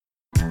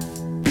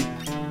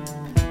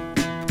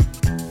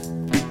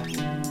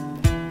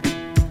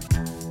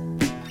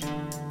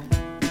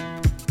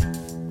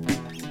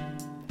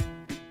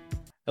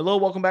Hello,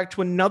 welcome back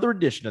to another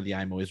edition of the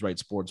I'm Always Right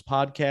Sports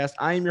Podcast.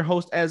 I am your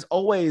host, as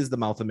always, the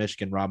Mouth of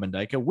Michigan, Robin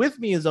Dyke. With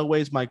me, as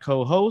always, my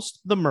co-host,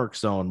 the Merc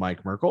Zone,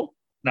 Mike Merkel.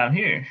 Not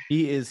here.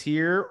 He is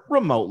here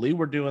remotely.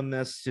 We're doing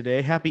this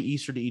today. Happy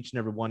Easter to each and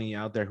every one of you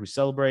out there who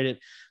celebrate it.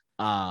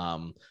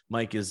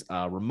 Mike is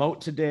remote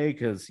today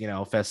because,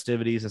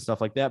 festivities and stuff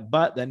like that,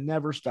 but that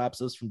never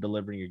stops us from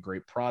delivering a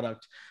great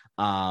product.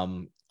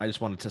 I just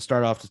wanted to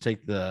start off to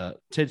take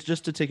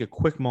a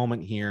quick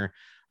moment here.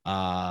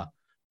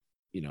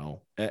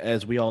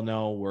 As we all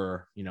know,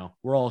 we're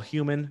all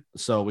human.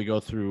 So we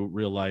go through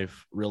real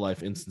life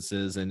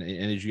instances. And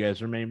as you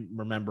guys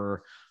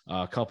remember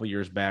a couple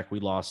years back, we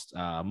lost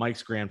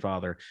Mike's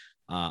grandfather.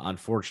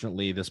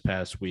 Unfortunately, this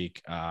past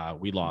week,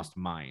 we lost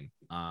mine.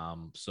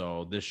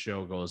 So this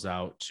show goes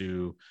out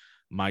to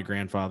my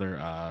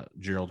grandfather,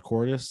 Gerald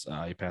Cordis.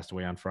 He passed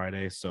away on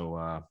Friday.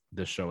 So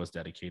this show is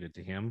dedicated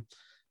to him.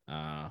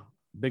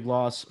 Big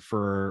loss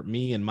for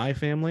me and my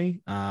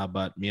family,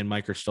 but me and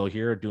Mike are still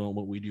here doing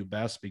what we do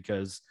best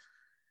because,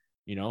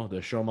 the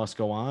show must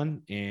go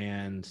on,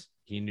 and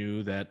he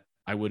knew that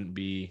I wouldn't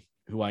be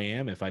who I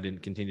am if I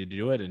didn't continue to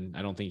do it, and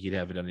I don't think he'd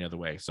have it any other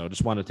way. So I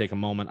just wanted to take a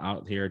moment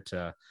out here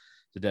to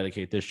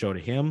dedicate this show to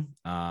him,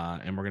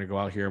 and we're going to go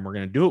out here and we're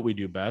going to do what we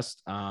do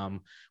best.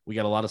 We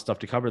got a lot of stuff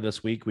to cover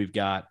this week. We've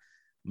got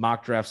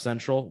Mock Draft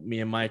Central. Me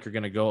and Mike are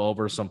going to go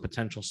over some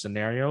potential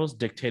scenarios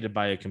dictated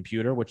by a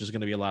computer, which is going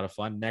to be a lot of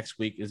fun. Next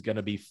week is going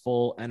to be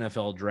full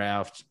NFL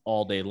draft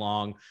all day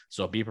long.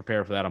 So be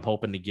prepared for that. I'm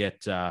hoping to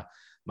get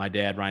my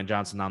dad, Ryan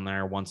Johnson, on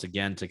there once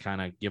again to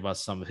kind of give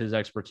us some of his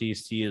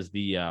expertise. He is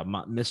the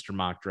Mr.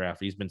 Mock Draft.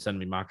 He's been sending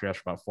me mock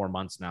drafts for about 4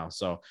 months now.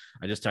 So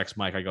I just text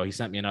Mike. I go, he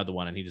sent me another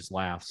one, and he just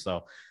laughs.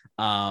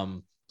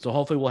 So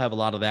hopefully we'll have a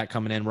lot of that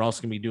coming in. We're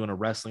also going to be doing a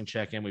wrestling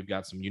check-in. We've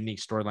got some unique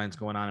storylines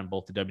going on in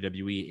both the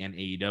WWE and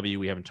AEW.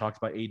 We haven't talked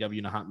about AEW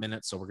in a hot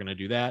minute, so we're going to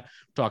do that.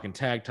 We're talking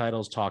tag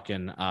titles,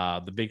 talking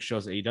the big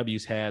shows that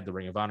AEW's had, the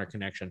Ring of Honor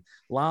connection.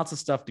 Lots of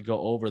stuff to go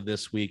over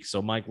this week.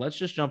 So, Mike, let's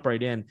just jump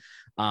right in.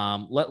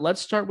 Let's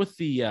start with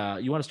the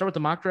you want to start with the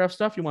mock draft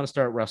stuff? You want to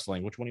start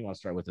wrestling? Which one do you want to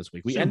start with this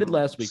week? We ended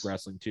last week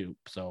wrestling too,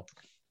 so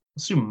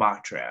let's do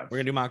mock draft. We're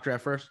going to do mock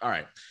draft first. All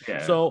right.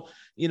 Yeah. So,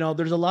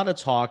 there's a lot of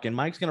talk, and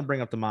Mike's going to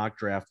bring up the mock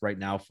draft right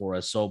now for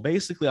us. So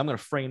basically I'm going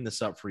to frame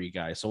this up for you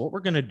guys. So what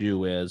we're going to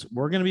do is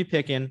we're going to be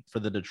picking for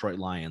the Detroit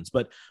Lions,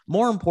 but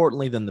more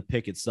importantly than the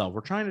pick itself,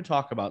 we're trying to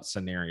talk about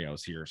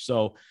scenarios here.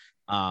 So,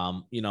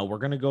 we're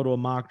going to go to a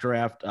mock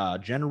draft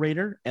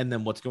generator, and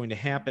then what's going to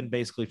happen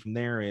basically from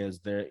there is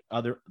the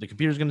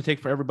computer's going to take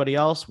for everybody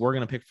else. We're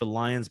going to pick for the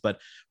Lions, but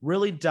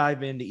really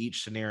dive into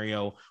each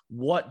scenario.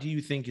 What do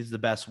you think is the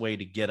best way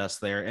to get us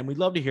there? And we'd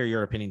love to hear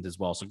your opinions as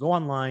well. So go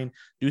online,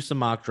 do some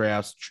mock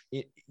drafts.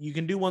 You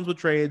can do ones with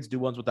trades, do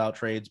ones without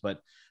trades,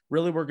 but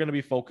really we're going to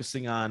be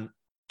focusing on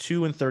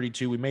 2 and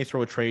 32. We may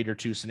throw a trade or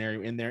two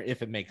scenario in there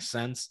if it makes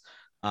sense.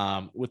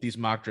 With these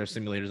mock draft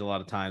simulators, a lot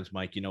of times,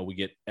 Mike, we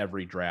get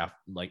every draft,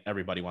 like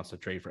everybody wants to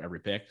trade for every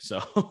pick. So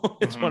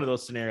it's one of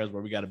those scenarios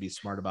where we got to be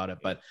smart about it.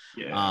 But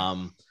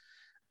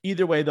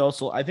either way, though,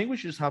 so I think we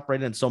should just hop right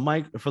in. So,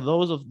 Mike, for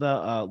those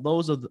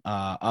of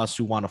us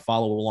who want to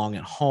follow along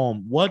at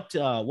home, what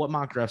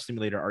mock draft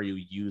simulator are you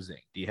using?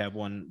 Do you have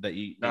one that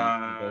you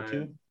go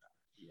to?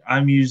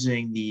 I'm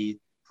using the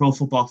Pro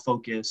Football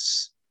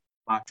Focus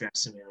mock draft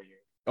simulator.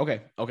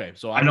 Okay.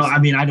 So I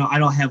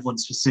don't have one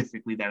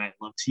specifically that I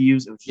love to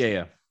use. It was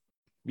just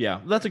Yeah.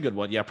 That's a good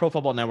one. Yeah. Pro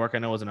Football Network, I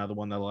know, is another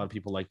one that a lot of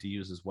people like to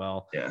use as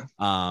well. Yeah.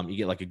 You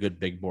get like a good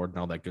big board and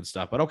all that good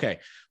stuff. But okay.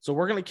 So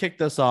we're going to kick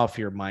this off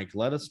here, Mike.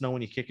 Let us know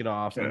when you kick it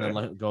off, and then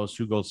who goes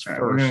first.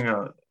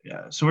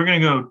 So we're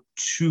going to go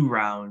 2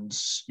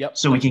 rounds. Yep.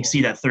 So we can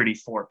see that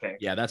 34 pick.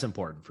 Yeah, that's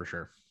important for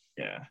sure.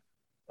 Yeah.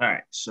 All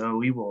right. So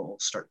we will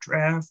start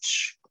draft.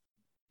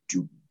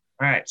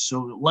 All right,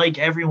 so like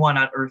everyone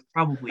on Earth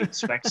probably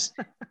expects,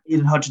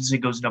 Aiden Hutchinson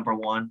goes number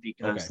 1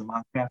 because the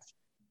mock draft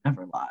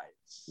never lies.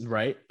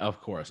 Right,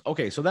 of course.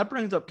 Okay, so that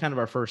brings up kind of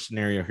our first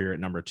scenario here at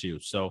number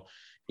 2. So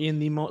in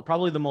the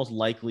probably the most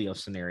likely of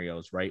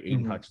scenarios, right,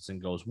 Aiden Hutchinson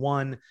goes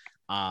 1.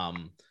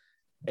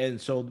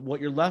 And so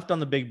what you're left on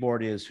the big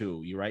board is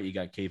who? You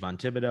got Kayvon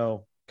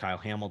Thibodeau, Kyle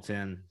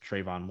Hamilton,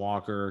 Trayvon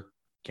Walker,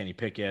 Kenny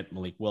Pickett,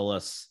 Malik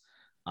Willis.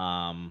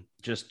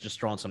 Just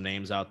throwing some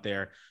names out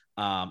there.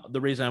 The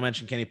reason I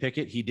mentioned Kenny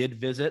Pickett, he did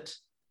visit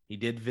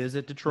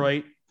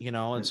Detroit.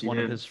 It's one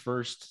of his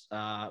first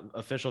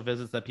official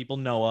visits that people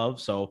know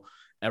of. So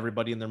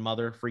everybody and their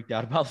mother freaked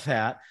out about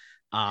that.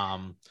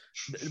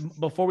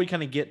 Before we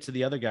kind of get to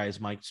the other guys,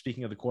 Mike,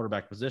 speaking of the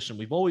quarterback position,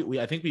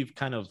 I think we've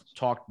kind of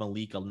talked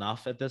Malik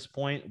enough at this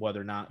point, whether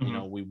or not,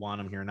 we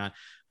want him here or not.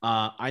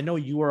 I know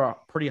you are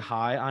pretty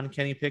high on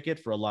Kenny Pickett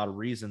for a lot of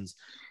reasons.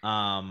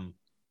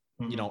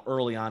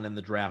 Early on in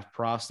the draft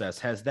process.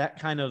 Has that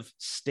kind of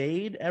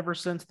stayed ever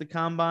since the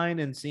combine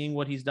and seeing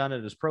what he's done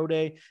at his pro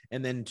day?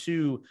 And then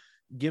 2,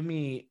 give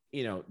me,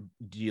 do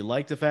you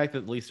like the fact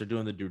that at least they're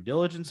doing the due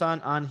diligence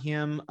on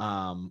him?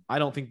 I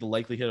don't think the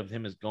likelihood of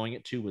him as going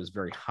at 2 was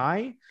very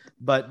high,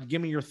 but give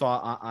me your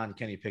thought on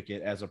Kenny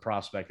Pickett as a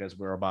prospect as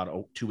we're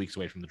about 2 weeks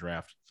away from the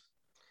draft.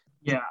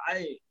 Yeah,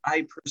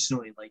 I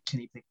personally like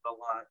Kenny Pickett a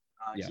lot.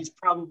 Yeah. He's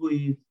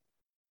probably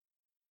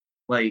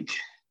like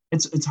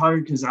it's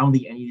hard because I don't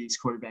think any of these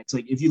quarterbacks,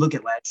 like if you look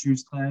at last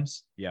year's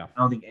class, Yeah. I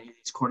don't think any of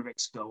these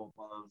quarterbacks go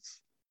above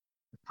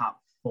the top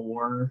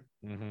 4.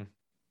 Mm-hmm.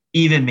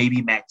 Even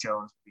maybe Mac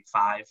Jones would be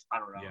 5. I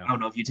don't know. Yeah. I don't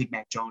know if you take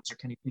Mac Jones or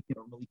Kenny Pickett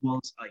or Malik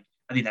Willis. Like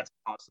I think that's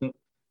awesome.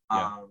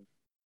 Yeah.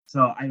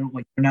 So I don't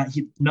like they're not.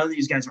 None of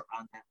these guys are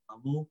on that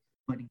level.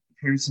 But in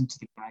comparison to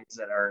the guys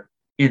that are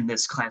in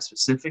this class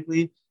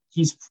specifically,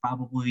 he's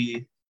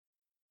probably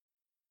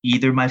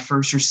either my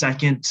first or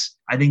second.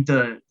 I think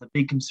the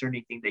big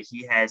concerning thing that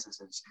he has is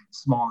his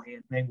small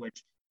hand thing,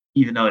 which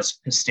even though it's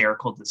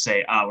hysterical to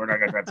say, oh, we're not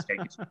going to draft this guy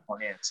with small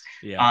hands.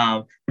 Yeah.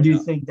 I do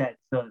think that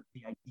the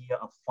idea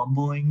of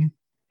fumbling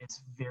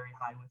is very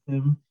high with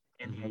him,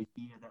 and the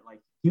idea that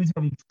like he was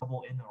having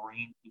trouble in the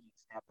rain being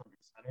snapped under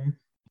center.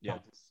 Yeah.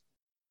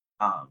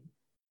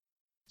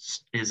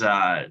 His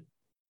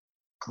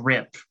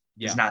grip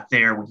is not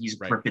there when he's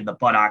gripping the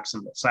buttocks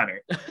of the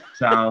center.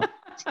 So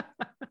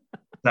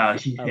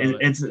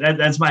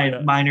that's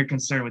my minor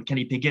concern with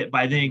Kenny Pickett.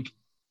 But I think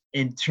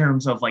in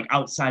terms of like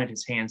outside of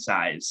his hand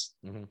size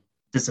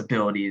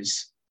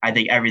disabilities, I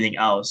think everything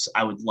else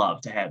I would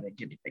love to have in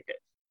Kenny Pickett.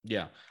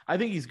 Yeah, I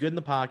think he's good in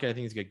the pocket. I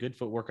think he's got good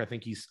footwork. I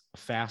think he's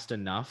fast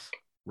enough,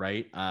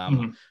 right?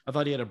 I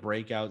thought he had a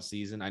breakout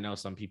season. I know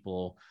some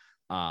people,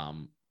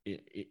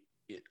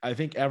 I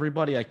think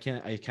everybody I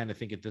kind of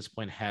think at this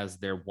point has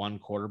their one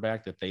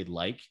quarterback that they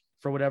like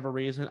for whatever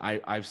reason.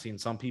 I've seen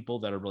some people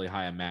that are really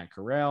high on Matt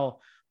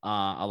Corral.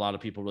 A lot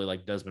of people really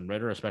like Desmond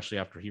Ridder, especially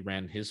after he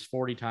ran his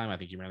 40 time. I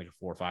think he ran like a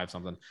 4 or 5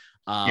 something.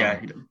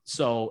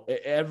 So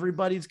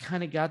everybody's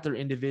kind of got their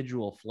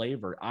individual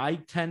flavor. I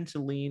tend to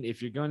lean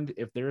if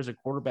there is a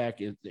quarterback,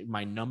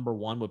 my number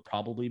one would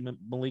probably be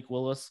Malik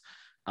Willis.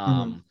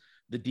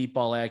 The deep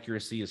ball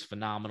accuracy is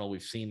phenomenal.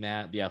 We've seen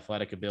that. The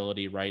athletic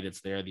ability, right?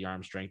 It's there. The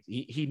arm strength.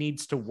 He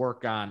needs to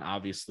work on,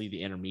 obviously,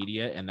 the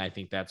intermediate. And I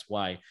think that's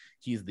why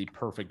he's the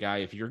perfect guy.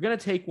 If you're going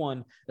to take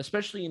one,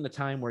 especially in the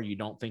time where you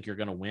don't think you're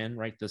going to win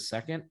right this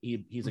second,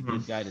 he's a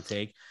good guy to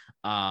take.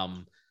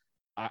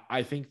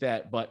 I think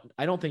that, but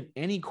I don't think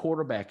any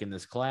quarterback in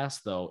this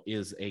class, though,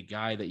 is a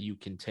guy that you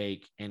can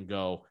take and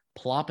go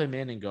plop him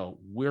in and go,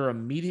 we're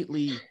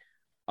immediately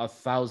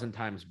 1,000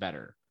 times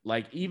better.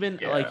 Like even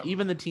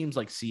the teams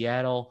like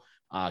Seattle,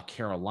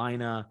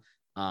 Carolina,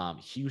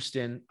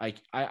 Houston, like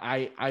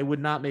I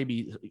would not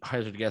maybe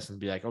hazard a guess and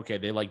be like, okay,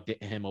 they like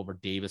him over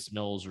Davis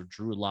Mills or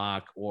Drew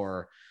Lock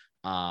or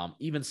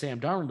even Sam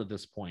Darnold at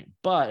this point.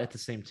 But at the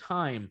same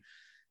time,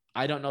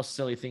 I don't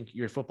necessarily think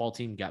your football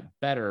team got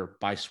better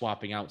by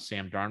swapping out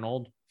Sam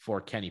Darnold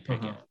for Kenny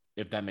Pickett,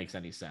 if that makes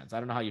any sense. I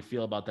don't know how you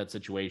feel about that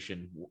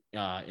situation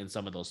in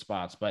some of those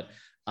spots, but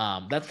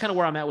that's kind of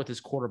where I'm at with this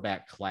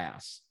quarterback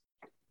class.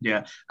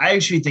 Yeah, I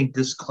actually think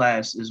this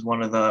class is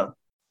one of the,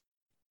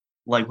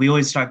 like, we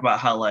always talk about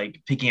how,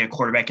 like, picking a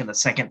quarterback in the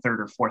second,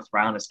 third, or fourth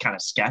round is kind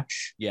of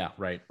sketch. Yeah,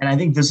 right. And I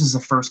think this is the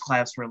first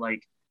class where,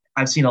 like,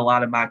 I've seen a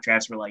lot of mock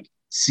drafts where, like,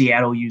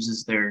 Seattle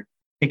uses their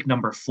pick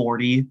number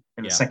 40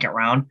 in the second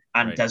round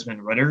on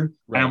Desmond Ridder.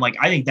 Right. And I'm like,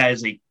 I think that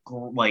is a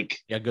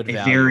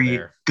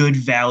very good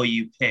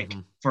value pick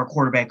for a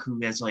quarterback who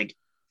has, like,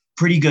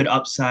 pretty good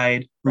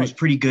upside, who was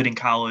pretty good in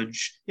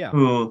college,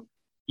 who –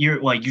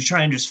 you're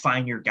trying to just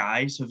find your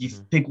guy. So if you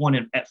pick one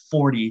at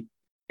 40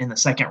 in the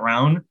second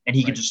round and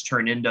he could just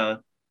turn into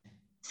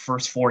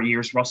first 4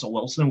 years Russell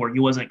Wilson, where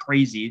he wasn't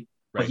crazy,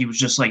 but he was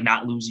just like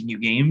not losing you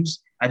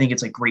games, I think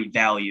it's a great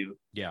value.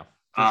 Yeah.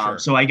 Sure.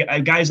 So I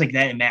guys like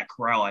that and Matt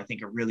Corral, I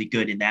think are really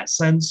good in that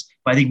sense.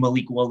 But I think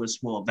Malik Willis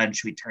will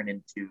eventually turn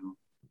into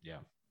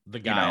the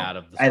guy out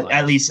of this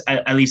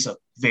at least a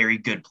very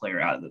good player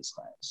out of this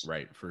class.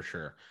 Right, for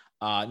sure.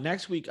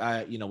 Next week,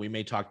 we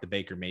may talk the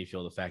Baker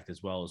Mayfield effect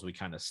as well as we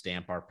kind of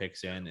stamp our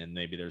picks in, and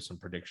maybe there's some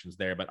predictions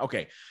there. But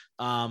okay,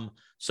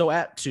 so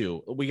at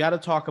 2, we got to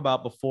talk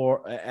about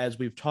before, as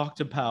we've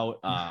talked about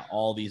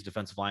all these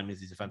defensive linemen,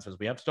 these defensives,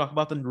 we have to talk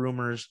about the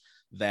rumors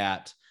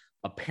that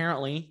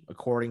apparently,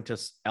 according to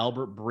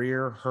Albert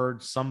Breer,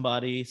 heard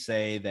somebody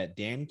say that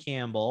Dan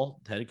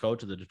Campbell, head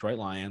coach of the Detroit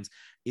Lions,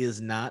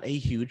 is not a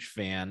huge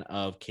fan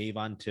of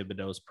Kayvon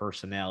Thibodeau's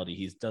personality.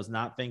 He does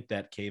not think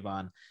that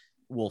Kayvon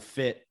will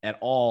fit at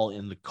all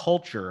in the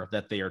culture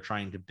that they are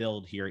trying to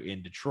build here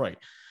in Detroit.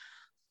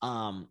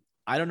 I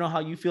don't know how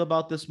you feel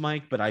about this,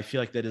 Mike, but I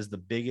feel like that is the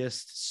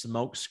biggest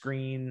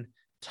smokescreen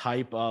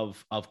type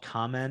of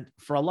comment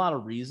for a lot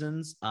of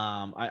reasons.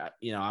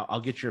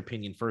 I'll get your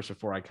opinion first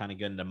before I kind of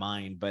get into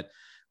mine, but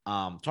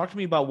talk to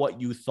me about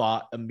what you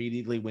thought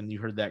immediately when you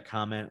heard that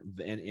comment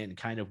and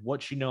kind of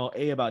what you know,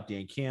 about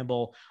Dan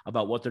Campbell,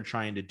 about what they're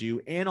trying to do,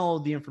 and all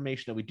of the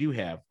information that we do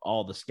have,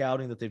 all the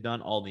scouting that they've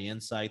done, all the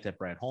insight that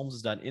Brad Holmes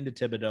has done into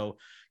Thibodeau.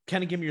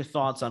 Kind of give me your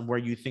thoughts on where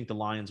you think the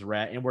Lions are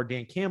at and where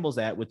Dan Campbell's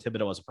at with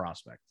Thibodeau as a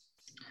prospect.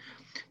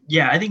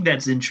 Yeah, I think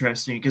that's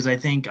interesting because I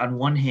think on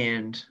one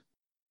hand,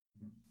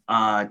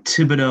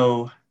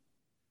 Thibodeau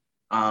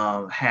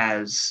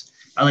has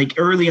like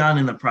early on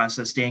in the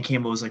process, Dan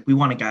Campbell was like, we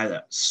want a guy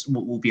that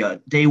will be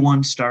a day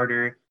one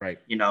starter, Right.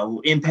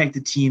 will impact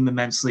the team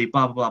immensely,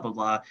 blah, blah, blah, blah,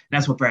 blah. And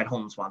that's what Brad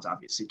Holmes wants,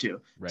 obviously,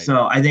 too. Right.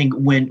 So I think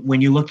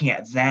when you're looking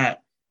at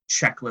that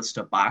checklist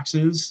of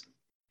boxes,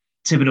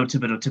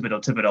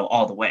 Thibodeau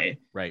all the way.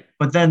 Right.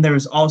 But then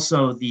there's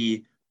also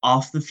the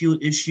off the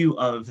field issue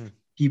of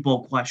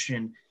people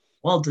question,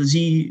 well, does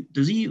he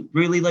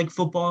really like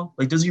football?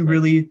 Like, does he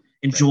really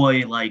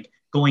enjoy like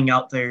going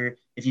out there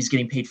if he's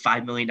getting paid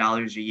 $5 million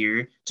a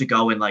year to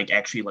go and like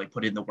actually like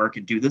put in the work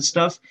and do this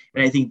stuff?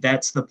 And I think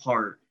that's the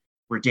part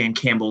where Dan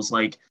Campbell's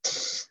like,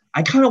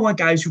 I kind of want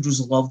guys who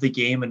just love the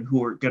game and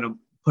who are gonna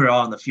put it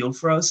all on the field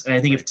for us. And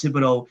I think if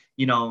Thibodeau,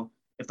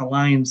 if the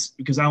Lions,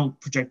 because I don't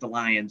project the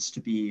Lions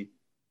to be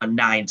a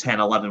 9, 10,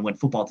 11 win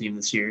football team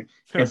this year.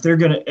 Sure. If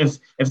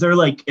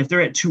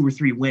they're at 2 or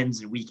 3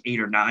 wins in week 8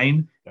 or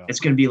 9,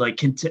 it's going to be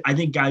like, I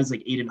think guys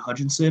like Aiden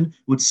Hutchinson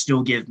would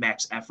still give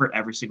max effort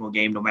every single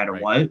game, no matter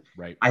what.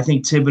 Right. I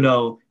think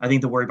Thibodeau,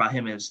 the worry about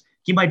him is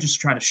he might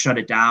just try to shut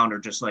it down or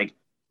just like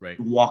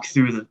walk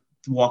through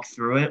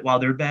it while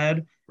they're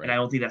bad. Right. And I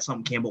don't think that's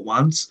something Campbell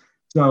wants.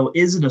 So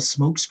is it a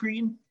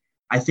smokescreen?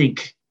 I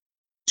think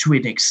to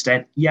an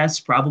extent, yes,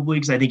 probably,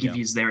 because I think if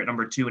he's there at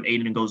number 2 and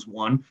Aiden goes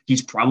 1,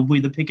 he's probably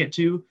the pick at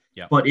 2.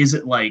 Yeah. But is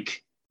it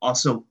like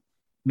also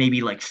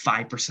maybe like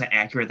 5%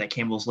 accurate that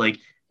Campbell's like,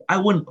 I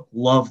wouldn't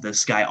love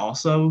this guy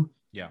also?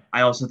 Yeah.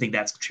 I also think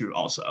that's true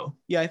also.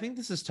 Yeah, I think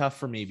this is tough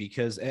for me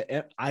because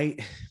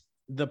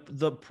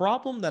the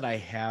problem that I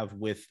have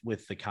with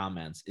the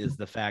comments is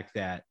the fact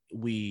that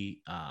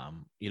we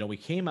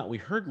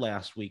heard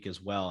last week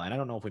as well, and I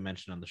don't know if we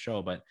mentioned on the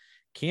show, but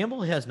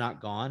Campbell has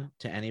not gone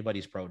to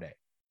anybody's pro day.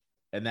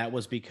 And that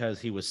was because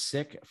he was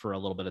sick for a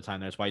little bit of time.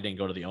 That's why he didn't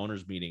go to the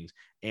owners' meetings.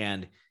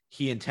 And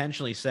he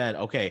intentionally said,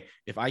 okay,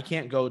 if I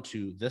can't go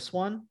to this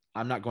one,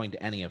 I'm not going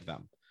to any of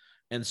them.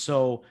 And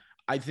so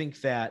I think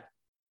that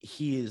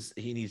he's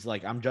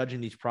like, I'm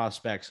judging these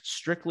prospects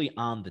strictly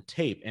on the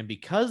tape. And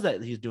because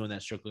that he's doing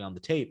that strictly on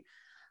the tape,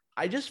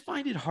 I just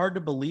find it hard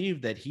to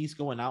believe that he's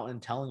going out and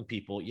telling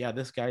people, yeah,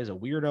 this guy's a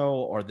weirdo,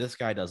 or this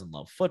guy doesn't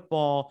love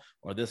football,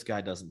 or this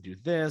guy doesn't do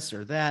this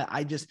or that.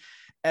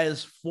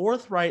 As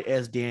forthright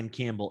as Dan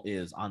Campbell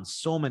is on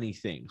so many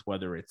things,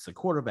 whether it's the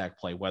quarterback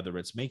play, whether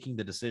it's making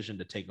the decision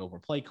to take over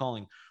play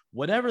calling,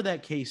 whatever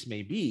that case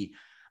may be,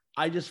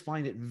 I just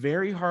find it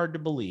very hard to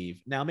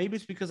believe. Now, maybe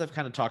it's because I've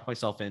kind of talked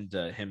myself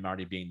into him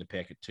already being the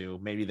pick at 2.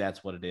 Maybe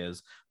that's what it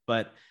is.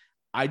 But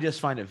I just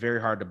find it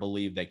very hard to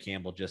believe that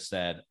Campbell just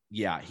said,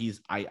 yeah,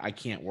 I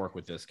can't work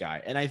with this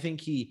guy. And I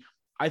think,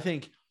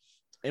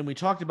 and we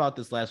talked about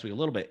this last week a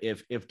little bit,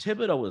 if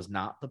Thibodeau is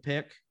not the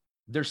pick,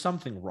 there's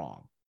something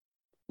wrong.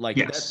 Like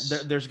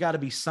there's got to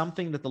be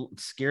something that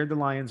scared the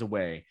Lions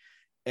away,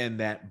 and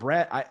that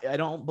I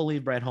don't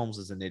believe Brad Holmes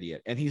is an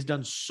idiot, and he's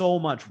done so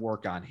much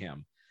work on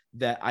him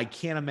that I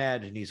can't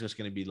imagine he's just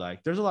going to be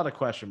like, there's a lot of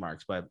question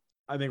marks, but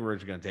I think we're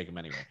just going to take him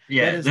anyway.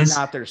 Yeah, that is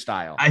not their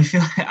style. I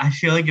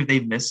feel like if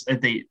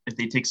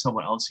they take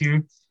someone else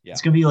here,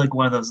 it's going to be like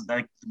one of those,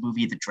 like the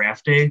movie The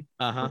Draft Day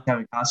with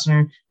Kevin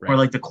Costner, where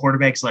like the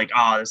quarterback's like,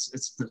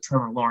 it's the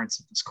Trevor Lawrence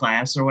of this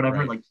class or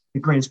whatever, like the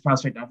greatest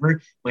prospect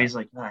ever. But he's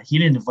like, he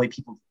didn't invite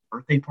people to the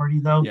birthday party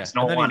though. Yeah.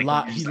 No, and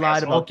then he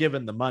lied about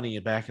giving the money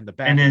back in the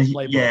back. And then he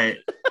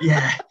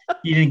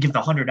didn't give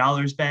the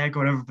 $100 back or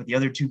whatever, but the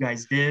other 2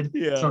 guys did.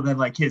 Yeah. So then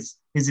like his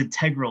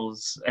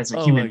integrals as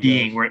a human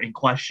being were in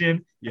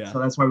question. Yeah. So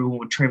that's why we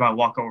went with Trayvon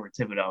Walker over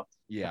Thibodeau.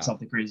 Yeah.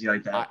 Something crazy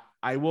like that.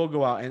 I will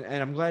go out, and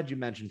I'm glad you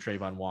mentioned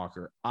Trayvon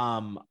Walker.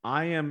 I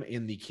am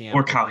in the camp.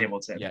 Or Kyle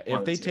Hamilton. Yeah.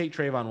 If they take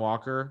Trayvon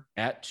Walker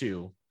at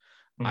 2,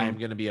 I am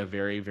going to be a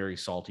very, very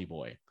salty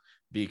boy,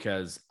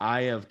 because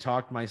I have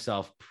talked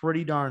myself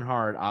pretty darn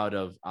hard out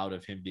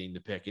of him being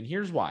the pick. And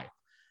here's why.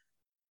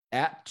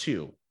 At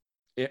 2,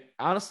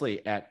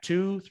 honestly, at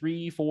 2,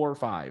 3, 4,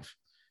 5,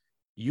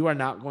 you are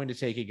not going to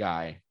take a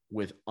guy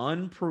with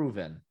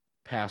unproven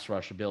pass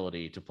rush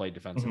ability to play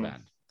defensive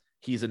end.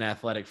 He's an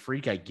athletic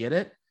freak. I get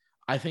it.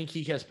 I think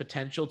he has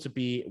potential to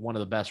be one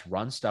of the best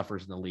run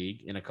stuffers in the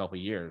league in a couple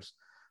of years.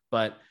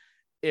 But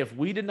if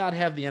we did not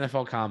have the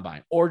NFL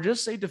Combine, or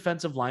just say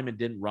defensive lineman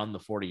didn't run the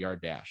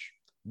 40-yard dash,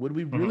 would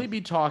we really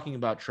be talking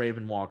about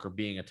Trayvon Walker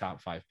being a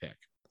top 5 pick?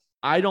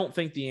 I don't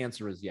think the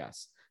answer is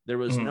yes. There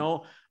was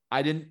no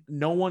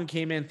one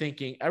came in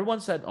thinking,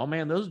 everyone said, oh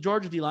man, those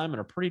Georgia D linemen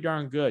are pretty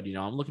darn good.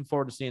 I'm looking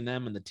forward to seeing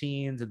them in the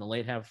teens in the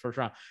late half of the first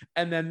round.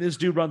 And then this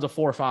dude runs a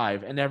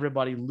 4.5 and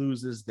everybody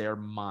loses their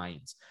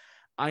minds.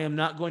 I am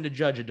not going to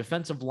judge a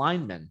defensive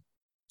lineman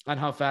on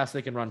how fast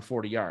they can run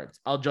 40 yards.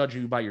 I'll judge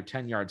you by your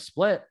 10-yard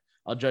split.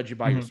 I'll judge you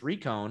by your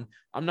 3-cone.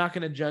 I'm not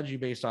going to judge you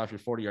based off your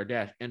 40-yard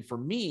dash. And for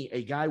me,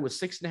 a guy with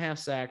 6.5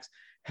 sacks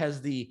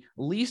has the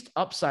least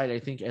upside, I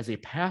think, as a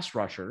pass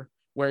rusher,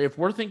 where if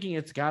we're thinking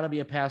it's got to be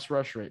a pass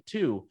rusher at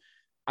 2,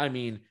 I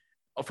mean,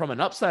 from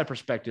an upside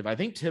perspective, I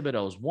think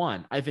Thibodeau's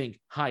 1. I think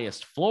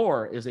highest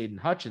floor is Aiden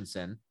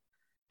Hutchinson.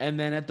 And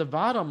then at the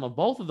bottom of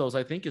both of those,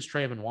 I think is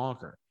Trayvon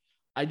Walker.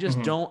 I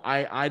just don't.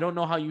 I don't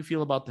know how you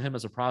feel about him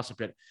as a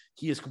prospect.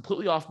 He is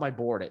completely off my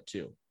board at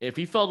 2. If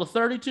he fell to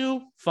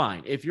 32,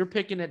 fine. If you're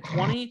picking at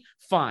 20,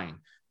 fine,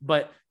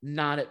 but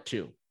not at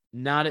 2.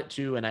 Not at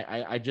 2. And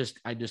I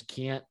just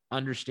can't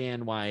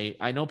understand why.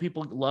 I know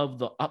people love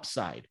the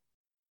upside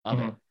of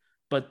it,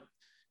 but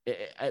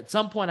at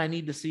some point I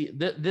need to see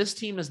this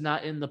team is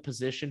not in the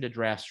position to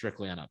draft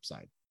strictly on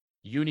upside.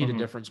 You need a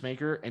difference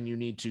maker, and you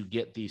need to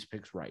get these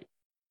picks right.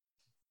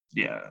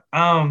 Yeah.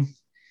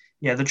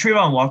 Yeah, the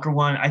Trayvon Walker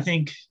one, I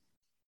think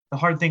the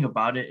hard thing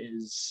about it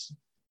is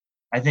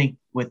I think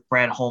with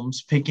Brad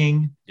Holmes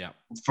picking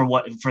for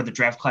the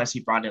draft class he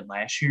brought in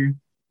last year,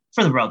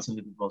 for the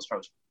relatively most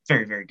part, was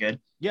very, very good.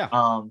 Yeah.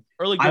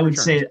 Early good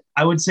returns.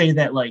 I would say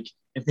that like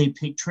if they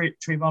pick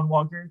Trayvon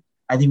Walker,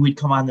 I think we'd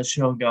come on the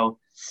show and go,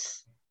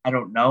 I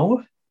don't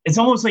know. It's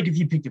almost like if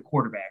you picked a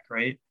quarterback,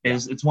 right?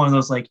 It's one of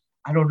those like,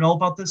 I don't know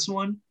about this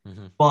one,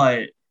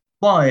 but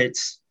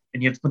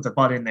and you have to put the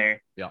but in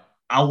there. Yeah.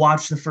 I'll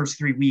watch the first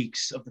 3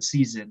 weeks of the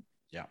season.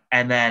 Yeah.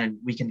 And then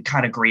we can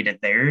kind of grade it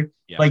there.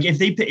 Yeah. Like if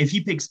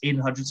he picks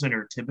Aiden Hutchinson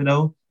or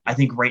Thibodeau, I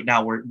think right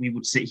now we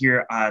would sit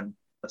here on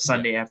the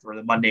Sunday after or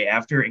the Monday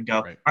after and go,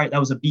 all right, that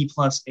was a B+,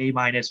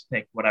 A-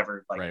 pick,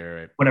 whatever,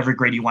 like whatever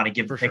grade you want to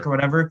give the pick or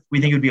whatever. We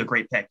think it would be a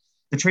great pick.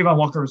 The Trayvon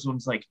Walker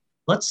one's like,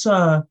 let's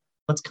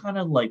kind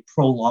of like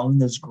prolong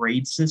this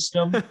grade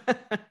system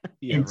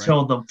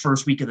until the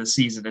first week of the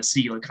season to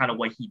see like kind of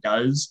what he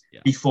does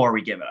before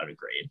we give it out a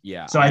grade.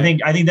 Yeah. So I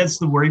think that's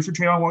the worry for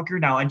Trayvon Walker.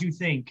 Now I do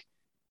think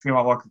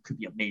Trayvon Walker could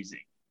be amazing.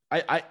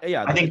 I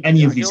think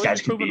any of these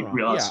guys could be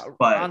realistic,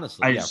 but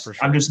honestly, for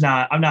sure.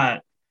 I'm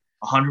not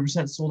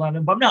 100% sold on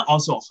him, but I'm not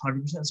also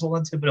 100% sold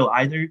on Thibodeau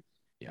either.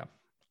 Yeah.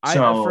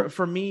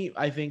 For me,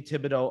 I think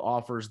Thibodeau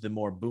offers the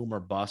more boom or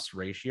bust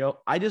ratio.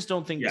 I just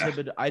don't think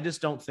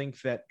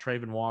that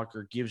Trayvon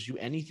Walker gives you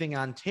anything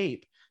on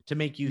tape to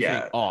make you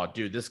think, oh,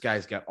 dude, this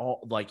guy's got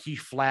he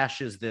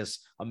flashes this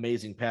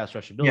amazing pass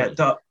rush ability.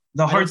 Yeah.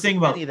 The hard thing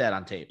about any of that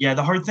on tape. Yeah.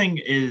 The hard thing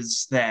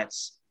is that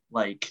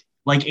like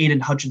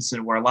Aiden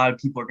Hutchinson, where a lot of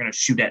people are going to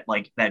shoot at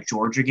like that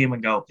Georgia game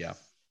and go,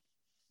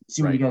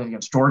 see what he got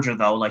against Georgia,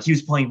 though. Like he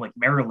was playing like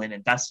Maryland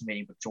and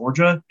decimating with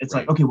Georgia. It's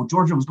like, okay, well,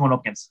 Georgia was going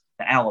up against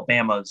the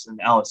Alabamas and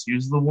the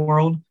LSUs of the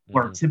world,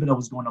 where Thibodeau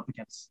was going up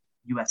against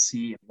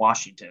USC and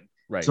Washington.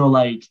 Right. So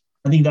like,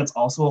 I think that's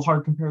also a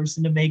hard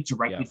comparison to make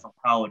directly from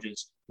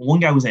colleges. Well, one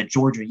guy was at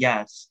Georgia,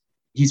 yes,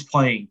 he's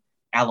playing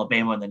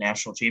Alabama in the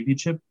national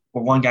championship,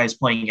 or one guy's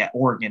playing at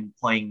Oregon,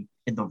 playing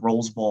in the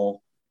Rose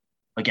Bowl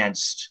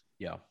against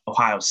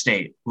Ohio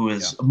State, who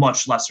is a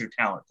much lesser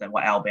talent than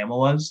what Alabama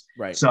was.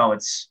 Right. So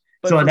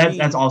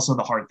that's also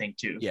the hard thing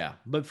too. Yeah.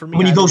 But for me,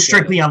 when you go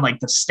strictly on like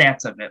the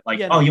stats of it, like,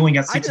 you only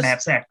got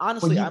 6.5 sacks.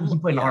 Honestly, he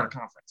played in a harder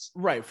conference.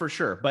 Right. For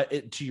sure.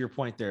 But to your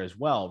point there as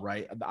well,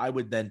 right. I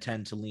would then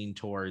tend to lean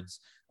towards,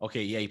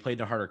 okay, yeah, he played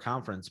in a harder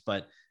conference,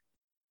 but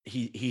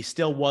he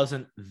still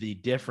wasn't the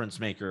difference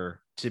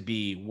maker to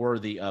be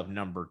worthy of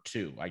number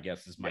 2, I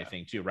guess is my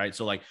thing too. Right.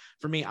 So like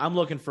for me, I'm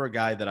looking for a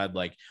guy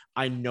that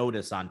I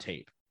notice on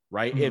tape,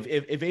 right? If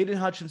Aiden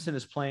Hutchinson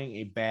is playing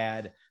a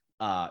bad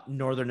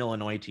Northern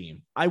Illinois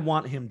team, I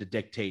want him to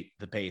dictate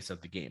the pace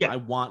of the game. I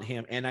want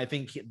him. And I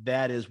think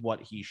that is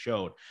what he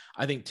showed.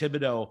 I think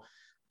Thibodeau,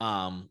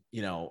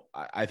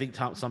 I think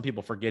some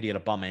people forget he had a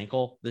bum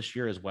ankle this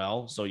year as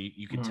well. So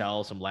you could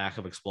tell some lack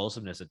of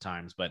explosiveness at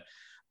times, but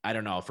I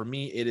don't know. For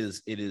me, it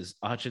is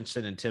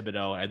Hutchinson and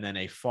Thibodeau, and then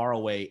a far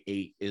away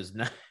 8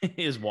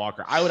 is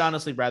Walker. I would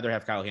honestly rather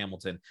have Kyle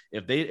Hamilton.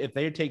 If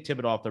they take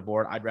Thibodeau off their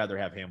board, I'd rather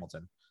have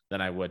Hamilton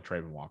than I would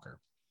Trayvon Walker.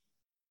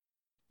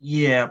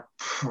 Yeah,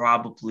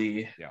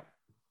 probably. Yeah.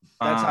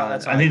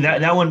 That's I think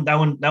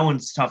that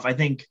one's tough. I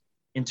think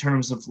in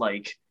terms of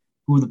like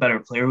who the better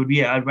player would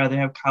be, I'd rather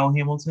have Kyle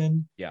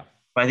Hamilton. Yeah.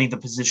 But I think the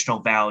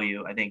positional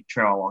value, I think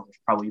Trayvon Walker is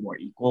probably more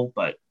equal.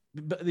 But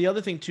the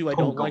other thing too, I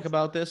don't like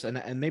about this,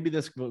 and maybe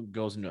this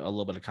goes into a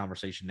little bit of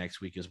conversation next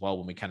week as well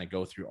when we kind of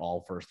go through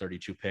all first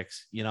 32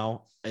 picks,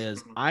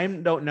 is I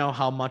don't know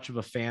how much of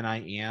a fan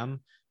I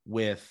am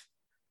with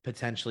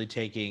potentially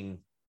taking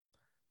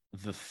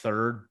the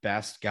third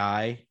best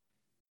guy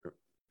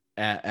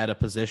at a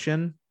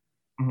position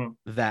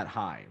that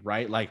high,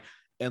 right? Like,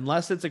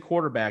 unless it's a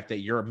quarterback that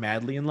you're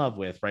madly in love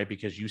with, right?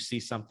 Because you see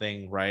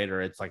something, right?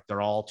 Or it's like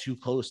they're all too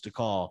close to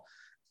call.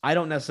 I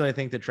don't necessarily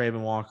think that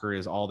Trayvon Walker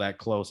is all that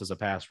close as a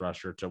pass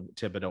rusher to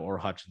Thibodeau or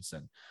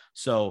Hutchinson.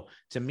 So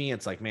to me,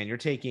 it's like, man, you're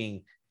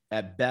taking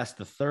at best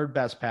the third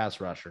best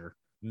pass rusher,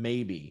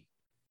 maybe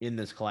in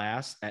this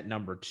class at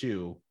number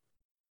 2,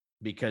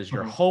 because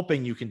you're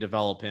hoping you can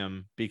develop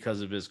him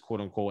because of his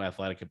quote unquote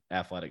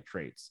athletic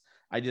traits.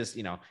 I just,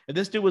 if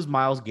this dude was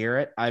Myles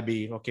Garrett, I'd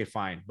be okay,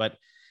 fine. But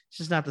it's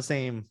just not the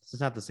same.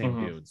 It's not the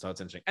same dude. So it's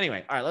interesting.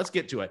 Anyway, all right, let's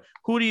get to it.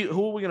 Who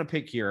are we going to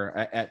pick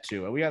here at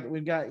 2?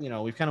 We've got,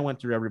 we've kind of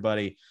went through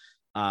everybody,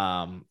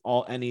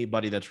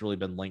 anybody that's really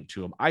been linked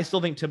to him. I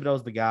still think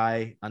Thibodeau's the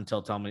guy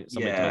until somebody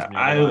tells me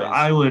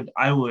otherwise.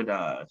 I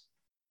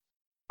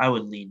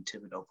would lean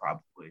Thibodeau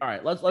probably. All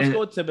right, let's go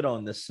with Thibodeau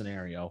in this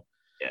scenario.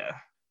 Yeah.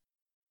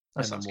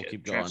 And then we'll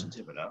keep going.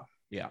 Thibodeau.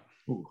 Yeah.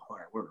 Ooh, all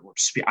right,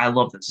 I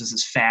love this. This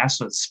is fast,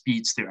 so it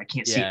speeds through. I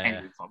can't see any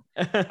of them.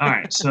 All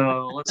right,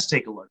 so let's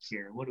take a look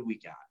here. What do we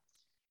got?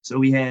 So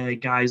we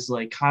had guys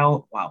like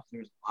Kyle. Wow,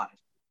 there's a lot of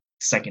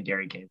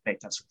secondary game pick.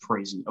 That's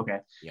crazy. Okay.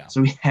 Yeah.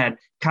 So we had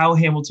Kyle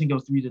Hamilton go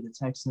 3 to the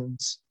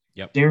Texans.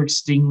 Yep. Derek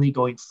Stingley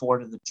going 4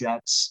 to the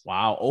Jets.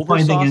 Wow. Over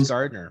Sauce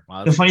Gardner.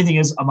 Wow, the funny thing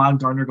is, Ahmad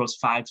Gardner goes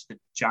 5 to the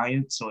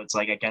Giants. So it's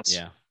like, I guess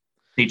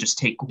they just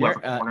take whoever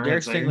corner.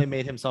 Derek Stingley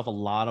made himself a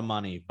lot of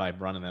money by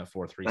running that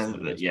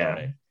 4-3.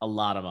 Yeah. A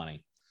lot of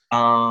money.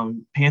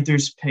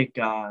 Panthers pick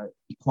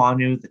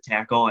Iquanu, the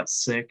tackle, at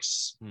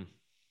 6.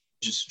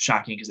 Just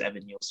shocking because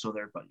Evan Neal's still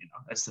there, but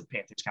that's the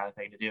Panthers kind of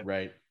thing to do.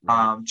 Right.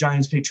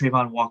 Giants pick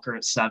Trayvon Walker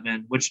at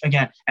 7, which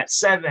again at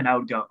 7 I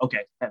would go, okay,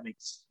 that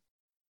makes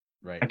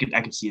right. I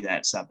could see that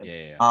at 7.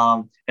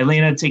 Yeah.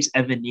 Atlanta takes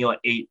Evan Neal at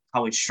 8,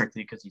 probably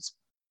strictly because he's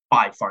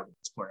by far the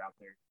best player out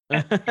there.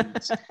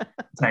 It's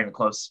not even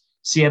close.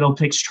 Seattle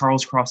picks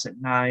Charles Cross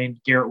at 9.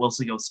 Garrett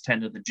Wilson goes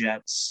 10 to the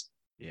Jets.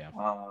 Yeah.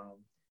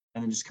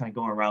 And then just kind of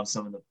going around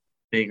some of the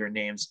bigger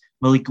names.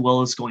 Malik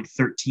Willis going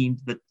 13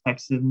 to the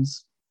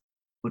Texans,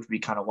 which would be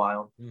kind of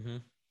wild.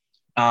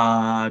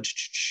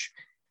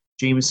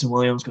 Jameson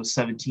Williams goes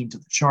 17 to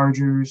the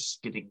Chargers,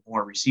 getting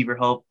more receiver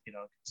help,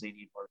 because they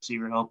need more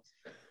receiver help.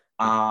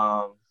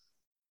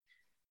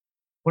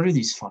 What are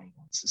these funny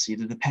ones to see?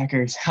 The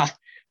Packers,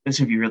 this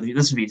would be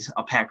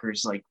a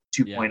Packers like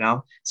 2.0. Yeah.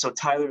 So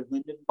Tyler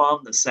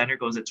Lindenbaum, the center,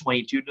 goes at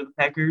 22 to the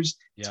Packers,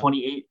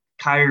 28.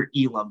 Kyer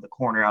Elam, the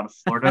corner out of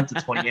Florida, to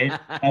 28.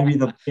 That'd be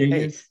the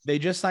biggest. Hey, they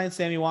just signed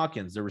Sammy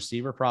Watkins. The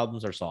receiver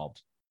problems are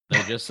solved.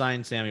 They just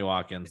signed Sammy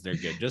Watkins. They're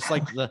good. Just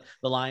like the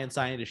Lions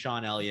signing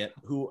Deshaun Elliott,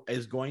 who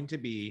is going to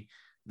be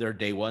their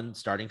day one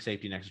starting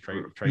safety next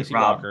to Tracy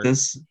Walker.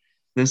 This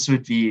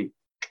would be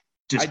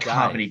just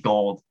comedy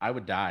gold. I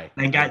would die.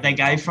 That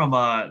guy from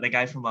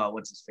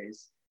what's his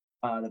face?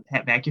 The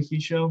Pat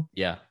McAfee show.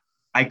 Yeah.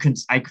 I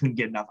couldn't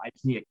get enough. I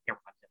just need a camera.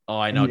 Oh,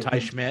 I know Ty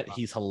Schmidt.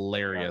 He's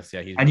hilarious.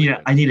 Yeah, I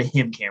need a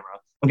him camera.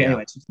 Okay,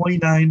 anyway, so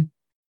 29.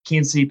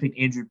 Kansas City picked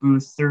Andrew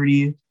Booth.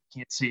 30.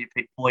 Kansas City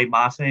picked Boyd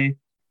Mafe.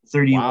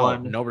 31. Wow,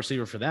 no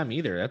receiver for them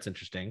either. That's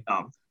interesting.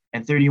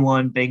 And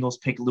 31.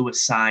 Bengals pick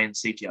Lewis Sign,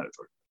 safety out of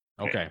Georgia.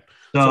 Okay.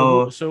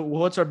 So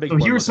what's our big? So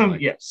here's some.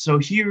 Like? Yeah. So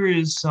here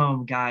is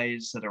some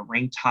guys that are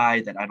ranked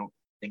high that I don't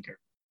think are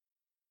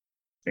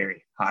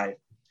very high.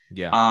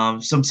 Yeah.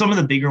 Some of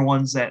the bigger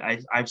ones that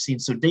I've seen.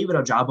 So David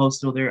Ojabo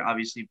still there,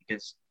 obviously,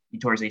 because he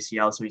tore his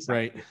ACL, so he's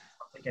not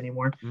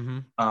anymore.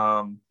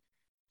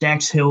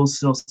 Dax Hill's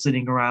still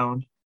sitting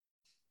around.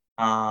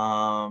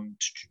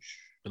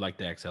 We like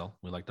Dax Hill.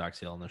 We like Dax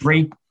Hill in this.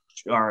 Drake,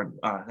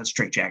 that's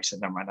Drake Jackson.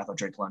 Never mind. I thought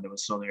Drake London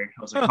was still there.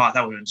 I was like, oh, that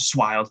would have been just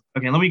wild.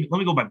 Okay, let me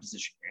go by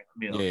position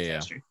here. Let me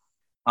faster.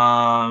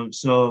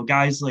 So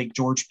guys like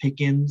George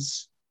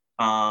Pickens,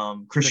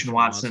 Christian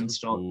Watson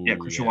still.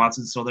 Christian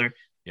Watson's still there.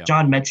 Yeah.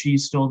 John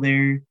Mechie's still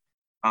there.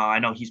 I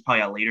know he's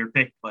probably a later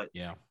pick, but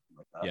nice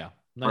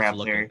to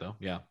look at though.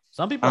 Yeah.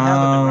 Some people have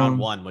him in round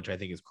 1, which I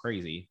think is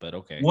crazy, but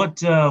okay. What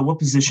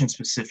position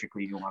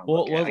specifically do you want to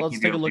look at? Well, let's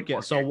take a look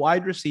at. So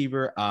wide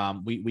receiver,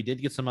 we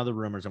did get some other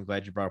rumors. I'm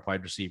glad you brought up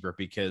wide receiver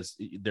because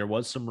there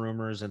was some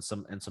rumors and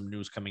some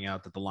news coming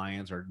out that the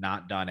Lions are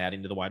not done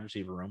adding to the wide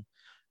receiver room.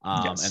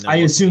 And I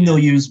assume they'll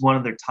use one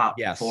of their top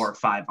 4 or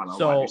 5 on a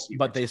wide receiver.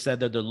 But they said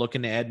that they're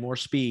looking to add more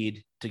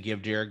speed to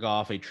give Jared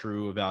Goff a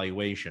true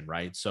evaluation,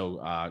 right?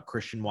 So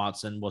Christian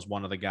Watson was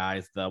one of the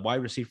guys, the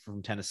wide receiver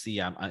from Tennessee.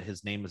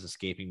 His name is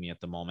escaping me at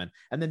the moment.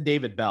 And then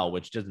David Bell,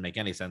 which doesn't make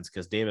any sense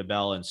because David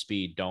Bell and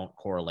speed don't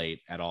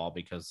correlate at all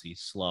because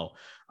he's slow.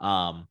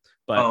 Velus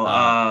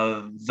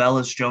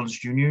Jones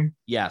Jr.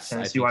 Yes,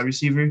 Tennessee wide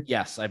receiver.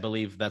 Yes, I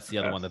believe that's the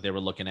other one that they were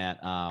looking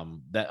at.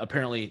 That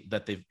apparently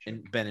that they've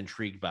been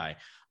intrigued by.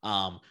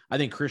 I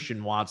think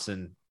Christian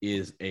Watson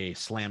is a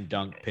slam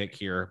dunk pick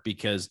here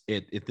because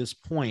at this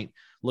point,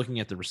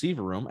 looking at the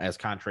receiver room, as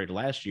contrary to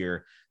last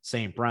year,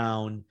 St.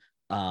 Brown,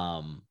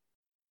 DJ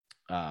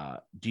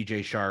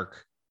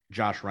Shark,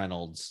 Josh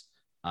Reynolds,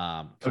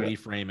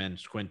 Khalif Raymond,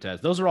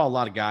 Quintez. Those are all a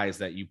lot of guys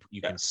that you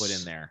can put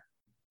in there.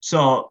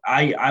 So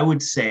I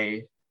would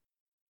say,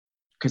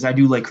 because I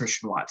do like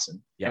Christian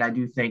Watson, and I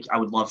do think I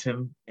would love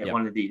him at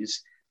one of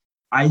these.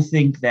 I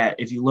think that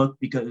if you look,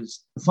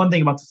 because the fun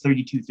thing about the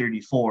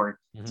 32-34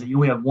 is that you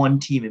only have one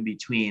team in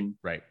between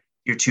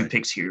your two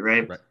picks here,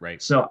 right?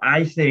 Right. So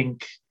I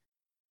think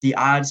the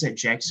odds that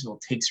Jacksonville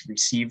takes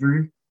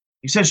receiver,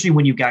 especially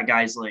when you got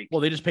guys like,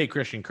 well, they just pay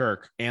Christian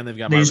Kirk and they've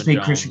got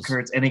Christian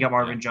Kirk and they got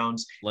Marvin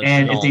Jones.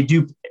 And if they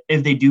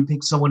do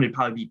pick someone, it'd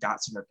probably be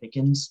Dotson or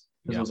Pickens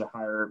because those are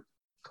higher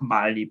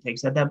commodity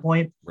picks at that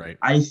point. Right.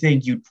 I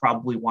think you'd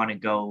probably want to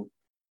go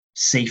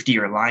safety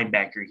or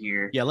linebacker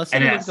here. Yeah, let's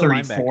and at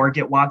 34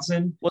 get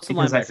Watson. What's the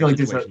because linebacker? I feel like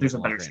there's a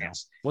better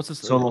chance. What's the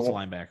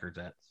linebackers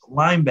at?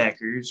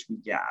 Linebackers, we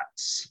got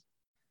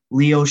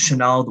Leo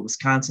Chenal, the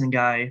Wisconsin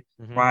guy,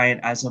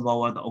 Ryan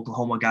Asamoah, the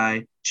Oklahoma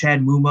guy,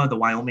 Chad Muma, the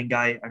Wyoming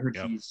guy. I heard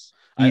he's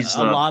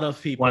a lot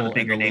of people, one of the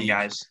bigger name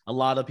guys. A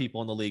lot of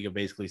people in the league have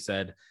basically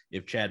said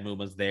if Chad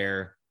Muma's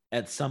there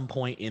at some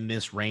point in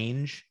this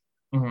range,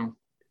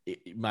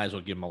 you might as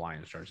well give him a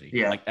Lions jersey.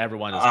 Yeah. Like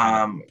everyone is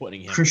kind of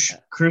putting him.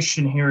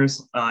 Christian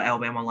Harris,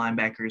 Alabama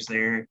linebackers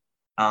there.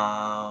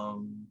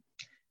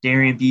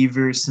 Darian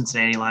Beavers,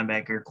 Cincinnati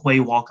linebacker. Quay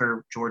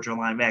Walker, Georgia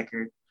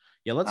linebacker.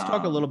 Yeah, let's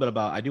talk a little bit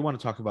about. I do want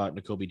to talk about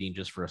Nakobe Dean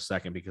just for a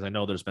second because I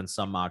know there's been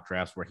some mock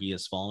drafts where he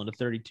has fallen to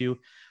 32.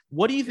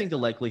 What do you think the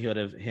likelihood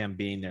of him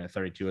being there at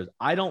 32 is?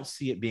 I don't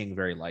see it being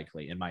very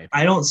likely, in my opinion.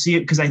 I don't see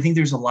it because I think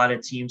there's a lot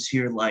of teams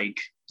here.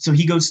 So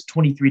he goes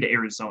 23 to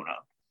Arizona,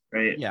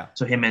 right? Yeah.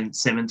 So him and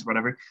Simmons,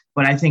 whatever.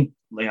 But I think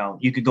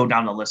you could go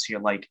down the list here,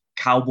 like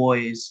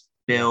Cowboys,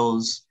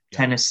 Bills,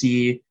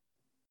 Tennessee,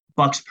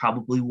 Bucks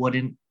probably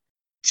wouldn't.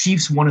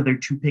 Chiefs, one of their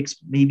 2 picks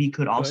maybe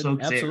could also.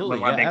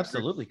 Absolutely,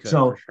 absolutely could.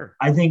 So for sure.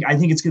 I think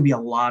it's going to be a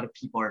lot of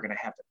people are going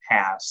to have to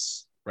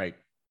pass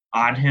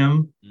on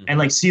him. Mm-hmm. And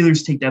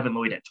Steelers take Devin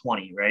Lloyd at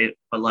 20, right?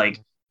 But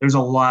there's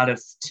a lot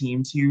of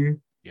teams here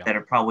that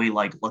are probably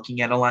looking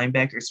at a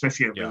linebacker,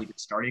 especially a really good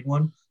starting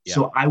one. Yeah.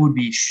 So I would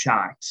be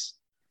shocked.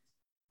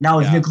 Now,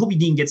 if Nakobe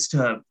Dean gets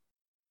to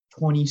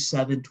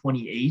 27,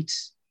 28,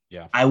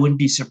 I wouldn't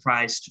be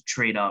surprised to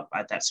trade up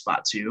at that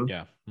spot too.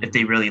 Yeah. Mm-hmm. If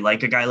they really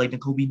like a guy like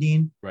Nakobe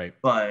Dean. Right.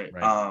 But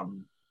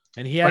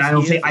and he has. I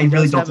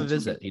really don't have a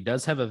visit. He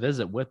does have a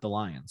visit with the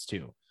Lions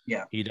too.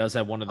 Yeah. He does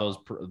have one of those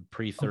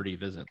pre-30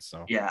 visits.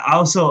 So yeah. I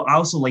also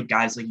like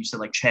guys like you said,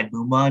 like Chad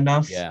Muma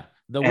enough. Yeah.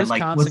 The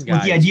Wisconsin guy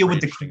with the idea with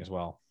the as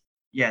well.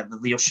 Yeah, the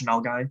Leo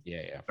Chanel guy.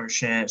 Yeah. Or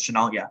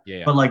Chanel,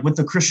 yeah. But with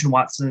the Christian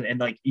Watson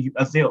and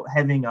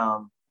having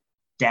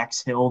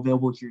Dax Hill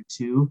available here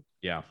too.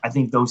 Yeah, I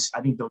think those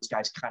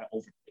guys kind of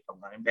overtake a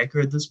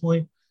linebacker at this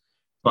point.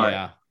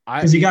 But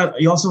because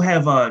you also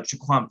have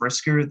Jaquan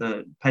Brisker,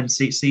 the Penn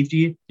State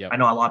safety. Yep. I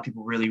know a lot of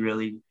people really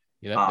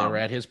they were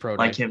at his pro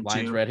day. Like him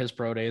Lions too. were at his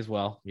pro day as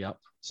well. Yep.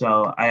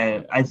 So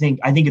I think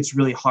it's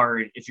really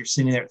hard if you're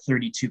sitting there at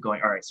 32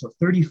 going, all right, so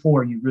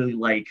 34 you really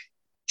like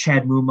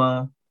Chad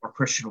Muma or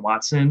Christian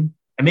Watson.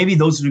 And maybe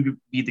those would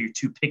be your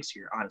 2 picks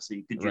here. Honestly,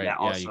 you could do that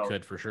also. Yeah, you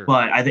could for sure.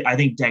 But I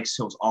think Dax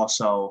Hill's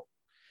also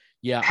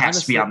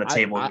has to be on the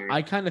table here.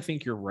 I kind of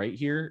think you're right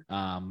here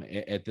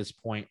at this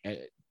point,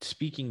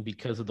 speaking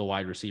because of the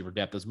wide receiver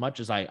depth, as much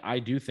as I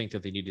do think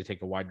that they need to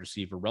take a wide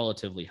receiver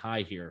relatively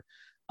high here,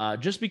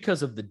 just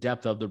because of the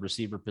depth of the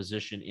receiver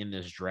position in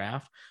this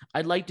draft.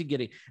 I'd like to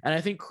get and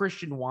I think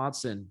Christian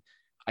Watson,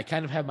 I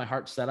kind of have my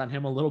heart set on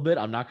him a little bit.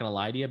 I'm not going to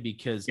lie to you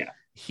because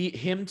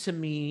him to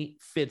me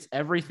fits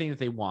everything that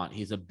they want.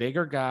 He's a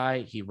bigger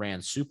guy. He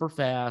ran super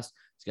fast.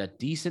 He's got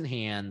decent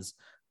hands.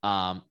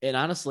 And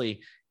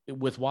honestly,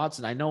 with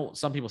Watson, I know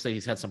some people say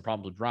he's had some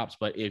problems with drops,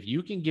 but if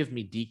you can give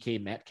me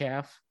DK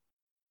Metcalf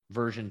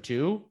version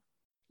 2,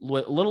 a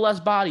little less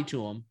body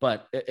to him,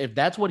 but if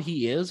that's what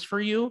he is for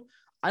you,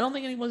 I don't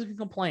think anyone can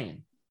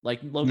complain.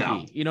 Low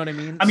key, you know what I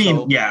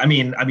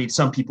mean? I mean,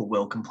 some people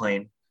will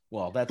complain.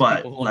 Well, people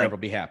who will never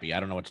be happy. I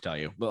don't know what to tell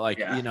you, but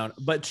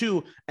but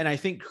 2, and I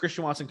think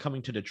Christian Watson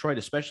coming to Detroit,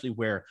 especially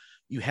where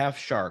you have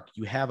Shark,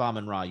 you have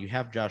Amon-Ra, you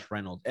have Josh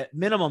Reynolds. At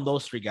minimum,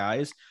 those 3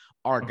 guys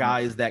are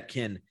guys that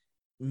can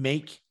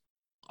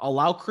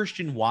allow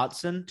Christian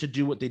Watson to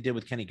do what they did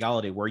with Kenny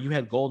Golladay, where you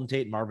had Golden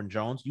Tate and Marvin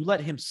Jones. You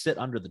let him sit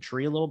under the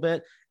tree a little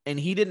bit, and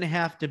he didn't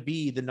have to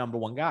be the number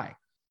 1 guy.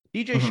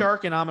 DJ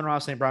Shark and Amon-Ra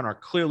St. Brown are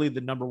clearly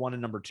the number 1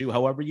 and number 2,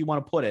 however you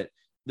want to put it,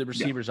 the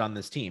receivers on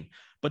this team.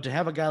 But to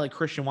have a guy like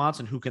Christian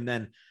Watson who can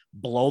then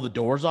blow the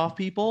doors off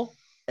people,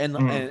 and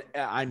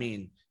I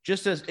mean,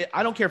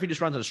 I don't care if he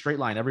just runs in a straight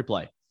line every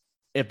play,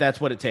 if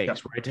that's what it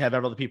takes, right, to have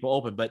other people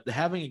open. But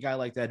having a guy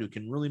like that who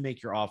can really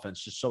make your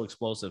offense just so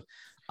explosive,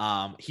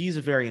 he's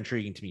very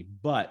intriguing to me.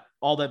 But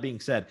all that being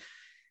said,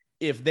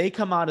 if they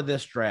come out of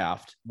this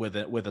draft with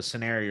a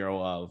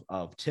scenario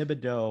of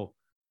Thibodeau,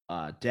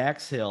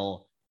 Dax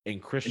Hill, and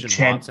Christian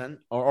Watson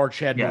or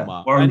Chad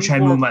Muma, or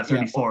Chad Muma at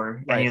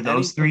 34, any of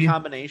those 3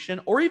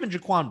 combination, or even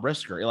Jaquan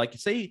Brisker, like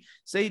say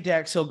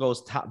Dax Hill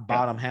goes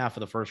bottom half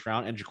of the first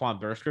round and Jaquan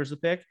Brisker is the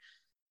pick.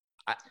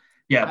 I'm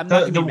not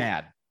gonna be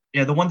mad.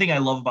 Yeah, the one thing I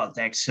love about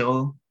Dax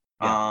Hill,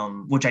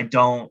 which I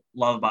don't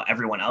love about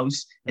everyone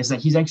else, is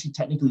that he's actually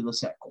technically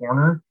listed at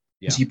corner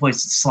because he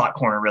plays slot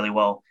corner really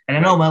well. And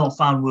I know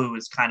Melifonwu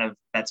is kind of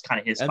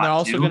his. And they're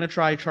also going to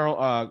try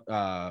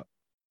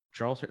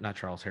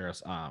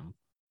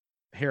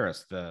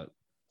Harris, the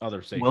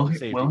other safety. Will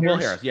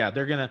Harris. Yeah,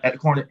 they're gonna at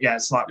corner. Yeah,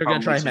 slot. They're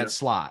gonna try him at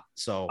slot.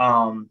 So,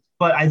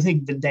 but I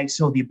think the Dax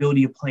Hill, the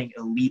ability of playing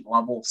elite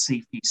level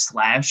safety /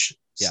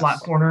 slot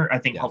corner, I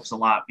think helps a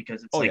lot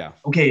because it's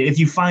okay, if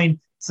you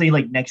find, say,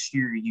 like next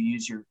year you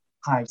use your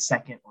high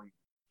second or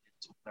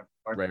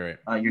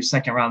your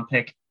second round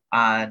pick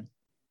on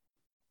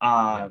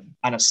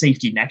a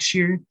safety next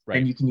year,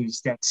 then you can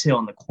use Dax Hill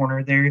in the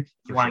corner there. If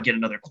you want to get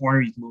another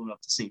corner, you can move it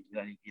up to safety.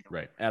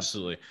 Right.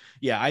 Absolutely.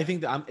 Yeah. I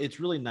think that it's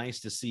really nice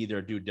to see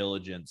their due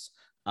diligence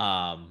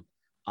on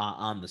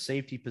the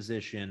safety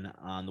position,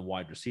 on the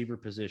wide receiver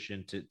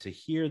position, to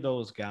hear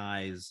those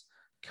guys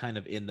kind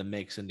of in the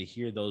mix and to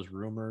hear those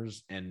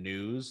rumors and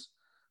news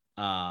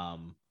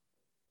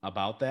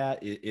about that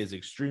is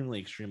extremely,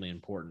 extremely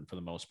important for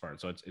the most part.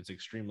 So it's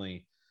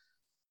extremely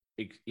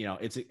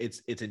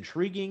it's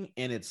intriguing,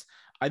 and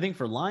I think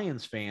for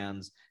Lions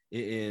fans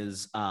it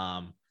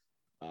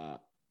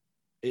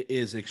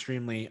is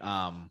extremely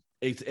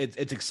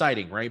it's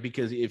exciting, right?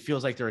 Because it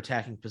feels like they're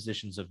attacking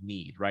positions of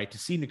need, right? To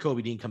see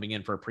Nakobe Dean coming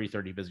in for a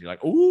pre-30 visit, you're like,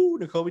 oh,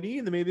 Nakobe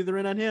Dean, then maybe they're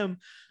in on him.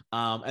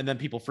 And then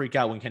people freak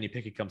out when Kenny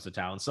Pickett comes to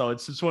town. So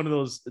it's just one of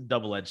those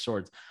double-edged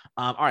swords.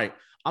 All right.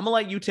 I'm gonna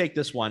let you take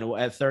this one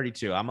at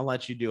 32. I'm gonna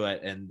let you do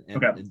it and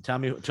tell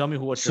me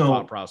what your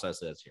thought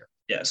process is here.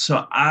 Yeah,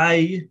 so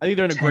I think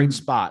they're in a great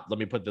spot. Let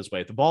me put it this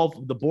way: if the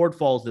board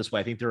falls this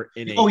way, I think they're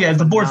in a if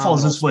the board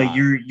falls this way, spot.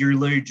 you're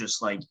literally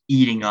just like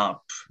eating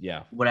up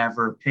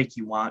whatever pick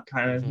you want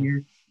kind of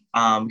here.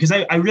 Because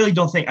I really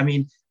don't think,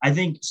 I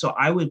think so.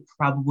 I would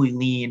probably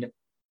lean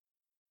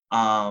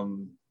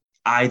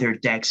either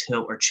Dax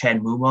Hill or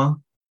Chad Muma.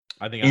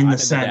 I think I'm in the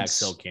Dax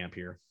Hill camp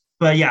here.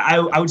 But yeah,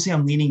 I would say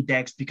I'm leaning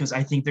Dax because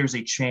I think there's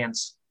a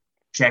chance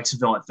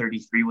Jacksonville at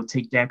 33 will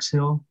take Dax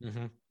Hill.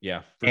 Mm-hmm.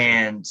 Yeah.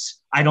 And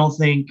sure. I don't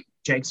think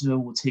Jacksonville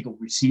will take a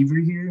receiver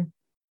here.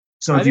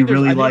 So if you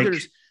really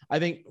I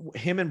think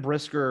him and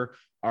Brisker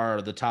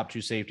are the top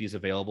two safeties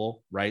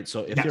available, right?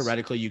 So if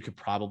theoretically you could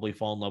probably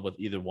fall in love with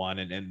either one,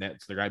 and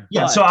that's the guy.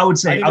 Yeah. But so I would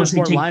say there's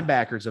more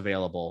linebackers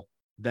available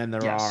than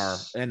there are,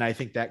 and I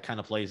think that kind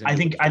of plays. I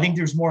think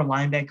there's more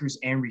linebackers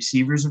and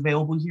receivers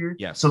available here.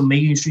 Yes. So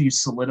making sure you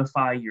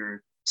solidify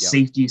your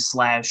safety /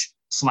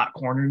 slot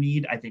corner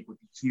need, I think would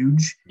be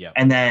huge. Yeah.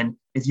 And then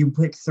if you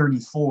pick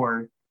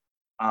 34,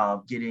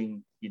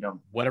 getting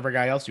whatever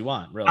guy else you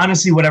want, really.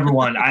 Honestly, whatever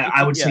one.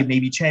 I would say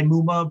maybe Chad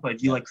Muma, but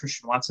if you like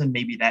Christian Watson,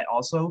 maybe that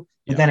also.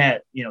 But then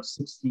at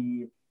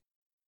 65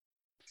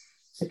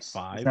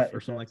 or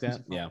something like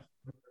that.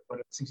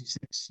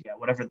 66,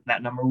 whatever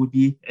that number would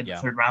be in the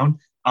third round.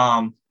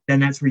 Then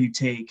that's where you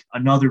take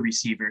another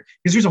receiver,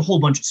 because there's a whole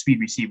bunch of speed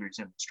receivers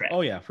in this draft.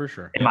 Oh yeah, for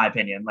sure. In my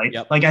opinion,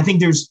 like I think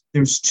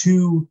there's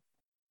two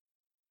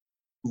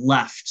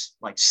left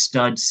like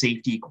stud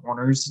safety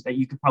corners that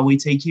you could probably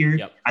take here.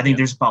 I think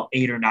there's about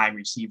 8 or 9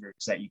 receivers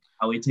that you could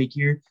probably take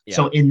here.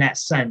 So in that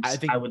sense, I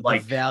think I would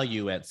like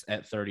value at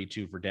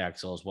 32 for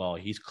Dax Hill as well.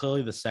 He's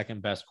clearly the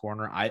second best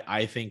corner.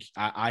 I think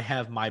I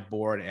have my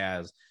board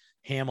as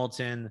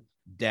Hamilton,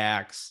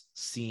 Dax,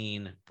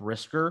 Scene,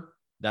 Brisker.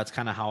 That's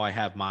kind of how I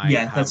have my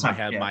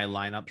my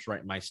lineups,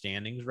 right? My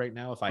standings right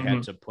now. If I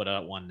had to put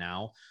out one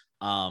now,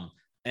 and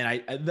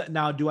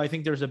now do I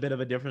think there's a bit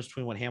of a difference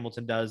between what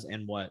Hamilton does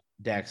and what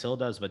Dax Hill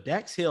does? But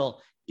Dax Hill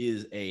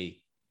is a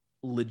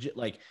legit,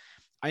 like,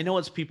 I know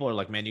it's people are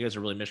like, man, you guys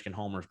are really Michigan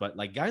homers, but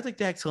like guys like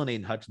Dax Hill and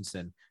Aiden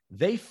Hutchinson,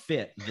 they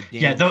fit the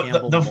Dan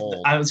Campbell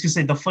mold. I was gonna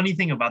say the funny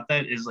thing about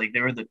that is like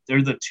they're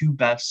the two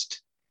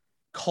best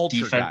culture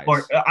defense, guys.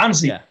 Or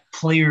honestly,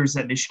 players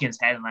that Michigan's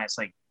had in the last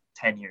like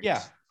 10 years.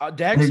 Yeah,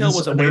 Dax Hill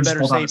was a way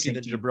better safety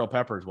than Jabril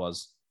Peppers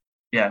was.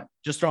 Yeah,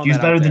 just throwing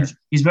that out there.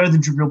 He's better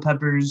than Jabril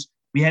Peppers.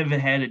 We haven't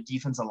had a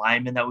defensive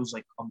lineman that was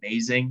like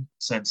amazing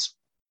since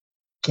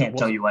can't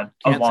tell you when.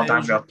 A long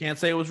time ago. Can't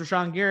say it was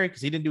Rashawn Gary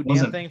because he didn't do a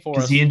damn thing for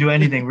us. He didn't do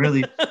anything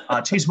really.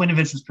 Chase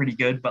Winovich was pretty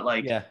good, but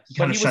like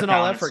he was an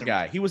all effort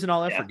guy. He was an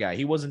all effort guy.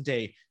 He wasn't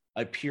a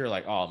pure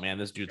like, oh man,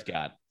 this dude's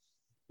got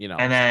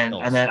And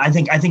then I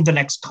think the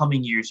next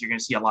coming years you're going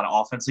to see a lot of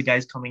offensive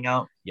guys coming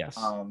out. Yes.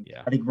 I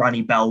think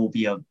Ronnie Bell will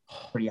be a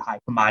pretty high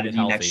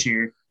commodity next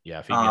year. Yeah,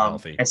 if he get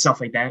healthy and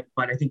stuff like that.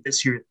 But I think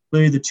this year,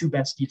 literally the two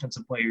best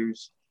defensive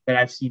players that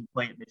I've seen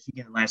play at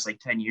Michigan in the last like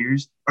 10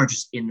 years are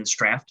just in this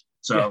draft.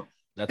 So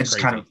it just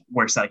kind of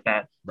works like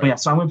that. Right.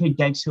 But so I'm going to pick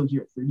Dax Hill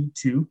here at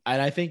 32.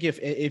 And I think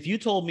if you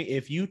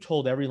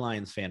told every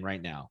Lions fan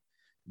right now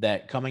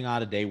that coming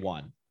out of day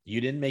one, you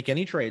didn't make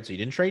any trades, so you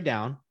didn't trade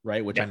down,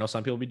 right? Which I know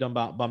some people will be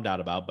bummed out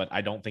about, but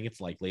I don't think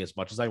it's likely as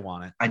much as I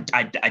want it.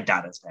 I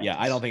doubt it's yeah,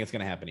 I don't think it's going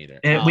to happen either.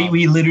 And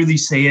we literally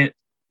say it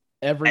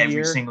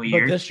every single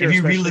year. But this year, if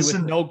you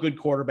re-listen, with no good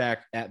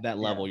quarterback at that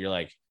level, you're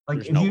like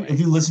if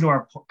you listen to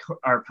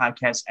our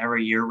podcast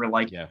every year, we're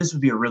like, this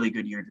would be a really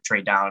good year to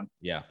trade down.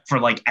 Yeah. For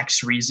like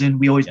X reason,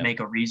 we always make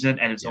a reason,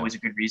 and it's always a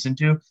good reason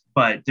to.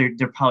 But they're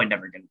probably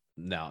never going to.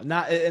 No,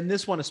 not in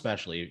this one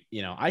especially.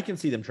 I can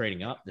see them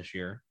trading up this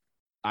year.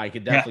 I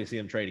could definitely see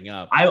them trading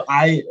up.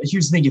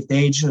 Here's the thing: if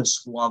they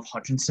just love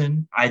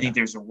Hutchinson, I think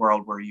there's a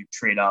world where you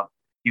trade up,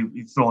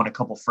 you throw in a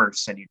couple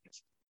firsts, and you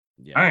just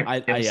all right.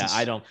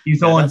 I don't. You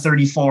throw in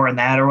 34 in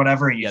that or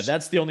whatever.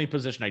 That's the only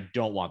position I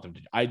don't want them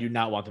to. I do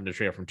not want them to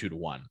trade from 2 to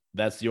 1.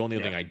 That's the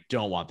only thing I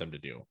don't want them to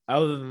do.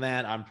 Other than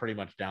that, I'm pretty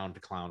much down to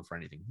clown for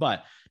anything.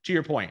 But to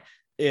your point,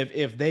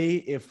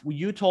 if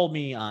you told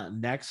me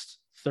next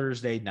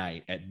Thursday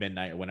night at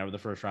midnight, whenever the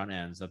first round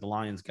ends, that the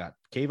Lions got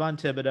Kayvon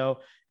Thibodeau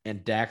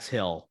and Dax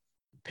Hill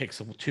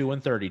picks 2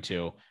 and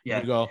 32.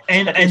 Yeah. You go,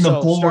 and the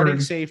board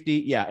starting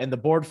safety. Yeah. And the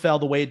board fell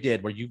the way it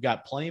did, where you've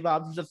got plenty of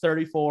options at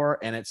 34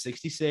 and at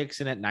 66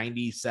 and at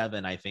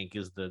 97, I think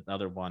is the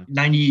other one.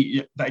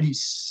 97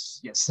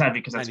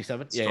 because that's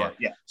 97. Yeah.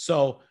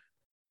 So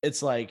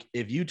it's like,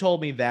 if you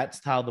told me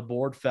that's how the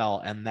board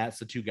fell and that's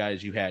the two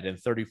guys you had in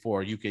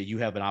 34, you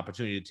have an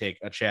opportunity to take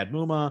a Chad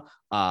Muma,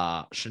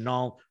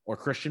 Shenault, or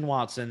Christian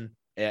Watson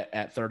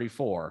at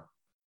 34.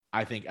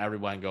 I think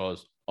everyone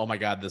goes, oh my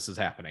God, this is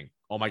happening.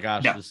 Oh my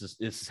gosh, this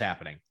is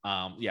happening.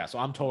 Yeah, so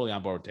I'm totally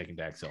on board with taking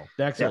Dax Hill.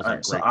 Dax Hill is a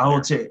great so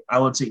player. I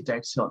will take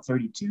Dax Hill at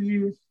 32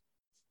 here.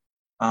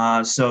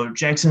 So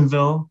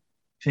Jacksonville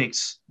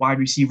picks wide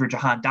receiver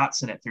Jahan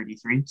Dotson at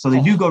 33. So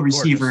they do go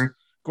receiver,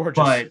 gorgeous.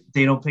 But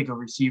they don't pick a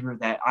receiver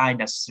that I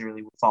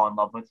necessarily would fall in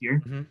love with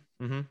here.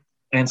 Mm-hmm. Mm-hmm.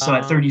 And so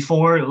at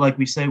 34, like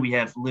we said, we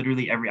have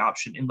literally every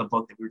option in the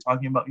book that we were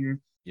talking about here.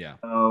 Yeah.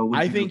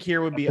 I think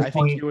here would be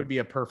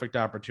a perfect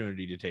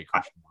opportunity to take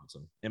Christian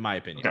Watson, in my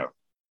opinion. Okay.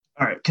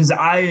 All right. Because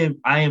I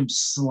am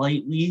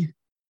slightly,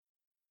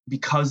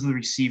 because of the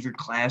receiver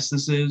class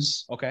this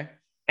is. Okay.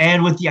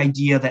 And with the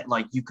idea that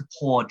like you could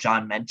pull a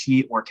John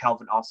Mechie or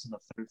Calvin Austin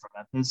III from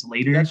Memphis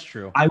later. That's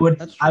true. I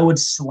would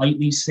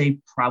slightly say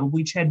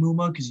probably Chad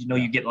Muma, because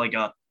you get like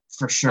a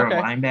for sure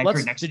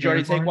linebacker next to Did you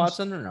already take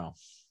Watson or no?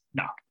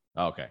 No.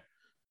 Okay.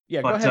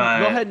 Yeah, go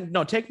ahead.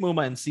 No, take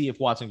Muma and see if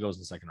Watson goes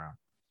in the second round.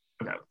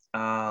 Okay.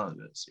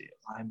 Let's see.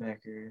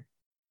 Linebacker.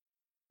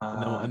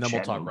 And then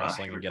we'll talk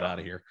wrestling and get out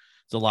of here.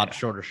 It's a lot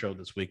shorter show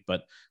this week,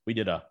 but we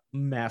did a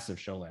massive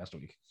show last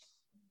week.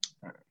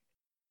 All right.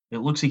 It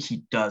looks like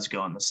he does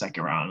go in the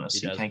second round. Let's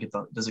see. Can I get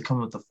does it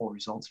come with the full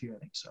results here? I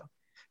think so.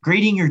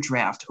 Grading your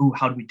draft. Oh,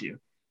 how do we do?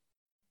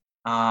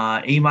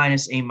 A-, A-.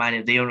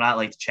 They do not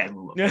like the Chad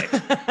Muma pick.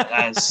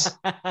 Okay,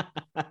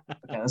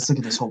 let's look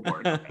at this whole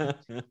board. Okay.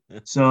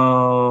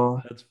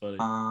 So that's funny.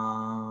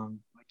 I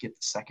get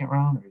the second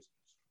round, or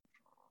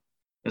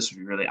this would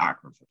be really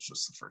awkward if it's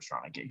just the first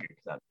round I get here,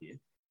 because that'd be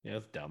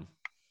that's dumb.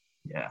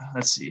 Yeah,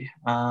 let's see.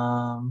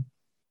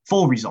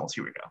 Full results.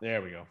 Here we go.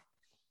 There we go.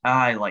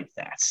 I like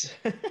that.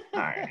 All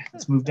right,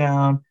 let's move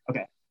down.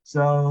 Okay,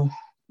 so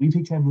we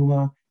pick Chad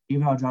Muma.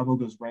 David Ojabo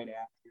goes right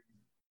after.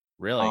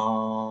 Really?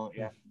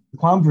 Yeah.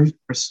 Laquan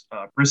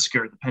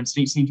Brisker, the Penn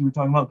State safety we're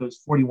talking about, goes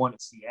 41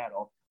 at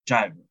Seattle.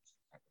 I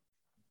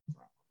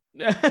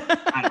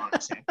don't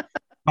understand.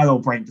 My little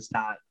brain does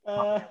not.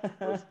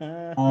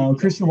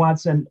 Christian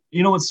Watson,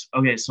 you know what's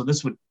okay? So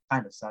this would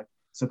kind of suck.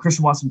 So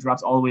Christian Watson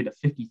drops all the way to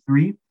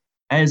 53,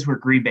 as where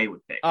Green Bay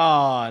would pick.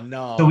 Oh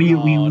no! So we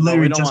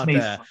literally just made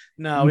that.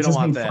 No, we don't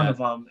want that. Fun of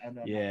them, and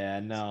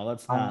then,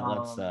 let's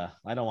not.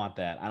 I don't want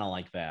that. I don't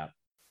like that.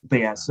 But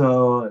yeah,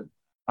 so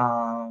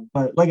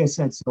but like I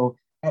said, so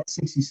at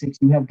 66,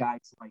 you have guys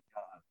like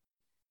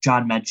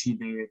John Mechie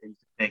there that you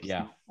can pick.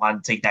 Yeah,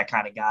 want to take that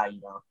kind of guy,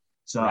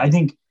 So right. I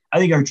think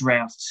our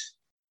draft.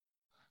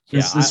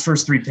 This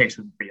first three picks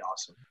would be pretty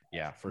awesome.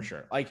 Yeah, for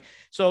sure. Like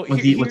so,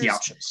 with the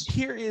options.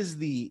 Here's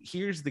the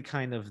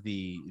kind of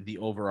the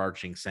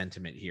overarching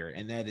sentiment here,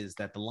 and that is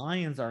that the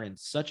Lions are in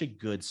such a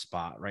good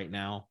spot right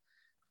now.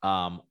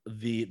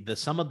 The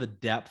some of the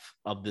depth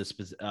of this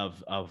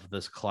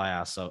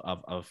class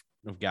of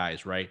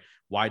guys, right?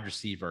 Wide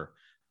receiver,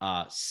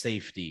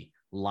 safety,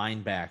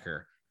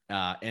 linebacker.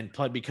 And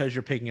because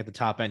you're picking at the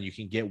top end, you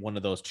can get one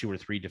of those 2 or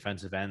 3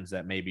 defensive ends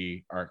that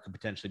maybe could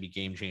potentially be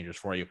game changers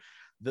for you.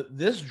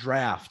 This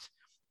draft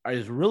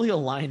is really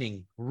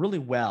aligning really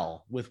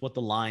well with what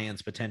the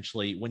Lions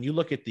potentially, when you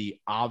look at the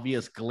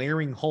obvious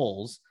glaring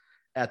holes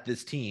at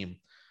this team,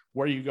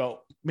 where you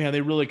go, man,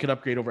 they really could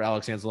upgrade over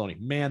Alex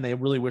Anzalone. Man, they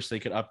really wish they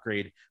could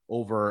upgrade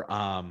over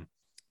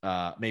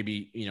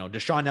maybe,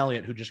 Deshaun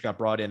Elliott, who just got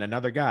brought in,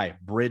 another guy,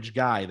 bridge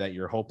guy that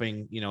you're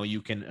hoping,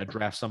 you can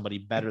draft somebody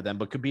better than,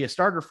 but could be a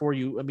starter for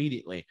you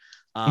immediately.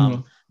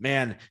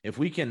 Man, if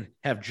we can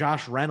have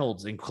Josh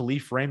Reynolds and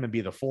Khalif Raymond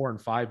be the 4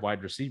 and 5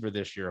 wide receiver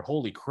this year,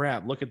 holy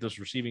crap, look at this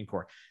receiving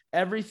core.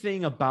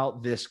 Everything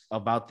about this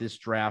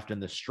draft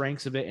and the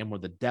strengths of it and where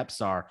the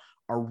depths are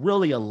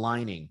really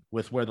aligning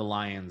with where the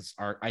Lions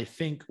are, I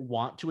think,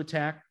 want to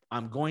attack.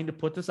 I'm going to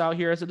put this out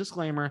here as a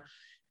disclaimer.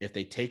 If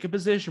they take a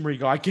position where you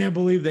go, I can't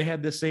believe they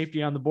had this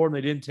safety on the board and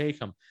they didn't take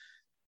him,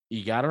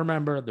 you got to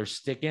remember they're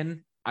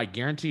sticking. I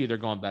guarantee you they're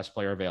going best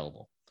player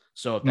available.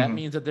 So if that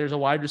means that there's a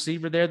wide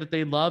receiver there that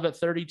they love at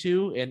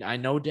 32, and I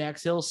know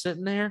Dax Hill's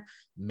sitting there,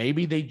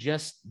 maybe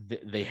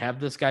they have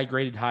this guy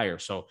graded higher.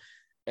 So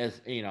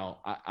as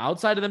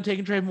outside of them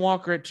taking Trayvon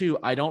Walker at 2,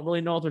 I don't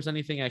really know if there's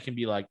anything I can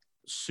be like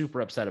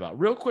super upset about.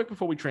 Real quick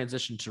before we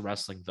transition to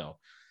wrestling though,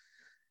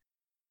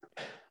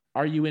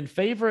 are you in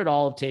favor at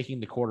all of taking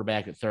the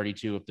quarterback at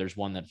 32 if there's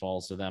one that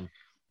falls to them?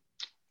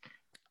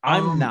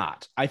 I'm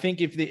not. I think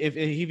if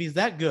he's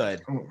that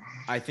good,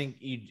 I think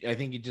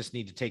you just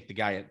need to take the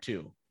guy at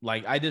 2.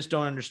 Like, I just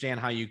don't understand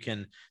how you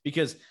can,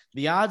 because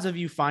the odds of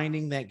you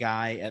finding that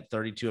guy at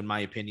 32, in my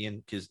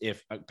opinion, because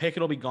if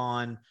Pickett will be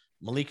gone,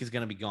 Malik is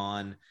going to be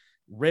gone,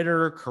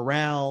 Ritter,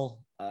 Corral,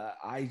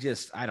 I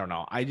don't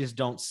know. I just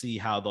don't see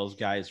how those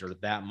guys are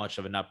that much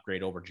of an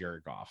upgrade over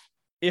Jared Goff,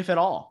 if at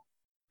all.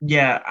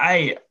 Yeah,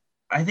 I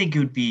think it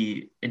would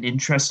be an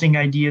interesting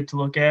idea to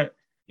look at.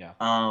 Yeah.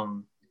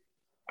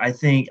 I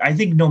think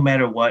no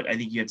matter what, I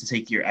think you have to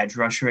take your edge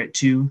rusher at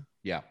 2.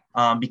 Yeah.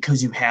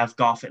 Because you have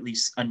Goff at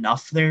least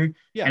enough there.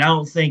 Yeah. And I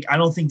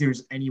don't think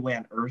there's any way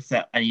on earth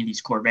that any of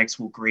these quarterbacks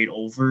will grade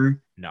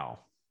over. No.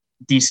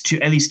 These two,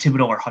 at least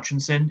Thibodeau or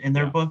Hutchinson in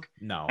their book.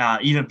 No.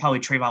 Even probably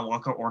Trayvon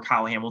Walker or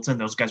Kyle Hamilton.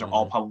 Those guys are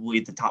all probably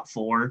the top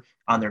 4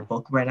 on their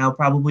book right now,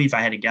 probably, if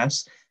I had to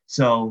guess.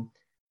 So,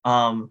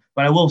 but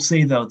I will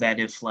say though that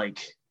if like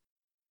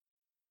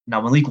now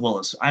Malik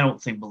Willis, I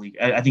don't think Malik.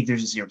 I think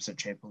there's a 0%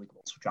 chance Malik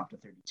Willis will drop to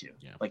 32.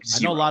 Yeah, Like I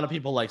know a 0. lot of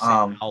people like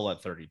Sam Howell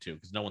at 32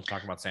 because no one's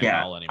talking about Sam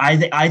Yeah, Howell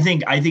anymore.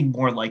 I think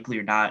more likely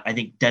or not, I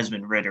think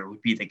Desmond Ritter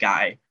would be the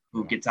guy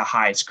who gets a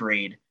highest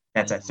grade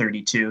that's at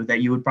 32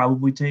 that you would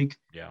probably take.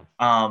 Yeah.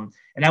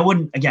 And I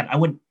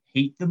wouldn't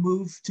hate the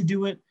move to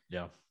do it.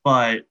 Yeah.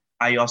 But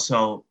I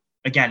also,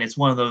 again, it's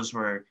one of those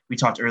where we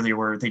talked earlier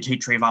where they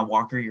take Trayvon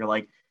Walker. You're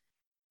like,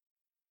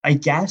 I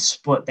guess,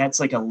 but that's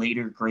like a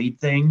later grade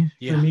thing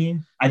for me.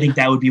 I think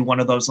that would be one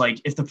of those,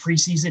 like, if the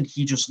preseason,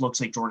 he just looks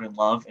like Jordan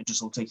Love and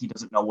just looks like he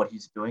doesn't know what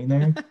he's doing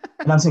there.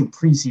 And I'm saying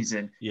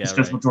preseason,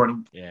 just what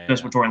Jordan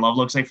Love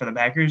looks like for the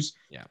Packers.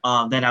 Yeah.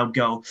 Then I would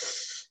go,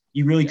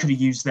 you really could have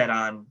used that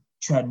on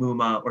Chad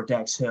Muma or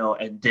Dax Hill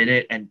and did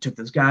it and took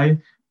this guy. Right.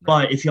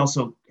 But if he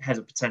also has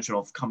a potential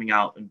of coming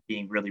out and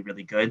being really,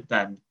 really good,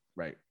 then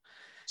right.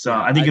 So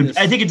I think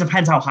it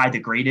depends how high the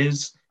grade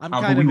is,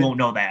 but we won't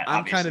know that.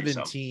 I'm kind of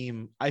in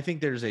team. I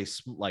think there's a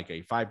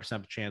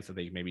 5% chance that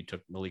they maybe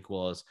took Malik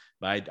Willis,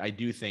 but I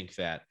do think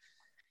that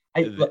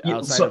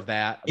outside of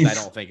that, I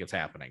don't think it's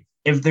happening.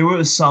 If there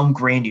was some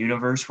grand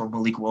universe where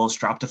Malik Willis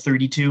dropped to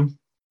 32,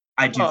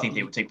 I do think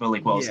they would take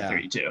Malik Willis at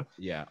 32.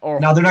 Yeah. Or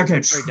now they're not going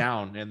to trade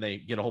down and they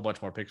get a whole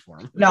bunch more picks for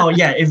him. Now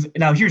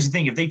here's the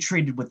thing: if they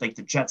traded with like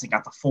the Jets and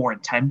got the 4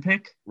 and 10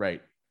 pick,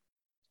 right?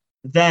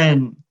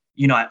 Then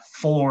at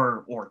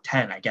 4 or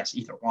 10, I guess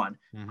either one.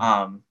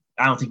 Mm-hmm.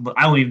 I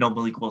don't even know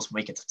Malik Willis will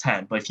make it to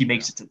 10, but if he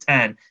makes it to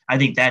 10, I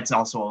think that's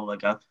also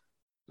like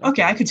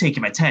okay, I could take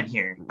him at 10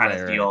 here kind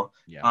of deal.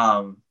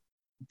 Yeah.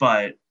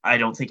 But I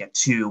don't think at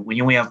 2, when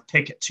you only have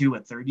pick at 2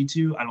 and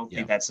 32, I don't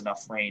think that's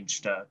enough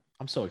range to.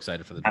 I'm so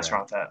excited for the draft.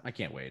 Wrong with that. I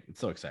can't wait.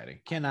 It's so exciting.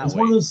 Cannot wait.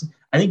 One of those,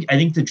 I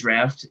think the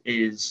draft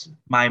is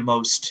my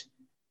most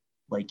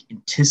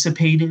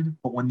anticipated,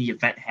 but when the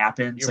event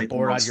happens, you're the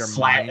most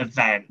flat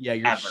event. Yeah,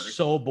 you're ever.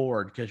 So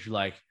bored because you're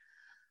like,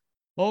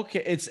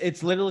 okay,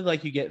 it's literally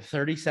like you get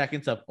 30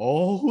 seconds of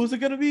who's it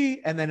gonna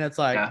be, and then it's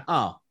like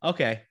oh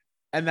okay,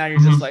 and now you're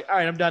just like, all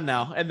right, I'm done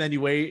now, and then you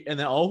wait, and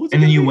then who's it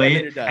and then you be?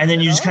 wait, and then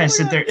you just kind of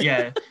sit there,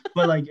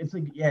 but it's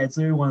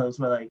literally one of those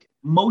where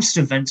most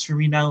events for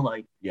me now,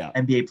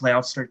 NBA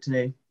playoffs start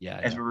today,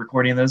 as we're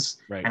recording this,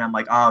 right. And I'm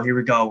like, oh, here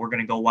we go, we're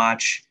gonna go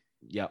watch.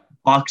 Yep.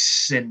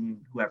 Bucks and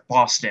whoever,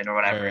 Boston or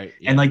whatever. Right,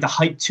 yeah. And the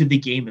hype to the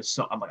game is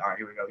so, I'm like, all right,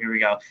 here we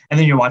go. And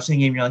then you're watching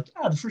the game, you're like,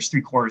 the first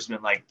 3 quarters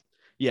have been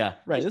yeah,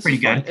 right. It's pretty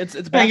good. It's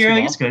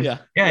basketball. It's good. Yeah,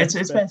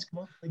 it's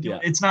basketball.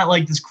 It's not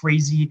like this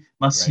crazy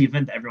must-see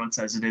event that everyone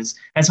says it is.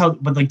 That's how,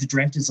 but the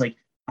draft is the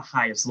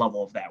highest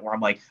level of that, where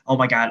I'm like, oh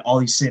my God, all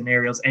these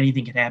scenarios,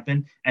 anything can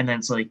happen. And then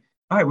it's like,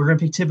 all right, we're going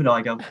to pick Thibodeau.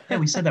 I go, yeah,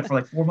 we said that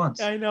for 4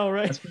 months. I know,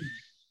 right?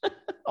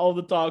 All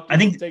the talk. I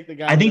think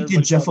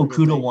the Jeff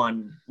Okudah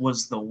one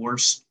was the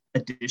worst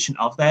edition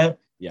of that,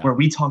 where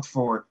we talked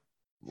for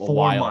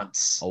 4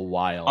 months. A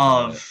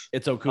while.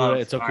 It's Okudah.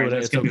 It's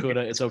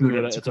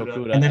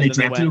Okudah. And then they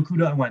drafted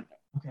Okudah and went,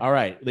 okay. All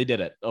right, they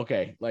did it.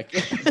 Okay.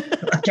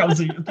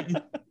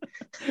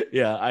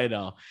 Yeah, I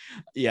know.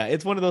 Yeah,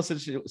 it's one of those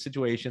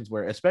situations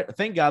where,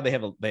 thank God they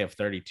have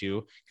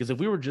 32, because if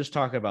we were just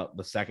talking about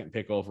the second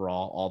pick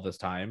overall all this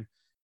time,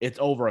 it's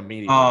over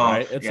immediately,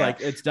 right? It's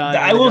it's done.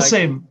 I will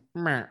say,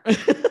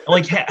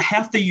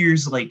 half the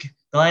years,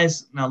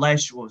 last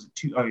year, what was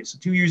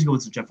it? 2 years ago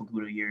was the Jeff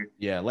Okudah year.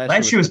 Yeah,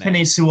 last year was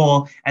Penei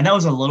Sewell, and that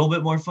was a little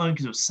bit more fun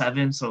because it was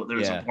 7, so there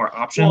was more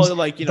options. Well,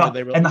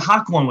 and the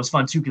Hawk one was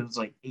fun too because it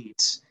was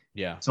 8.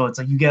 Yeah. So it's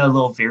you get a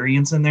little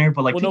variance in there,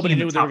 but nobody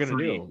knew what they were going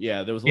to do.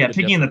 Yeah, there was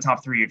picking in the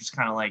top 3, you're just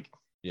kind of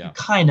you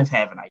kind of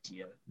have an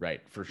idea.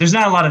 Right. For sure. There's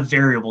not a lot of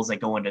variables that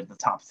go into the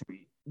top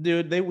 3.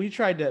 Dude, we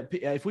tried to,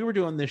 if we were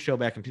doing this show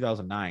back in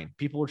 2009,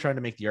 people were trying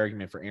to make the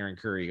argument for Aaron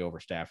Curry over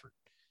Stafford.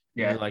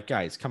 Yeah. You're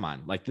guys, come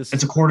on.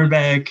 It's a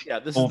quarterback. Yeah,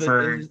 this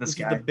over is this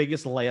guy. Is the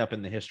biggest layup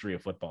in the history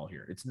of football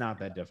here. It's not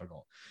that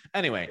difficult.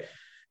 Anyway,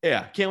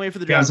 yeah, can't wait for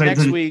the draft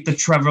next week. The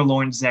Trevor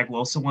Lawrence, Zach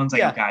Wilson ones.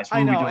 Guys, what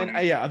I know. Are we doing?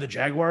 And the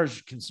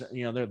Jaguars,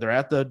 they're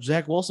at the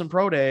Zach Wilson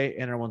Pro Day,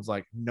 and everyone's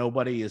like,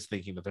 nobody is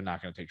thinking that they're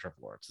not going to take Trevor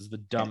Lawrence. This is the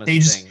dumbest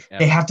thing ever.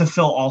 They have to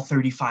fill all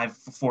 35,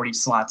 40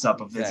 slots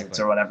up of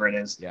visits or whatever it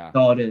is. Yeah.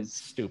 So it is.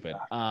 Stupid.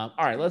 All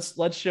right,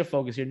 let's shift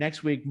focus here.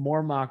 Next week,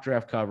 more mock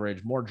draft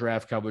coverage, more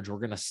draft coverage. We're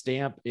going to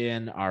stamp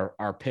in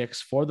our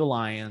picks for the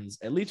Lions,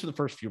 at least for the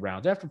first few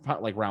rounds. After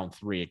round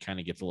 3, it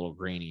kind of gets a little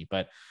grainy,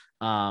 but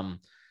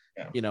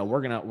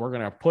we're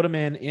gonna put them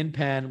in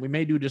pen. We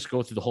may just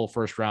go through the whole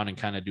first round and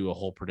kind of do a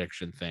whole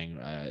prediction thing.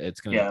 It's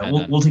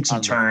gonna we'll take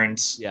some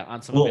turns.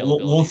 On some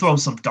we'll throw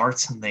some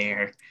darts in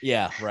there.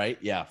 Yeah, right.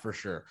 Yeah, for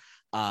sure.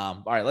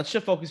 All right, let's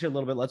shift focus here a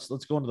little bit. Let's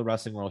go into the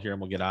wrestling world here, and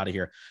we'll get out of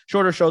here.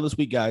 Shorter show this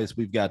week, guys.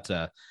 We've got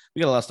a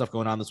lot of stuff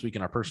going on this week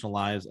in our personal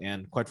lives,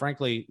 and quite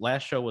frankly,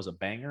 last show was a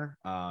banger.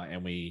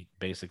 And we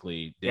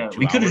basically did 2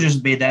 we could have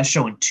just made that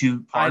show in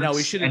 2 parts. I know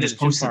we should have just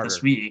posted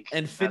this week.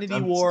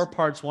 Infinity War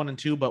parts 1 and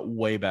 2, but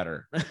way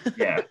better.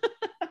 Yeah.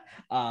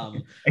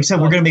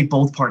 Except we're gonna make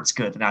both parts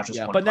good, not just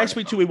one. But next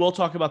week too, we will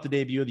talk about the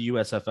debut of the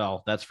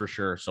USFL. That's for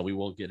sure. So we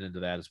will get into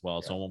that as well.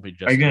 Yeah. So it won't be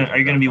just. Are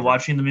you gonna be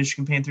watching the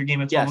Michigan Panther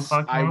game at 12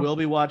 o'clock? I will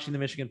be watching the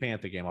Michigan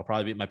Panther game. I'll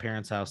probably be at my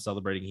parents' house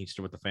celebrating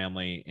Easter with the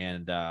family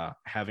and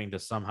having to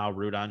somehow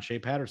root on Shea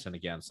Patterson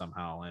again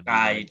somehow. And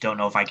I don't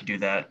know if I could do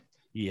that.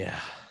 Yeah.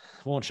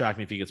 Won't shock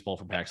me if he gets pulled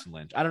from Paxton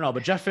Lynch. I don't know,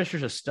 but Jeff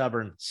Fisher's a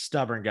stubborn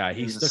guy.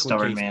 He's stuck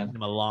with Case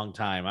Keenum a long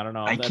time. I don't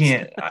know. I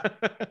can't.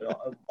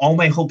 All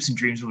my hopes and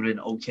dreams would have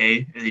been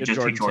okay. They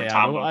just picked Jordan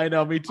Ta'amu. I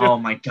know, me too. Oh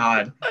my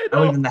god, I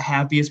would have been the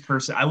happiest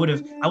person. I would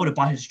have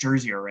bought his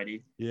jersey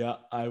already. Yeah,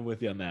 I'm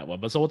with you on that one.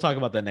 But so we'll talk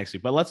about that next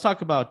week. But let's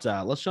talk about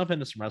let's jump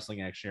into some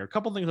wrestling action here. A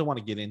couple things I want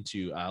to get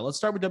into. Let's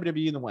start with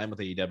WWE and then we'll end with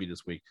AEW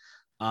this week.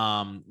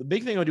 The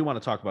big thing I do want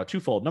to talk about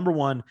twofold. Number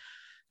one.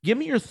 Give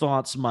me your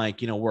thoughts,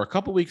 Mike. We're a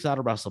couple weeks out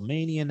of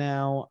WrestleMania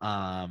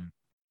now.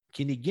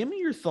 Can you give me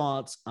your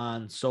thoughts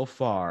on so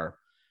far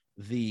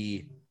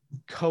the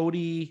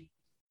Cody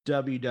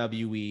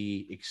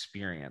WWE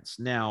experience?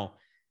 Now,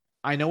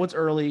 I know it's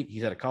early.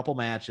 He's had a couple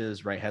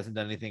matches, right? Hasn't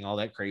done anything all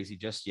that crazy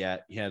just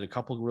yet. He had a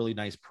couple of really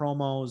nice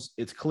promos.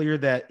 It's clear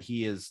that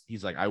he's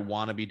like, I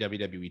want to be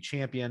WWE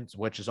champion,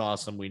 which is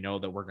awesome. We know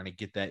that we're going to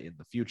get that in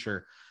the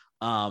future.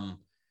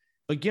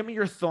 But give me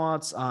your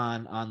thoughts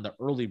on the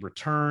early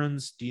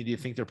returns. Do you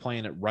think they're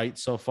playing it right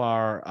so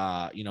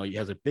far? He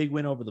has a big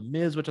win over The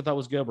Miz, which I thought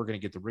was good. We're going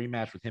to get the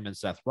rematch with him and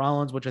Seth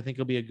Rollins, which I think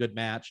will be a good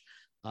match.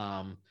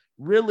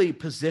 Really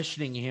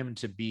positioning him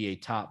to be a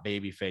top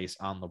babyface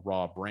on the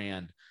Raw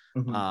brand.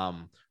 Mm-hmm.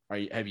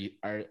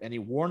 Are any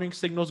warning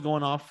signals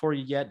going off for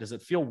you yet? Does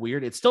it feel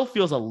weird? It still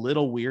feels a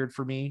little weird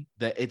for me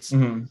that it's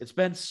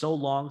been so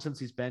long since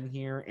he's been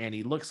here and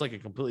he looks like a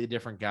completely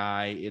different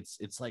guy.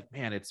 It's like,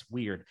 man, it's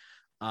weird.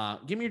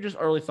 Give me your just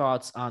early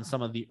thoughts on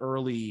some of the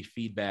early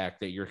feedback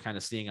that you're kind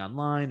of seeing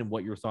online and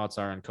what your thoughts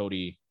are on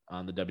Cody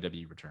on the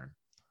WWE return.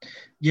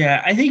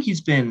 Yeah, I think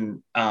he's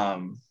been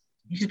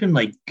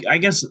like, I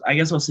guess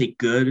I'll say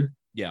good.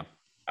 Yeah.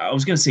 I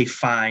was going to say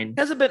fine.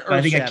 Hasn't been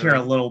I think I care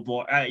a little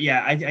more.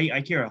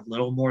 I care a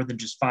little more than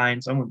just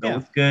fine. So I'm going to go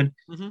with good.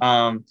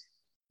 Mm-hmm.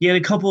 He had a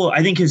couple,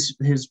 I think his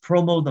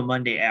promo the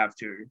Monday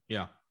after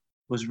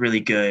was really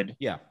good.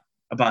 Yeah.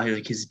 About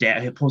his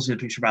dad, he posted a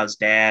picture about his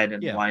dad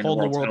and why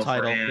holding the world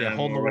title,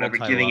 holding the world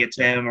title, giving it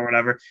to him or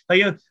whatever.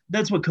 Like,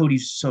 that's what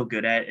Cody's so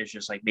good at, is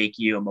just like make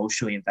you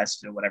emotionally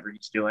invested in whatever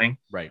he's doing.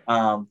 Right.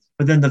 But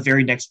then the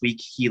very next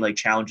week he like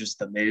challenges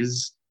The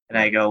Miz, and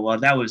I go, well,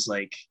 that was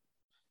like,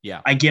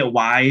 I get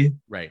why.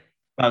 Right.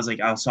 But I was like,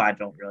 oh, so I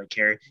don't really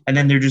care. And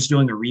then they're just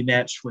doing a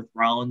rematch with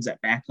Rollins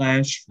at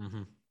Backlash,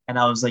 and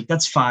I was like,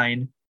 that's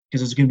fine,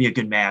 because it's going to be a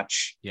good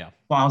match. Yeah.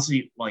 But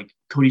honestly, like,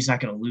 Cody's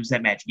not going to lose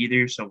that match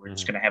either, so we're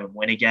just going to have him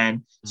win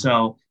again.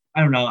 So,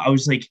 I don't know. I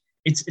was like,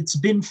 it's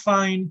been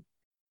fine.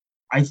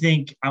 I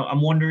think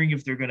I'm wondering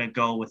if they're going to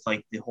go with,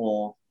 like, the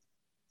whole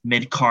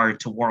mid-card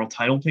to world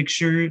title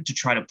picture to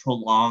try to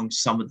prolong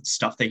some of the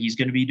stuff that he's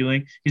going to be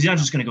doing. Because he's not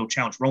just going to go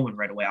challenge Roman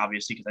right away,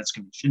 obviously, because that's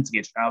going to be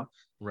Shinsuke's job.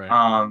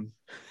 Right.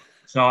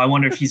 So I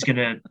wonder if he's going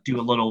to do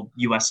a little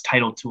U.S.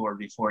 title tour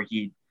before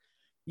he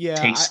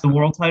takes the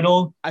world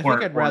title. I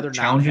think I'd rather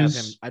not have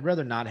him. I'd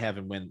rather not have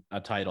him win a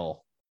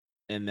title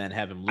and then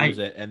have him lose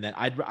it. And then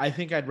I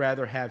think I'd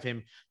rather have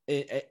him,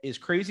 as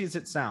crazy as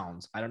it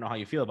sounds, I don't know how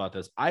you feel about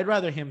this. I'd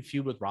rather him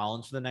feud with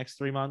Rollins for the next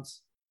 3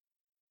 months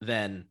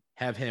than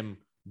have him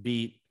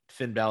beat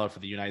Finn Balor for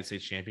the United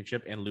States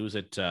Championship and lose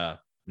it to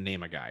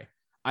name a guy.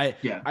 I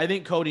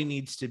think Cody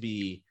needs to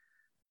be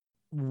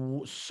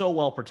so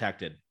well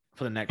protected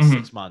for the next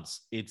 6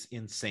 months. It's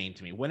insane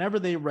to me. Whenever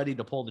they're ready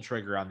to pull the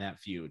trigger on that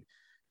feud,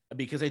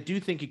 because I do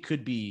think it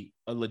could be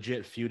a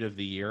legit feud of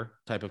the year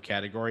type of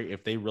category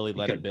if they really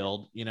let it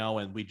build,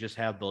 and we just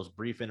have those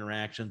brief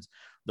interactions,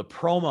 the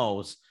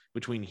promos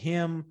between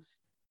him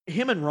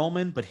and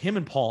Roman, but him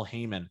and Paul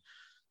Heyman.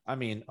 I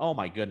mean, oh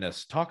my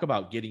goodness, talk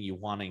about getting you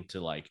wanting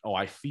to like, oh,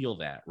 I feel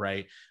that,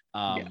 right?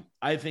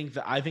 I think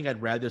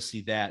I'd rather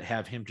see that,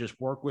 have him just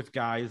work with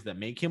guys that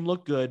make him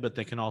look good, but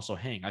they can also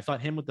hang. I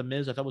thought him with The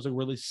Miz, I thought was a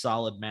really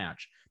solid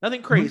match.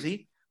 Nothing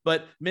crazy,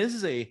 but Miz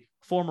is a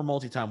former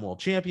multi-time world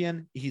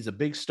champion. He's a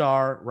big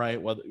star, right?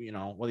 Whether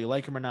you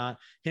like him or not,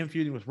 him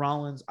feuding with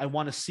Rollins, I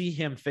want to see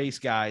him face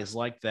guys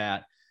like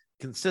that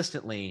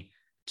consistently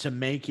to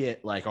make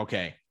it like,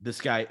 okay,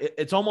 this guy,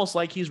 it's almost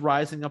like he's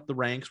rising up the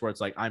ranks where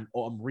it's like, I'm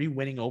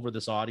re-winning over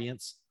this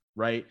audience,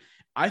 right?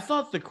 I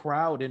thought the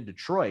crowd in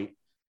Detroit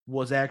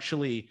was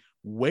actually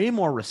way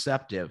more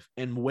receptive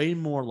and way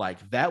more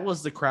like, that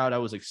was the crowd I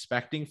was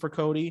expecting for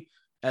Cody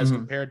as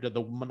compared to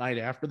the night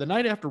after. The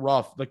night after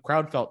Raw, the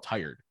crowd felt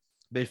tired.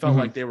 They felt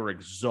like they were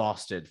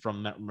exhausted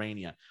from that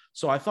Mania.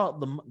 So I thought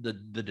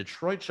the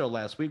Detroit show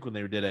last week when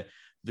they did it,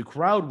 the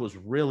crowd was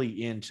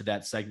really into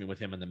that segment with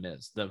him and The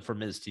Miz, for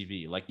Miz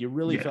TV. Like you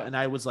really felt, and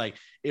I was like,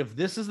 if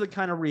this is the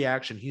kind of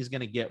reaction he's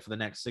going to get for the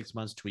next 6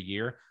 months to a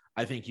year,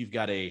 I think you've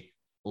got a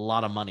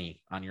lot of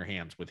money on your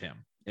hands with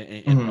him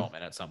in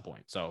Roman at some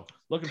point. So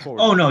looking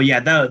forward. Oh no, yeah,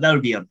 that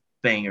would be a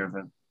banger of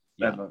a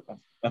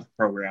of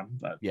program,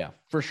 but yeah,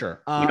 for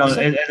sure.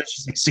 it's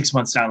just like 6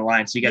 months down the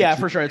line, so you got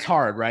for sure. It's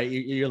hard, right?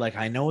 You're like,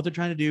 I know what they're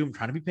trying to do. I'm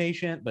trying to be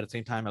patient, but at the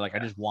same time, I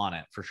just want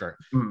it for sure.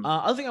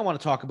 Other thing I want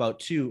to talk about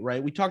too,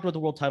 right? We talked about the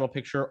world title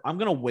picture. I'm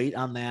gonna wait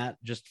on that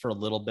just for a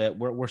little bit.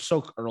 We're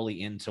so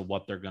early into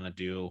what they're gonna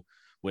do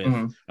with.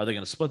 Are they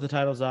gonna split the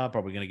titles up?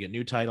 Are we gonna get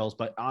new titles?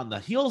 But on the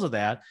heels of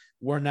that,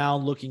 we're now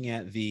looking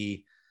at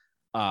the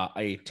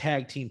a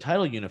tag team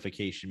title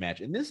unification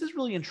match, and this is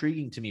really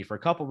intriguing to me for a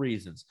couple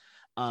reasons.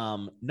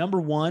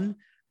 Number one,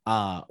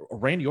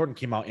 Randy Orton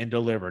came out and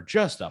delivered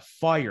just a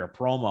fire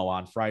promo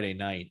on Friday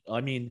night.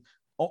 I mean,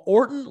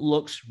 Orton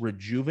looks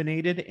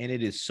rejuvenated, and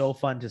it is so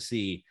fun to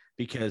see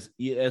because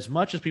as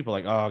much as people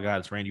are like, oh God,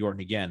 it's Randy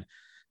Orton again.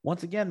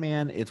 Once again,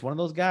 man, it's one of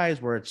those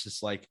guys where it's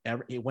just like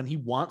when he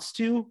wants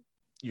to,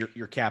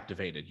 you're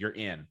captivated, you're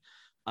in.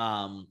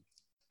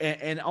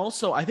 And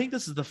also, I think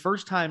this is the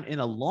first time in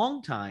a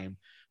long time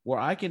where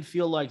I can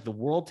feel like the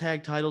world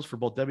tag titles for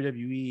both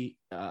WWE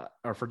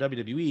or for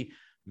WWE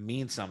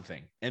mean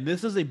something. And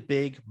this is a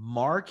big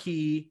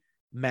marquee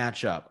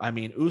matchup. I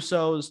mean,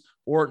 Usos,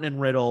 Orton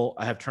and Riddle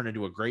have turned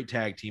into a great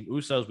tag team.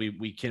 Usos,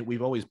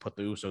 we've always put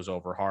the Usos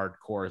over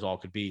hardcore as all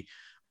could be.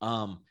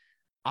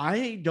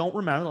 I don't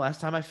remember the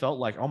last time I felt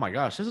like, oh my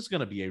gosh, this is going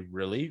to be a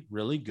really,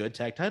 really good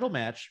tag title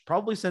match,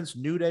 probably since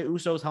New Day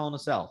Usos Hell in a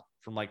Cell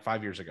from like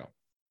 5 years ago.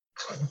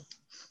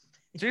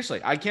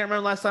 Seriously, I can't remember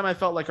the last time I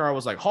felt like, or I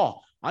was like, oh,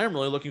 I am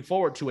really looking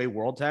forward to a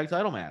world tag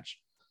title match.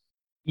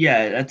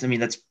 Yeah,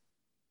 that's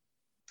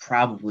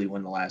probably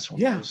when the last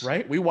one was.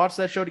 Right? We watched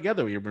that show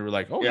together. We were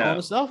like, oh, Hell in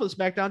a Cell for the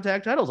SmackDown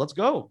tag titles. Let's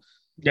go.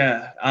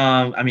 Yeah.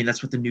 I mean,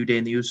 that's what the New Day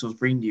and the Usos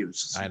bring you.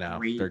 I know.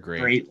 They're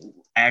great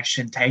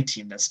action tag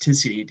team that's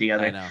TCD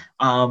together. I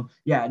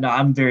know.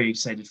 I'm very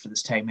excited for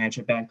this tag match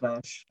at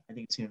Backlash. I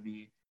think it's going to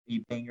be a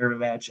banger of a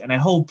match. And I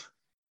hope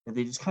that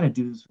they just kind of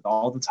do this with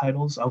all the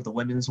titles. I hope the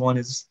women's one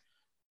is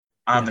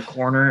on the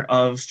corner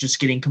of just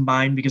getting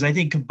combined, because I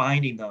think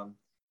combining them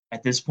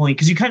at this point,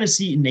 because you kind of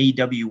see it in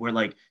AEW where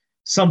like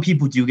some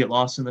people do get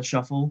lost in the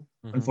shuffle.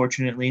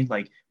 Unfortunately,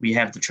 like we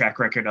have the track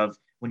record of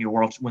when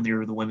you're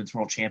the women's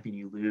world champion,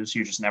 you lose,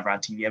 you're just never on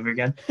TV ever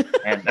again,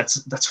 and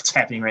that's what's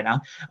happening right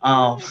now.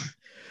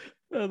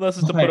 Unless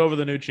it's to put over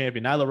the new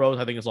champion. Nyla Rose,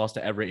 I think, has lost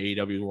to every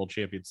AEW world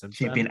champion since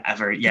then.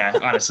 Ever. Yeah,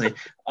 honestly.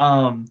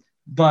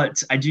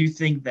 But I do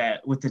think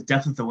that with the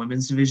depth of the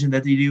women's division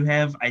that they do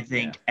have, I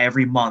think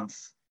every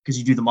month, because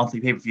you do the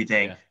monthly pay-per-view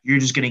thing, you're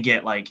just going to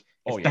get like,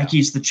 if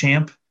Becky's the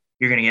champ,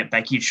 you're going to get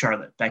Becky,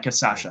 Charlotte, Becca,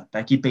 Sasha,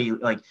 Becky,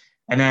 Bayley,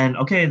 and then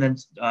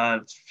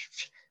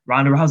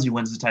Ronda Rousey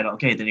wins the title.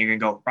 Okay, then you're going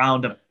to go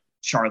Ronda,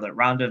 Charlotte,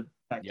 Ronda,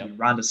 Becky,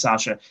 Ronda,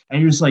 Sasha,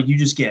 and you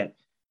just get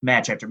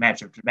match after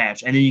match after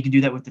match. And then you can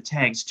do that with the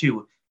tags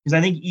too, because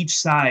I think each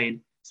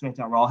side,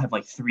 SmackDown, Raw, have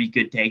like 3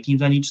 good tag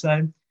teams on each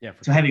side.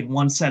 So having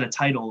one set of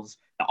titles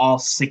that all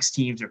 6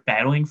 teams are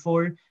battling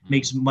for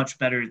makes much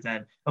better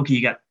than, okay,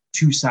 you got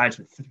 2 sides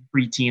with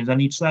 3 teams on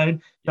each side.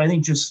 So I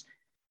think just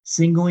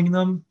singling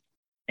them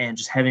and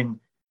just having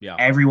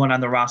everyone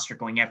on the roster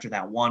going after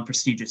that one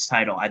prestigious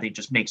title, I think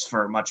just makes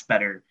for a much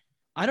better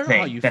I don't know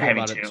how you feel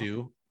about it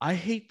too. I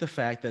hate the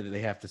fact that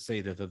they have to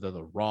say that they're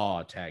the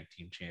Raw tag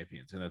team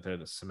champions and that they're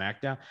the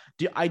SmackDown.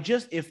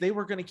 If they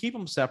were going to keep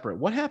them separate,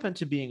 what happened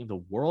to being the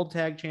World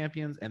Tag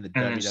Champions and the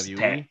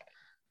WWE?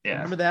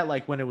 Remember that?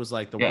 Like when it was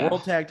like the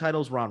World Tag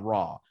titles were on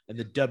Raw and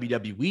the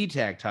WWE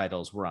tag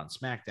titles were on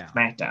SmackDown.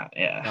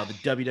 Now the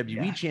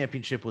WWE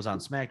Championship was on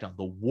SmackDown.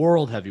 The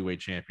World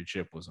Heavyweight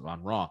Championship was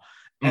on Raw.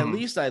 At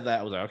least I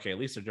was like, okay, at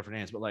least they're different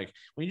names. But like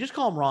when you just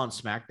call them Raw and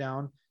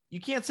SmackDown, you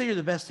can't say you're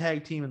the best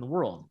tag team in the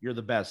world. You're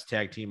the best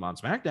tag team on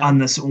SmackDown. On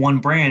this one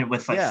brand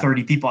with like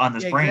 30 people on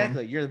this brand.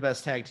 Exactly. You're the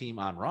best tag team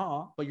on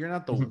Raw, but you're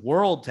not the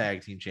world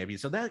tag team champion.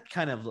 So that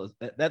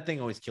that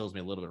thing always kills me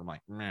a little bit. I'm like,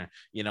 meh,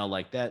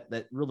 like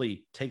that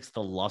really takes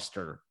the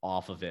luster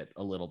off of it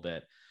a little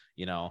bit,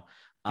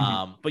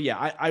 But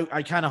yeah,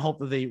 I kind of hope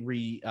that they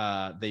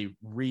reunify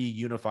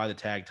the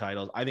tag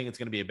titles. I think it's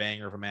going to be a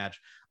banger of a match.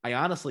 I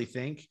honestly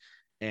think,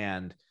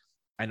 and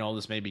I know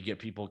this maybe get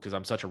people because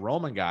I'm such a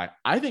Roman guy,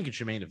 I think it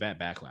should main event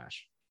Backlash.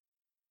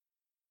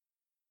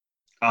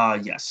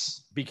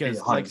 Yes. Because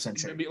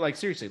like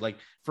seriously, like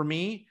for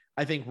me,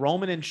 I think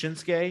Roman and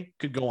Shinsuke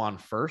could go on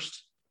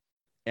first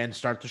and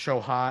start the show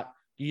hot.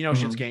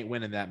 Shinsuke ain't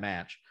winning that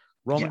match.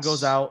 Roman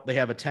goes out, they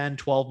have a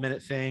 10-12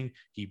 minute thing,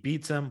 he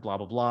beats him, blah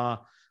blah blah.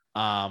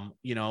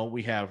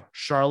 We have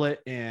Charlotte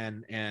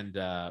and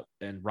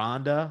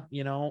Ronda,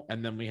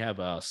 and then we have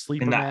a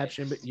sleeper match.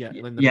 I was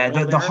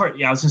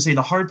gonna say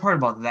the hard part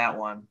about that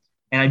one,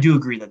 and I do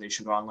agree that they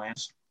should go on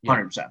last,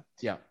 100%.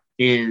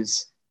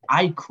 Is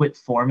I Quit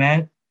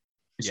format.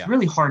 It's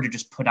really hard to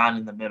just put on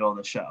in the middle of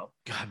the show.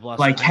 God bless.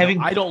 Like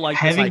I don't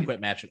like this I Quit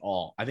match at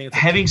all. I think it's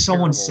having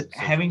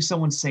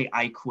someone say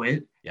I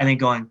quit and then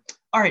going,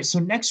 all right, so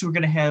next we're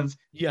gonna have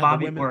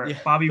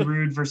Bobby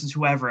Roode versus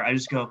whoever. I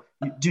just go,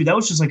 dude, that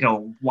was just like a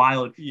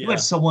wild. You had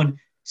someone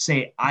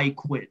say I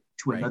quit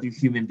to another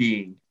human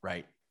being,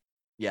 right?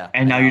 Yeah.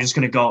 And now you're just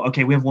going to go,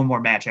 okay, we have one more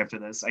match after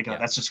this. I go,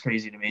 that's just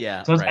crazy to me.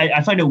 Yeah. So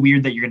I find it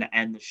weird that you're going to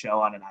end the show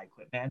on an I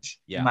Quit match,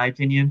 in my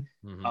opinion.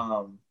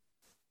 Mm-hmm.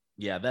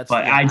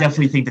 But I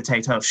definitely think the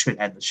tag title should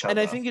end the show. And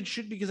I think it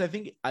should, because I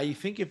think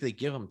if they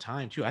give them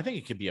time too, I think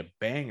it could be a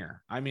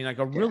banger. I mean, like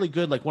a really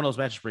good, like one of those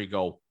matches where you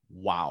go,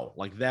 wow,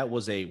 like that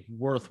was a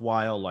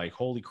worthwhile, like,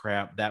 holy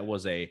crap,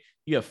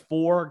 you have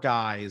 4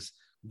 guys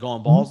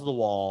going balls to the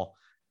wall.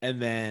 And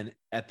then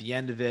at the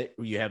end of it,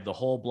 you have the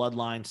whole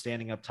bloodline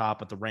standing up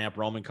top at the ramp.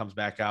 Roman comes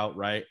back out,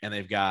 right? And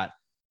they've got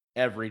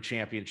every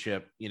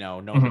championship,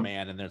 known to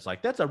man. And there's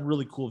like, that's a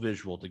really cool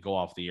visual to go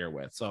off the air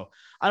with. So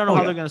I don't know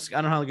how they're going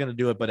to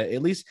do it, but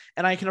at least,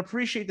 and I can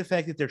appreciate the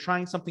fact that they're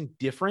trying something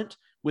different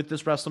with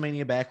this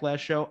WrestleMania Backlash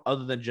show,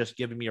 other than just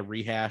giving me a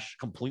rehash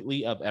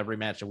completely of every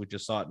match that we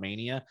just saw at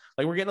Mania.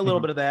 Like, we're getting a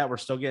little bit of that. We're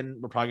probably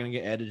going to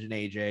get Edge and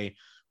AJ.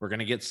 We're going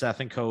to get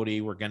Seth and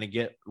Cody. We're going to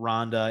get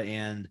Ronda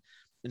and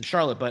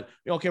Charlotte, but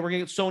okay, we're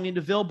gonna get Sonya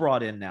Deville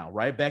brought in now,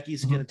 right?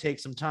 Becky's gonna take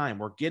some time.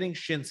 We're getting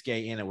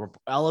Shinsuke in it. We're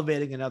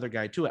elevating another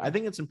guy to it. I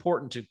think it's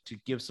important to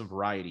give some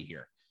variety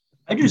here.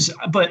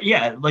 But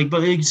like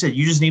you said,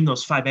 you just named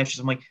those 5 matches.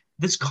 I'm like,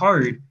 this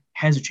card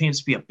has a chance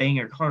to be a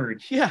banger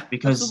card. Yeah,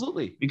 because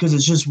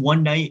it's just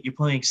one night. You're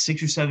playing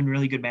 6 or 7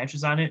 really good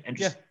matches on it, and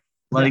just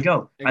let it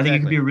go. Exactly. I think it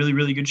could be a really,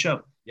 really good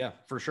show. Yeah,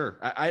 for sure.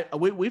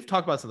 We've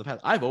talked about this in the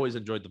past. I've always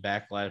enjoyed the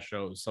Backlash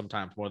shows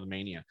sometimes more than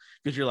Mania,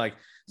 because you're like,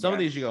 some of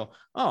these you go,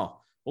 oh,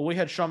 well, we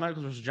had Shawn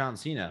Michaels versus John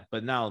Cena,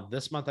 but now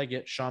this month I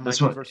get Shawn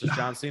Michaels versus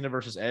John Cena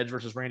versus Edge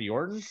versus Randy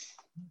Orton.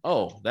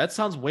 Oh, that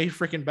sounds way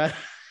freaking better.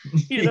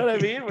 You know what I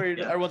mean? Where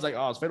everyone's like,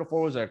 oh, it's Fatal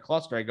 4 was a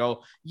cluster. I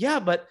go, yeah,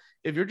 but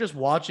if you're just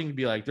watching to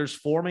be like, there's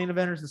 4 main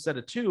eventers instead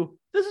of 2,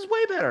 this is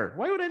way better.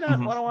 Why would I not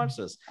want to watch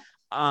this?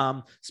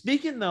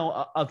 Speaking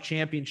though of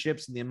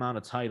championships and the amount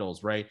of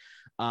titles, right?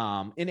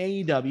 In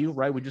AEW,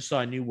 right? We just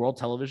saw a new world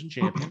television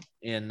champion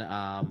in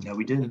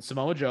we did. In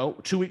Samoa Joe.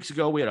 2 weeks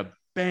ago, we had a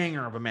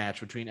banger of a match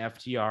between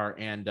FTR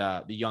and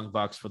the Young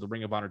Bucks for the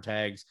Ring of Honor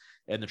tags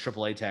and the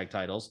AAA tag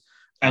titles.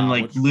 And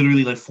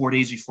literally 4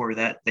 days before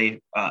that,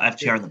 they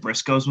FTR and the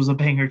Briscoes was a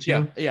banger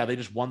too. Yeah, they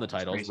just won the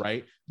titles,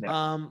 right?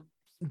 Yeah.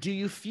 Do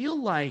you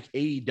feel like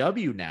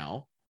AEW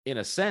now, in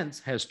a sense,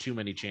 has too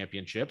many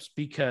championships?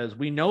 Because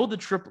we know the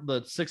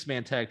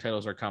 6-man tag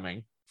titles are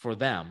coming for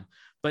them,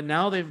 but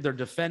now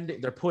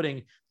they're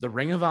putting the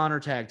Ring of Honor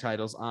tag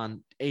titles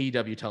on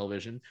AEW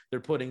television. They're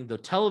putting the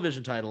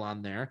television title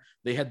on there.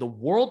 They had the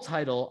world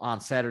title on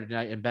Saturday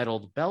night and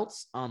battled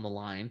belts on the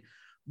line.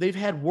 They've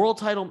had world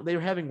title. They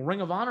were having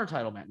Ring of Honor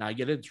title match. Now I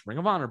get it, it's Ring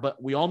of Honor,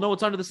 but we all know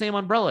it's under the same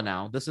umbrella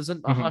now. This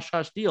isn't a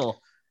hush-hush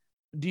deal.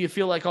 Do you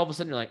feel like all of a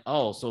sudden you're like,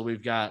 oh, so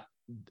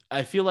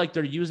I feel like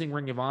they're using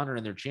Ring of Honor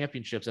and their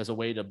championships as a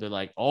way to be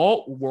like,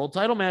 oh, world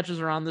title matches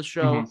are on this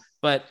show,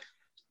 but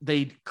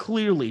they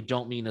clearly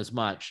don't mean as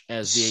much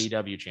as the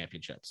AEW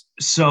championships.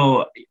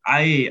 So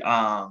I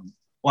thought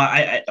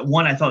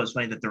it was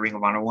funny that the Ring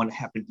of Honor one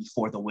happened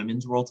before the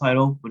women's world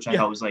title, which I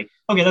thought was like,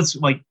 okay, that's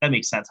like, that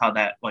makes sense how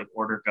that like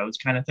order goes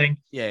kind of thing.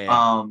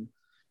 Yeah.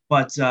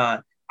 But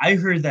I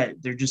heard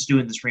that they're just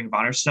doing this Ring of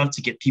Honor stuff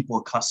to get people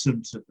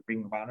accustomed to the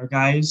Ring of Honor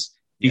guys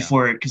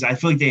before, because I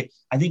feel like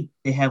I think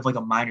they have like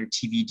a minor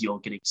TV deal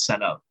getting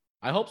set up.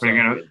 I hope so.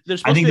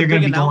 There's supposed to be a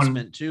big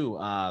announcement too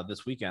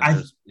this weekend.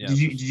 Did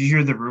you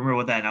hear the rumor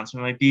what that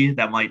announcement might be?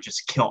 That might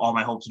just kill all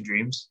my hopes and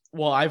dreams.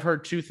 Well, I've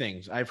heard 2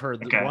 things. I've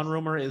heard one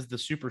rumor is the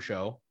Super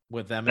Show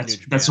with them.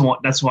 That's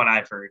what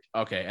I've heard.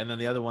 Okay, and then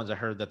the other ones I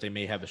heard that they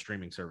may have a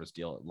streaming service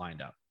deal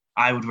lined up.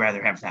 I would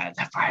rather have that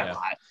by a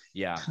lot.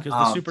 Yeah, because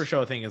the Super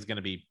Show thing is going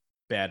to be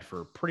bad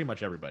for pretty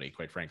much everybody,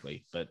 quite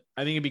frankly. But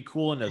I think it'd be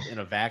cool in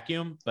a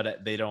vacuum.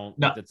 But they don't.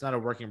 No. It's not a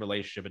working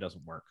relationship. It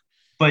doesn't work.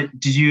 But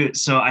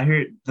so I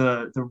heard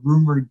the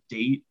rumored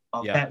date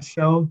of that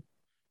show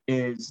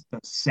is the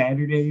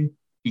Saturday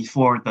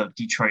before the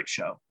Detroit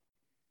show.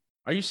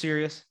 Are you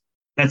serious?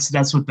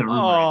 That's what the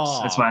rumor is.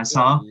 That's what I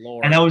saw.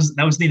 Lord. And that was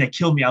the thing that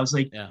killed me. I was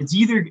like, it's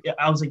either,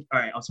 I was like, all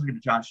right, I was talking to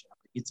Josh.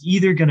 It's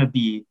either going to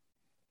be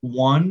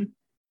one,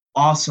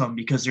 awesome,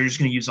 because they're just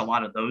going to use a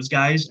lot of those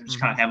guys and just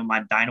kind of have them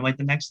on Dynamite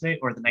the next day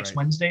or the next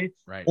Wednesday.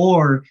 Right.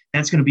 Or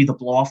that's going to be the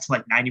blow off to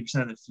like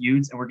 90% of the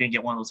feuds, and we're going to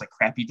get one of those like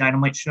crappy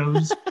Dynamite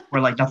shows where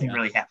like nothing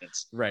really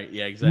happens. Right.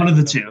 Yeah, exactly. One of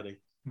the two.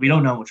 We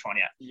don't know which one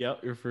yet.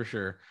 Yep, you're for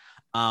sure.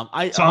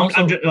 I'm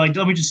just like,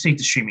 let me just take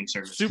the streaming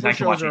service. Super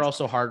shows are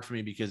also hard for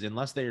me because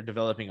unless they are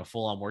developing a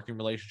full-on working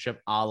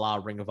relationship, a la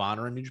Ring of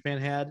Honor and New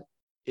Japan had,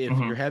 if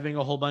you're having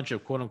a whole bunch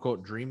of quote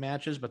unquote dream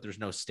matches, but there's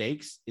no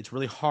stakes, it's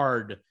really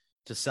hard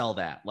to sell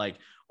that. Like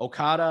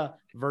Okada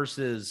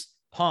versus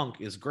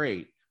Punk is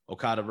great.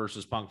 Okada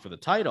versus Punk for the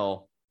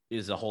title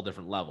is a whole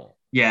different level.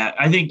 Yeah,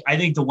 I think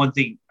the one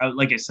thing,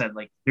 like I said,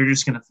 like they're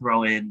just gonna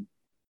throw in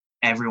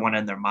everyone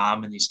and their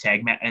mom in these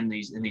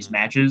in these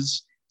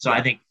matches. So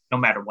I think no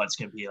matter what's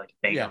gonna be like a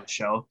bang on the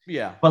show.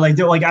 Yeah. But like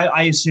they're like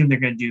I assume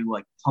they're gonna do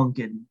like Punk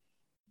and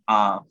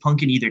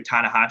either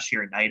Tanahashi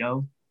or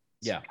Naito.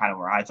 Yeah, kind of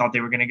where I thought they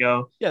were gonna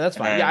go. Yeah, that's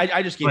fine.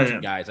 I just gave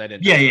 2 guys. I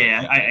didn't.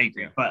 I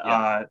agree. But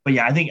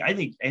yeah, I think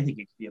it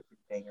could be a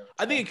pretty banger.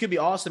 I think it could be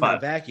awesome in a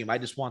But- vacuum. I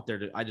just want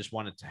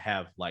it to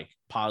have like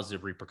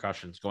positive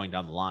repercussions going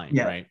down the line,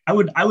 Yeah, right? I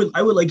would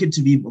like it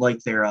to be like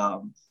their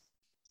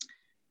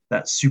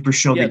that super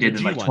show Yeah, they did the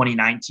in like G1.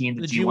 2019,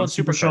 the G1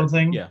 super show Card.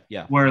 thing.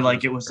 Yeah. Where G1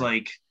 like it was Supercard.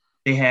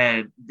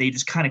 like they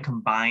just kind of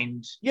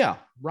combined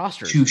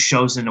rosters. 2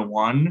 shows into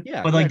one.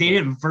 Yeah, but like exactly. they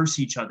didn't verse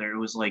each other. It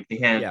was like they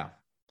had Yeah.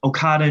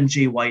 Okada and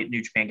Jay White,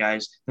 New Japan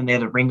guys. Then they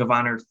had the Ring of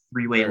Honor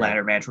 3-way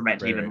ladder match where Matt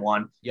Taven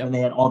won. Yep. And they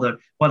had all the,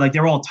 but like they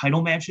were all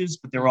title matches,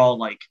 but they were all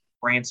like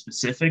brand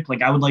specific.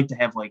 Like I would like to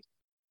have like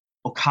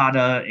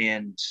Okada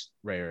and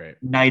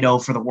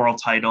Naito for the world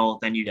title.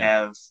 Then you'd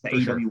have the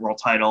AEW world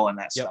title and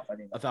that stuff. I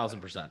think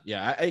 1,000%.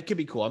 Yeah, it could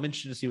be cool. I'm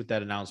interested to see what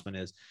that announcement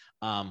is.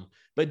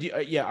 But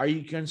are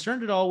you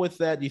concerned at all with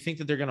that? Do you think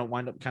that they're going to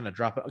wind up kind of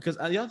dropping? Because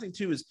the other thing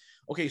too is,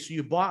 okay, so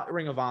you bought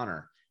Ring of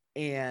Honor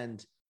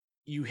and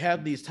you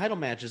have these title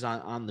matches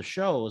on the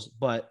shows,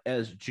 but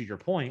as to your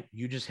point,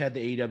 you just had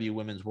the AEW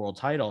Women's World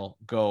Title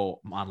go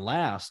on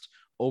last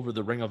over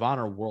the Ring of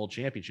Honor World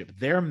Championship.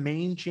 Their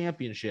main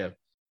championship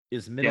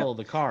is middle of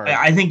the card.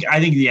 I think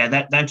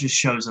that just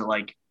shows that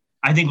like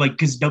I think like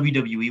because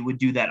WWE would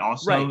do that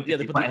also. Right. Yeah,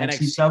 they put the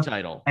NXT stuff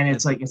title, and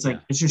it's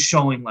just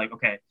showing like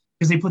okay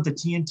because they put the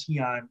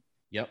TNT on.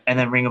 Yep. And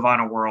then Ring of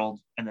Honor World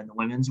and then the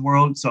Women's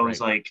World. So it's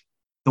like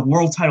the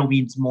world title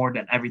means more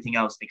than everything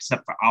else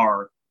except for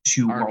our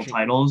 2 world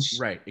titles.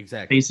 Right.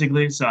 Exactly.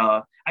 Basically. So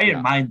I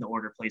didn't mind the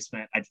order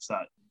placement. I just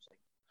thought.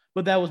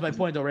 But that was my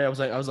point though, Ray. I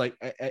was like,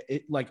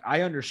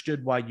 I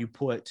understood why you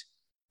put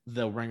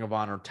the Ring of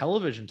Honor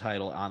television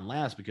title on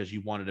last because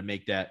you wanted to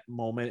make that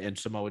moment and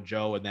Samoa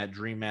Joe and that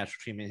dream match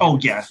between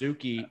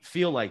Suzuki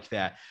feel like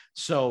that.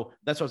 So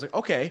that's why I was like,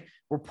 okay,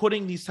 we're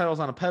putting these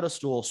titles on a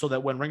pedestal so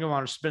that when Ring of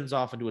Honor spins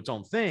off into its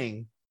own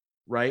thing,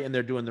 right, and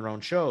they're doing their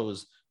own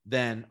shows,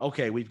 then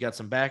okay, we've got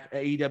some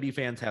AEW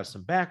fans have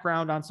some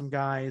background on some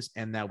guys,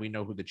 and now we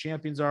know who the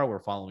champions are. We're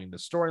following the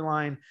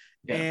storyline,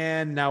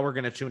 and now we're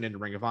going to tune into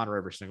Ring of Honor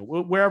every single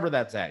wherever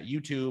that's at,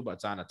 YouTube,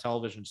 it's on a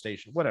television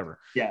station, whatever.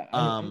 Yeah,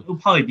 it'll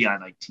probably be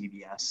on like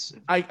TBS.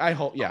 I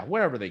hope,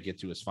 wherever they get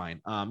to is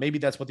fine. Maybe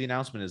that's what the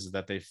announcement is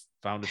that they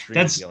found a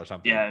streaming deal or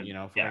something.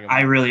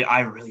 I really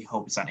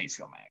hope it's on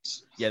HBO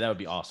Max. Yeah, that would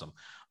be awesome.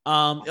 The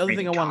other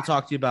thing I want to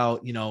talk to you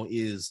about,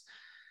 is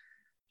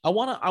I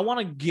want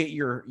to get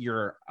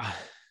your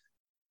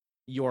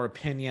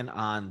opinion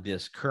on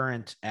this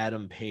current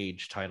Adam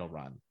Page title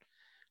run.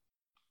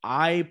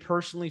 I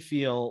personally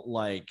feel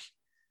like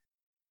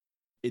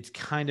it's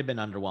kind of been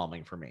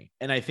underwhelming for me.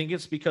 And I think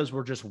it's because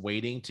we're just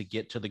waiting to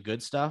get to the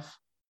good stuff.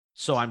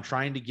 So I'm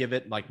trying to give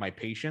it like my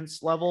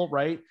patience level,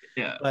 right?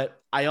 Yeah. But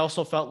I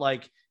also felt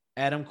like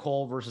Adam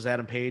Cole versus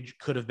Adam Page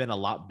could have been a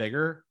lot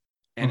bigger,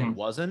 and it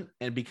wasn't.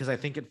 And because I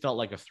think it felt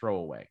like a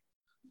throwaway.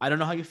 I don't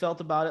know how you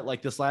felt about it.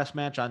 Like this last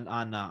match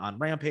on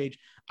Rampage,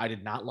 I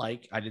did not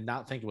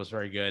think it was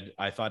very good.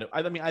 I thought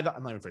I'm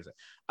not even phrase it.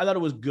 I thought it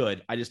was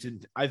good. I just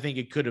didn't. I think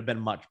it could have been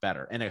much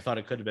better, and I thought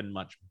it could have been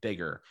much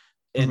bigger.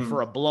 And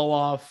for a blow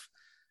off,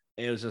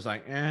 it was just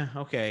like,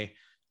 okay.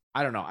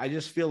 I don't know. I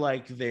just feel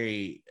like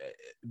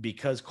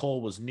because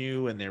Cole was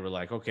new, and they were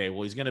like, okay,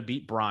 well, he's going to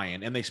beat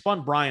Bryan, and they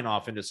spun Bryan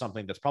off into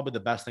something that's probably the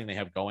best thing they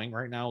have going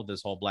right now.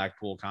 This whole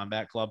Blackpool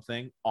Combat Club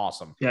thing,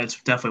 awesome. Yeah,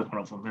 it's definitely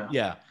one of them.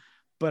 Yeah.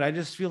 But I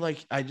just feel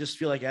like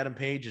Adam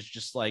Page is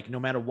just like, no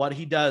matter what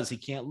he does, he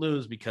can't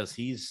lose because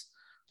he's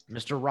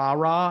Mr.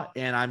 Rah-Rah.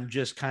 And I'm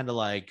just kind of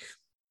like,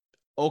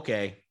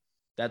 okay,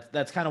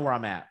 that's kind of where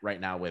I'm at right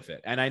now with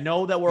it. And I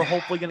know that we're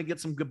hopefully going to get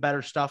some good,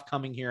 better stuff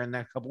coming here in the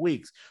next couple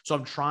weeks. So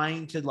I'm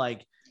trying to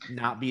like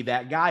not be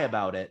that guy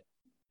about it,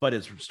 but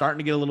it's starting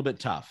to get a little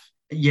bit tough.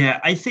 Yeah,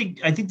 I think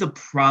the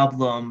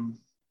problem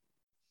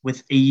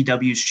with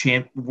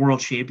AEW's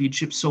World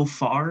Championship so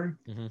far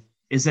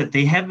is that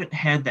they haven't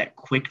had that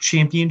quick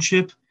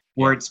championship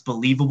where it's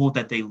believable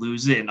that they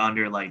lose it in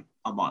under like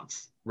a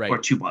month or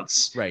 2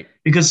 months. Right.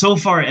 Because so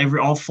far,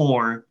 all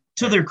 4,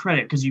 to their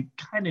credit, because you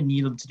kind of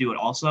need them to do it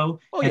also.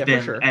 Oh, yeah,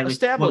 for sure.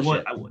 Establish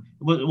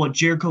what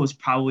Jericho is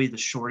probably the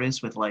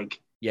shortest with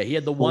like he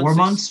had the 4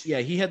 months. Yeah,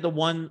 he had the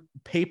one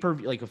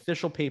pay-per-view, like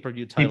official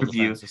pay-per-view title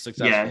defense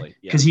successfully.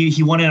 Yeah, because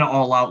he won it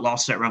all out,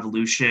 lost at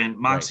Revolution.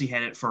 Moxley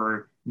had it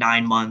for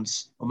 9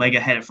 months. Omega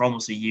had it for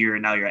almost a year,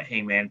 and now you're at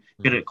Hangman.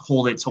 You're gonna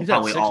hold it till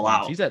probably all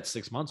out. He's at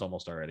 6 months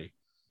almost already.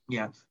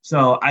 Yeah.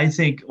 So I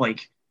think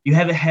like you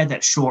haven't had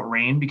that short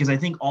reign because I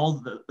think all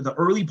the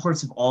early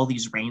parts of all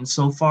these reigns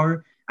so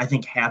far, I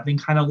think have been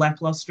kind of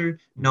lackluster,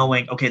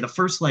 knowing, okay, the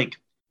first like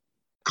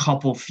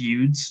couple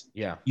feuds,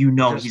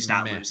 he's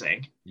not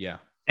losing. Yeah.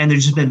 And they've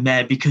just been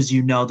mad because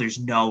there's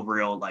no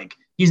real like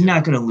he's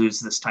not going to lose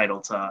this title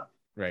to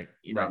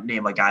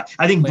name a guy.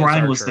 I think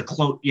Bryan was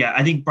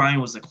I think Bryan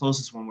was the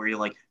closest one where you're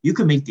like you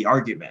could make the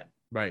argument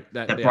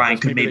that Bryan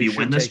could maybe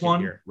win this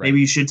one. Right. Maybe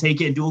you should take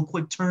it and do a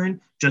quick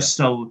turn just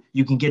so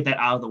you can get that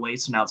out of the way.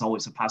 So now it's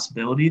always a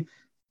possibility.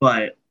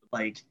 But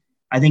like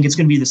I think it's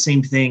going to be the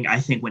same thing. I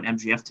think when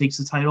MJF takes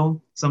the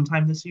title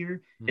sometime this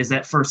year, is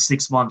that first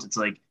 6 months, it's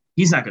like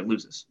he's not going to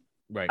lose this.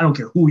 Right. I don't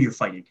care who you're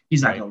fighting.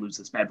 He's not going to lose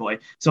this bad boy.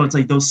 So it's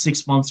like those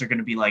 6 months are going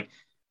to be like,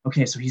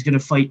 okay, so he's gonna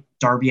fight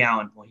Darby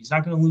Allin. Well, he's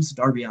not gonna lose to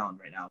Darby Allin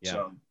right now. Yeah.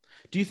 So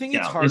Do you think you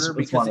it's know, harder it's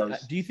because one of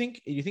those do you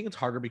think it's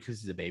harder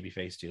because he's a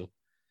babyface too?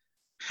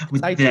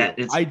 with I that.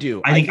 do. I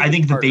do. I It's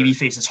think the harder. baby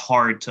face is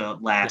hard to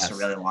last a Yes.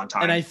 really long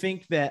And I time.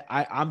 think that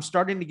I'm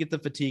starting to get the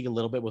fatigue a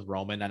little bit with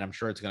Roman, and I'm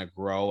sure it's going to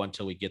grow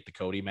until we get the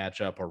Cody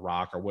matchup or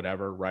Rock or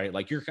whatever, right?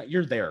 Like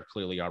you're there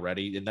clearly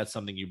already, and that's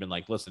something you've been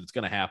like, listen, it's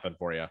going to happen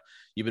for you.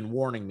 You've been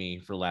warning me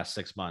for the last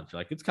 6 months. You're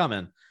like, it's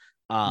coming.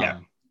 Yeah.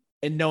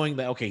 And knowing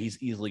that, okay, he's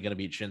easily going to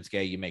beat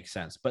Shinsuke, you make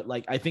sense. But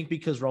like, I think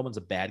because Roman's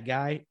a bad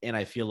guy, and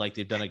I feel like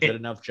they've done a good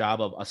enough job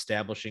of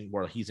establishing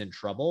where he's in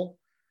trouble,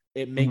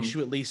 it makes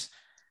you at least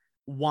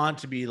want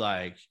to be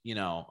like,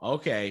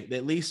 okay,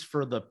 at least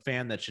for the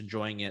fan that's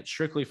enjoying it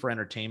strictly for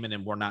entertainment,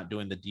 and we're not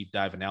doing the deep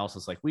dive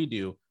analysis like we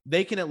do,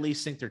 they can at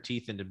least sink their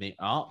teeth into me.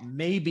 Oh,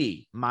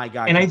 maybe my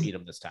guy can beat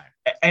him this time.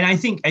 And I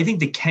think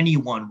the Kenny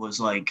one was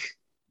like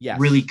yes.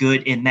 really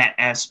good in that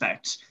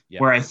aspect,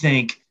 where I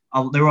think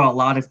there were a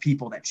lot of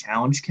people that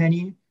challenged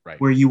Kenny, right,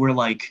 where you were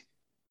like,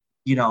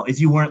 if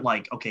you weren't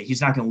like, okay,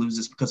 he's not going to lose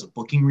this because of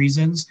booking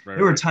reasons. Right,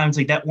 there were times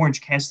like that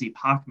Orange Cassidy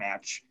Pac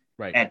match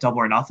at Double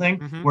or Nothing,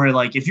 where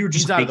like if you're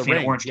just a big fan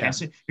of Orange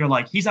Cassidy, you're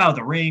like, he's out of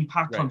the ring.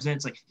 Pac comes in,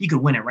 it's like he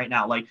could win it right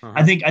now. Like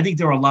I think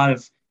there were a lot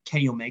of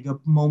Kenny Omega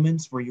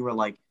moments where you were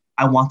like,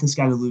 I want this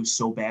guy to lose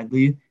so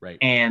badly, right?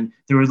 And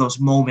there were those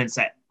moments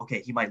that,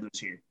 okay, he might lose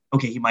here.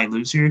 Okay, he might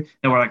lose here.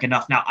 That were like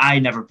enough. Now I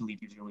never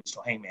believed he was going to lose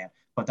to Hangman,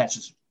 but that's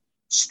just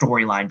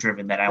storyline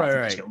driven that I don't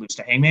think he's going to lose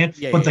to Hangman.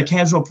 But the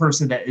casual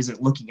person that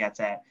isn't looking at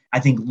that, I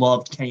think,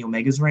 loved Kenny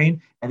Omega's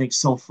reign. I think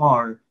so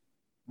far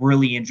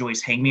really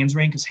enjoys Hangman's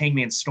reign, because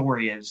Hangman's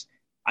story is,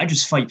 I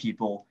just fight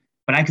people,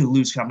 but I could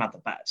lose because I'm not the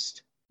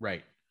best.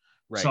 Right.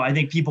 So I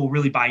think people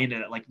really buy into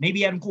that. Like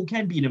maybe Adam Cole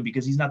can beat him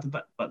because he's not the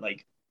best, but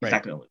like he's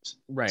not going to lose.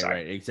 Right.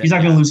 Exactly. He's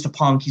not going to lose to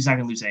Punk. He's not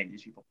going to lose to any of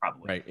these people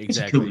probably. Right.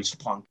 Exactly. He could lose to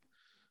Punk.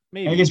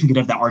 Maybe. I guess we could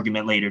have that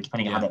argument later,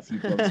 depending on how that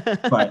feud goes.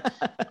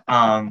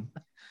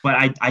 But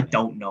I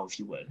don't know if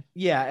you would.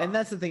 Yeah, and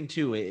that's the thing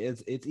too.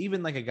 It's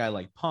even like a guy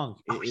like Punk.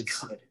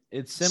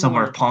 It's similar.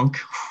 Somewhere Punk.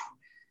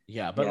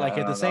 Yeah, but like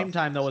at the same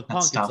time though, with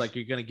Punk, it's like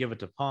you're gonna give it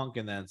to Punk,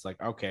 and then it's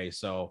like, okay,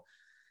 so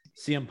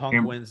CM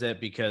Punk wins it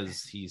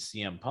because he's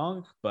CM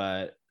Punk,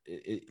 but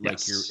and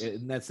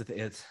that's the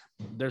thing.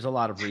 There's a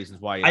lot of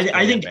reasons why.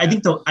 I think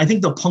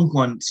the Punk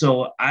one.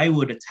 So I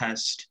would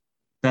attest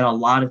that a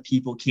lot of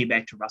people came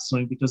back to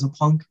wrestling because of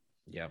Punk.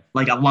 Yeah,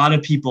 like a lot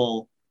of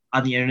people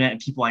on the internet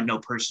and people I know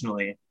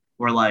personally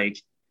were like,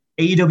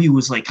 AEW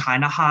was like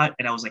kind of hot,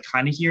 and I was like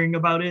kind of hearing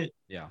about it.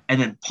 Yeah. And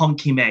then Punk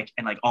came back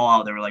and like All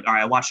Out, they were like, all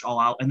right, I watched All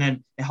Out, and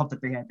then it helped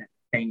that they had that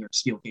banger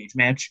steel cage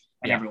match,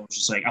 and everyone was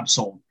just like, I'm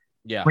sold.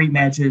 Yeah. Great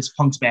matches,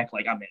 Punk's back,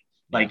 like I'm in.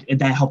 Like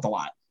that helped a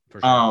lot.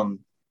 For sure.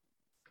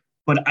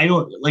 But I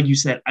don't, like you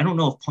said, I don't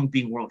know if Punk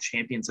being world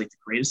champion is like the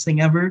greatest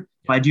thing ever.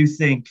 But I do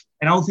think,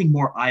 and I don't think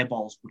more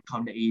eyeballs would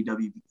come to AEW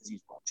because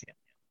he's world champion.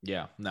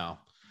 Yeah, no.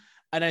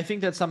 And I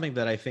think that's something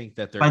that I think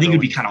that they're. I think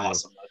it'd be kind of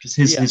awesome because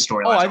his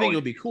story. Oh, I think it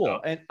would be cool.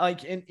 So. And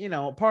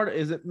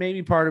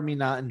part of me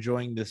not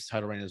enjoying this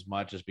title reign as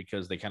much is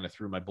because they kind of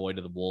threw my boy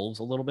to the wolves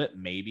a little bit,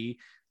 maybe.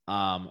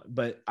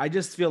 But I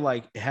just feel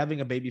like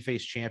having a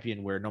babyface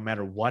champion where no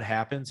matter what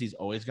happens, he's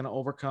always going to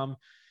overcome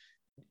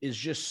is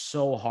just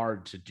so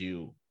hard to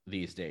do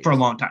these days for a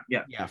long time.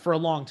 Yeah, for a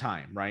long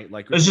time, right?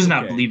 Like it's just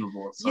not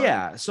believable.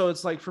 Yeah, so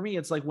it's like for me,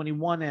 it's like when he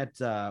won at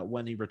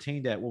when he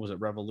retained at, what was it,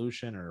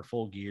 Revolution or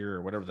Full Gear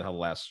or whatever the hell the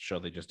last show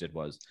they just did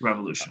was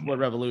Revolution.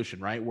 Revolution,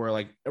 right? Where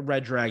like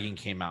Red Dragon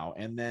came out,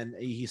 and then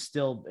he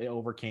still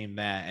overcame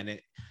that, and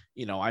it.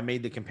 I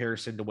made the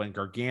comparison to when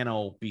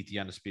Gargano beat the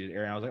Undisputed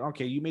Era. I was like,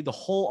 okay, you made the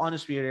whole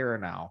Undisputed Era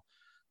now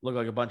look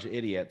like a bunch of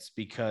idiots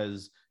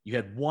because you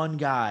had one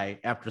guy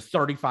after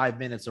 35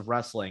 minutes of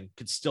wrestling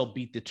could still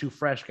beat the two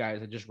fresh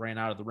guys that just ran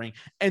out of the ring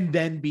and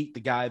then beat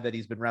the guy that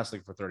he's been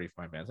wrestling for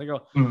 35 minutes. I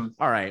go,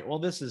 all right, well,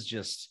 this is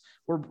just,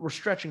 we're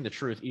stretching the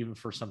truth even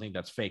for something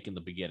that's fake in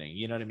the beginning.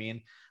 You know what I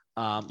mean?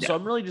 So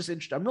I'm really just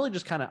interested. I'm really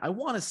just kind of, I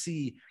want to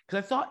see,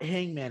 because I thought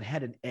Hangman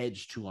had an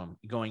edge to him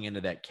going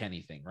into that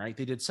Kenny thing, right?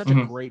 They did such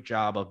a great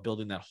job of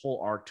building that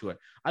whole arc to it.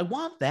 I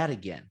want that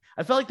again.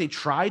 I felt like they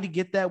tried to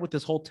get that with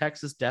this whole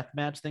Texas death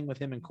match thing with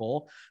him and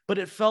Cole, but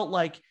it felt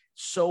like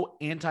so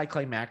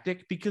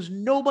anticlimactic because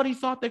nobody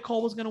thought that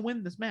Cole was going to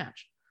win this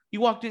match. You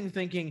walked in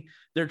thinking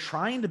they're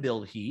trying to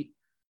build heat,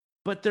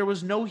 but there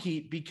was no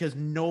heat because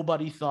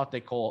nobody thought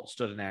that Cole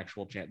stood an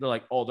actual chance. They're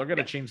like, oh, they're going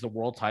to change the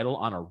world title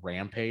on a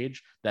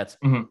Rampage that's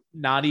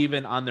not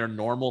even on their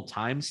normal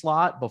time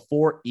slot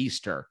before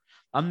Easter.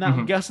 I'm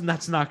not guessing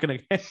that's not going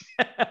to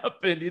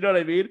happen. You know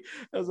what I mean?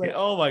 I was like,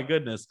 oh my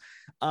goodness.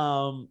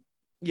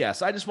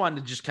 Yes, I just wanted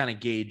to just kind of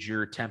gauge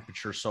your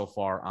temperature so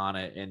far on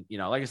it. And,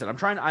 like I said,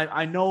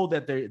 I know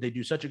that they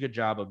do such a good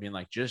job of being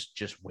like, just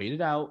wait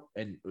it out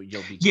and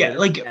you'll be. Yeah.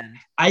 Like,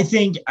 I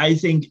think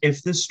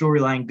if this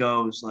storyline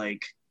goes,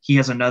 like he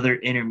has another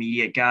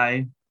intermediate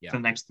guy for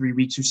the next 3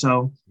 weeks or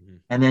so,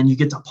 and then you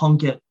get to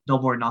Punk at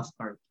Double or Nothing.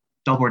 Yeah,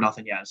 it's Double or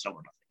Nothing.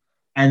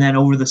 And then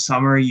over the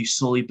summer, you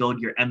slowly build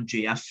your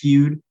MJF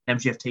feud.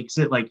 MJF takes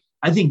it. Like,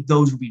 I think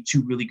those would be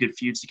two really good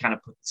feuds to kind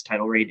of put this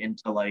title reign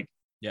into like,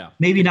 Yeah.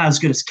 maybe not as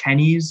good as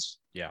Kenny's.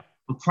 Yeah.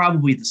 But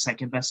probably the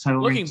second best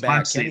title reign.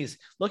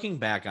 Looking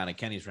back on it,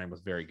 Kenny's reign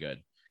was very good.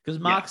 Because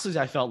Moxley's,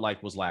 I felt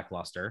like, was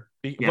lackluster.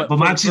 But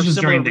Moxley's was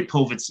during the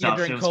COVID stuff.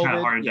 It was kind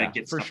of hard to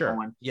get stuff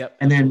going. Yep.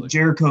 And then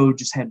Jericho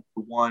just had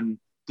one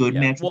good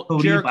match with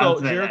Cody.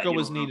 Jericho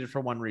was needed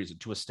for one reason,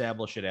 to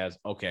establish it as,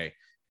 okay,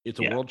 it's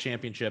a world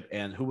championship.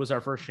 And who was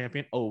our first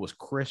champion? Oh, it was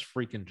Chris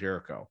freaking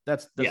Jericho.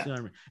 That's the only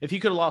reason. If he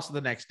could have lost it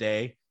the next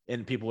day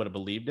and people would have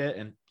believed it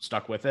and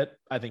stuck with it,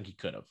 I think he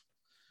could have.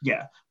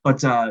 Yeah,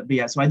 but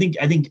yeah. So I think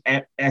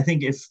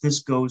if this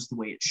goes the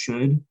way it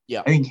should,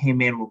 I think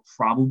Heyman will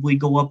probably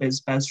go up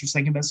as best or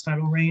second best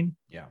title reign.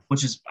 Yeah,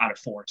 which is out of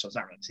 4, so it's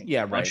not really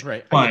saying much.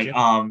 Right.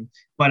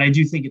 But I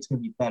do think it's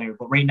going to be better.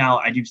 But right now,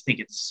 I do think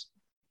it's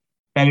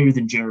better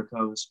than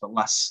Jericho's, but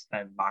less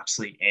than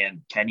Moxley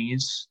and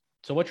Kenny's.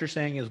 So what you're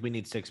saying is we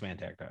need 6-man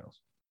tag titles.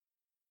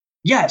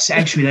 Yes,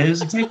 actually, that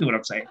is exactly what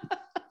I'm saying.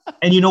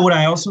 And you know what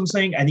I also am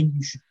saying? I think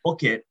you should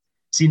book it.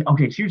 See,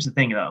 okay, here's the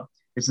thing though.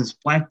 Is this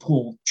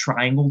Blackpool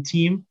Triangle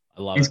team?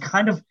 I love it.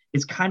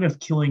 It's kind of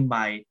killing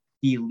my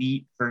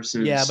Elite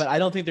versus but I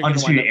don't think they're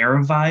Undisputed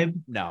Era vibe.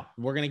 No,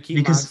 we're gonna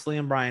keep Moxley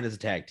and Bryan as a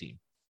tag team.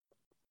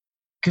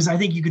 Because I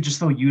think you could just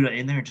throw Yuta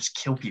in there and just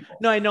kill people.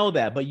 No, I know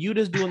that, but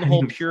Yuta's doing the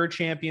whole pure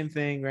champion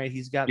thing, right?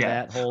 He's got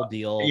that whole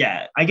deal.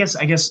 Yeah, I guess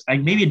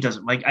maybe it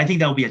doesn't. Like, I think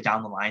that would be a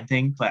down the line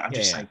thing, but I'm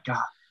just like,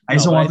 God, I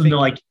just don't want them to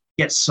like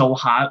get so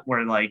hot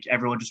where like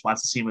everyone just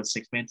wants to see him with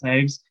 6-man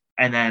tags.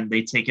 And then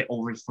they take it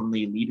over from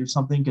the Elite or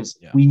something, because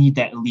we need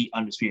that Elite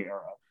Undisputed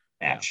Era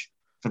match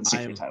for the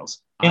 6-man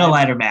titles in a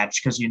ladder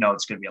match, because it's going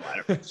to be a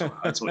ladder match. So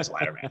it's always a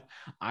ladder match.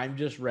 I'm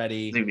just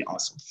ready. It's going to be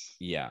awesome.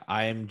 Yeah,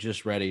 I am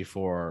just ready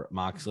for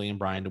Moxley and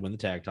Bryan to win the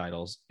tag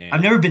titles. And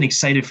I've never been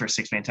excited for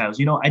 6-man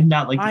titles. I'm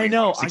not like I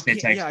know 6-man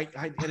tags. Yeah,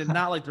 I did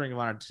not like the Ring of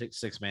Honor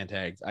 6-man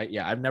tags.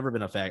 I've never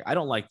been a fan. I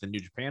don't like the New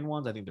Japan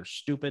ones. I think they're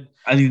stupid.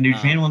 I think the New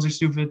Japan ones are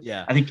stupid.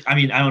 Yeah. I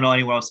don't know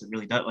anywhere else that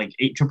really does. Like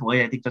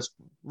AAA, I think that's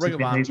Ring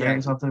of Honor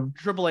or something.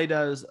 AAA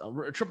does.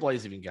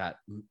 AAA's even got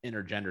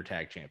intergender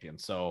tag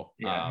champions, so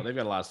they've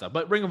got a lot of stuff.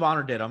 But Ring of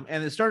Honor did them,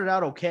 and it started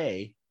out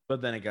okay,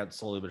 but then it got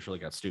slowly but surely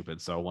got stupid.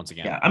 So once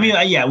again,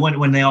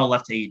 when they all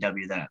left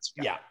AEW, that's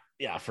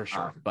for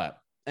sure. But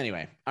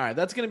anyway, all right,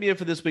 that's gonna be it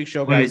for this week's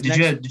show, guys.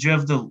 Did you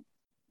have the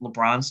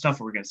LeBron stuff?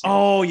 We're gonna see.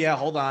 Oh yeah,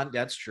 hold on,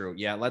 that's true.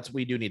 Yeah,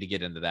 we do need to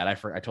get into that. I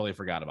totally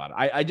forgot about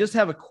it. I just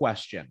have a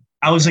question.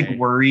 I was like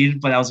worried,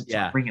 but I was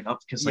like, bring it up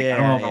because I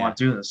don't know if I want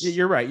to do this.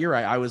 You're right.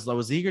 I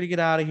was eager to get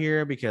out of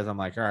here because I'm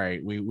like, all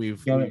right,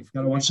 we've got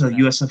to watch the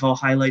USFL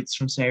highlights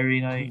from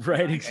Saturday night.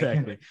 Right,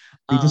 exactly.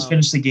 They just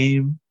finished the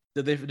game.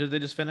 Did they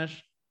just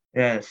finish?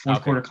 Yeah,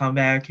 fourth quarter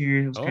comeback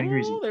here. It was kind of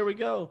crazy. There we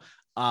go.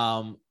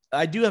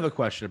 I do have a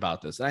question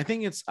about this, and I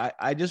think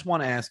I just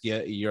want to ask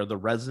you. You're the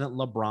resident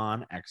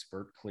LeBron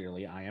expert.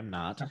 Clearly, I am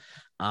not.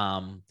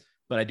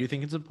 But I do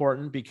think it's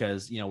important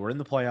because we're in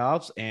the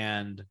playoffs,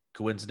 and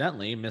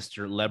coincidentally,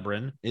 Mr.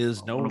 LeBron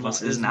is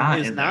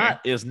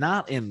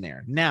not in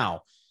there.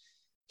 Now,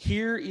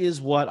 here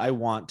is what I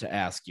want to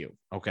ask you,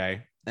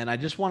 okay? And I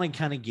just want to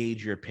kind of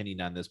gauge your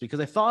opinion on this because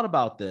I thought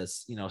about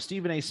this.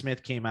 Stephen A.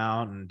 Smith came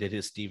out and did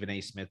his Stephen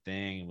A. Smith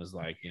thing and was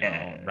like,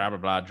 blah blah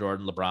blah,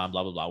 Jordan, LeBron,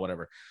 blah blah blah,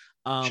 whatever.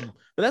 But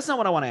that's not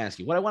what I want to ask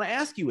you. What I want to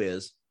ask you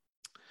is,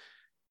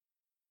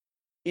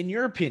 in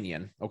your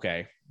opinion,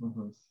 okay?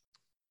 Mm-hmm.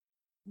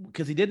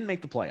 Because he didn't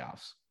make the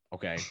playoffs.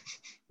 Okay.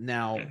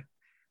 Now,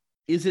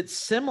 is it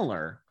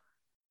similar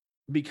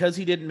because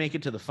he didn't make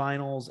it to the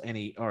finals and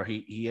he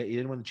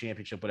didn't win the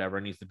championship, whatever,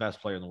 and he's the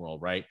best player in the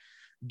world, right?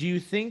 Do you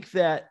think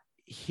that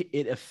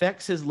it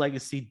affects his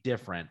legacy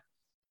different,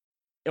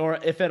 or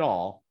if at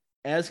all,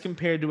 as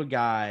compared to a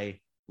guy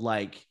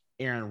like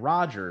Aaron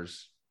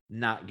Rodgers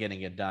not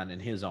getting it done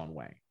in his own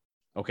way?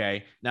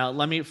 Okay. Now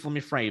let me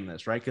frame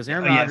this, right? Because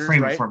Aaron Rodgers,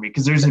 frame it for me,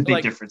 because there's a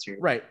big difference here.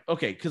 Right.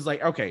 Okay. Because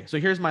so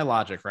here's my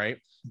logic, right?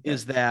 Okay.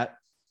 Is that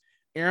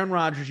Aaron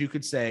Rodgers, you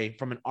could say,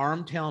 from an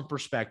arm talent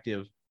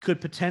perspective,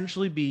 could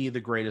potentially be the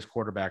greatest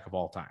quarterback of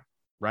all time,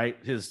 right?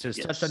 His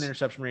touchdown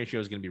interception ratio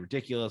is going to be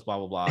ridiculous, blah,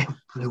 blah,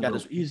 blah.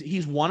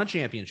 He's won a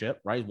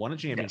championship, right? Won a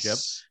championship,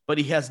 but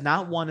he has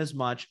not won as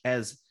much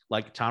as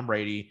like Tom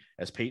Brady,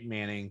 as Peyton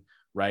Manning,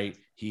 right?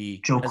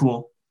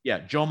 Joe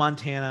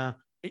Montana,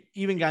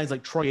 even guys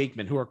like Troy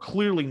Aikman, who are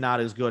clearly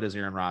not as good as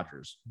Aaron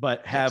Rodgers,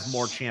 but have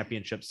more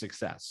championship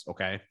success.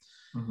 Okay.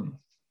 Mm-hmm.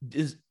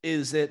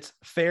 Is it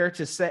fair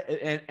to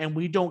say, and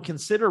we don't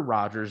consider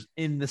Rodgers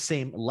in the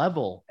same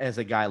level as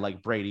a guy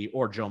like Brady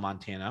or Joe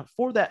Montana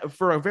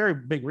for a very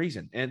big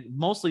reason, and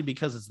mostly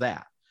because it's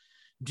that.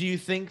 Do you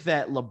think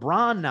that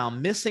LeBron now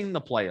missing the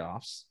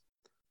playoffs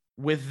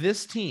with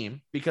this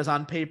team, because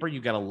on paper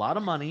you got a lot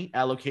of money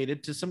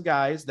allocated to some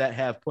guys that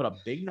have put up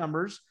big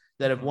numbers,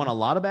 that have won a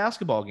lot of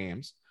basketball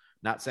games,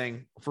 not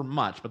saying for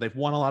much, but they've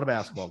won a lot of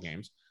basketball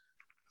games.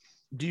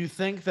 Do you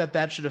think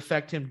that should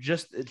affect him?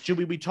 Should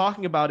we be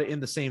talking about it in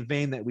the same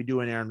vein that we do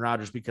in Aaron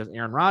Rodgers, because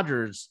Aaron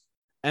Rodgers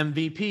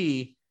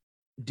MVP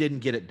didn't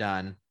get it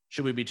done,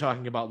 Should we be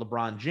talking about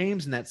LeBron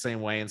James in that same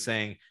way and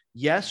saying,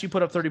 yes, you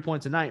put up 30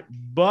 points a night,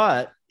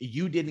 but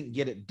you didn't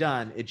get it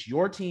done. It's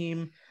your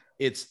team.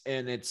 It's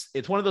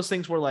one of those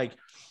things where like,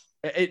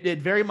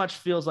 it very much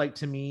feels like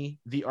to me,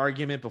 the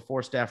argument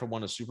before Stafford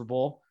won a Super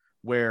Bowl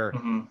where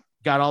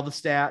got all the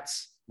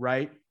stats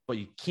right, but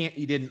you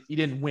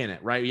didn't win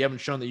it, right? You haven't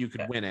shown that you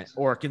could win it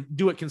or can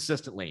do it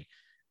consistently.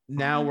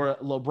 Now where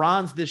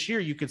LeBron's this year,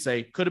 you could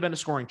say could have been a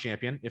scoring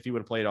champion if he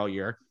would have played all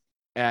year.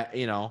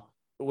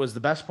 Was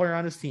the best player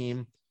on his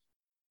team,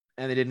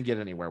 and they didn't get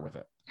anywhere with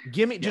it.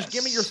 Give me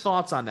your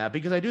thoughts on that,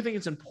 because I do think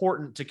it's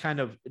important to kind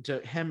of to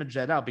hemorrhage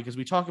that out, because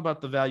we talk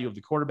about the value of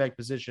the quarterback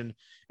position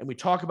and we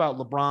talk about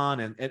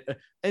LeBron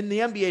and the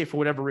NBA, for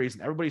whatever reason,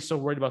 everybody's so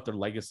worried about their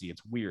legacy.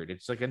 It's weird.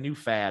 It's like a new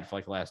fad for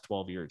like the last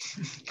 12 years.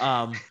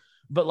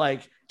 But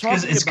like,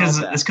 it's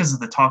because of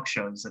the talk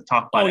shows that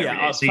talk about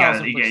it. So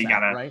you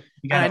gotta, right?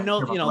 And I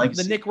know,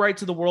 the Nick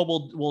Wrights of the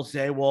world will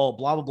say, well,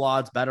 blah, blah, blah,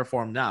 it's better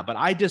for him now. But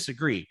I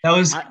disagree. That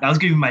was going to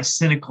be my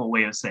cynical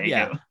way of saying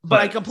it. But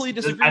I completely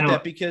disagree with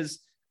that, because,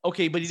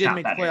 okay, but he didn't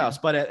make the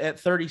playoffs. But at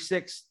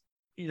 36,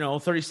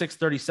 36,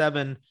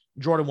 37,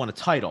 Jordan won a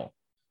title.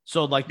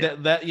 So like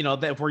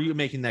that where you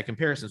making that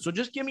comparison. So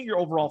just give me your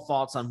overall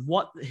thoughts on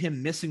what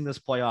him missing this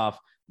playoff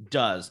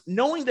does,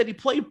 knowing that he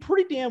played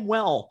pretty damn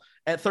well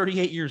at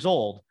 38 years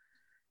old.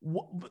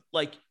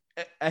 Like,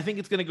 I think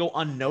it's going to go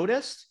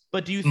unnoticed,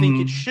 but do you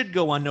think it should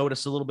go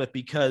unnoticed a little bit,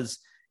 because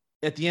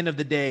at the end of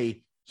the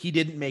day, he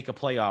didn't make a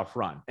playoff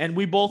run? And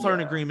we both are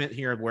in agreement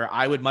here where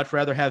I would much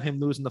rather have him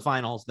lose in the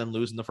finals than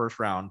lose in the first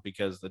round,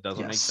 because it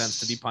doesn't make sense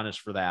to be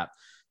punished for that.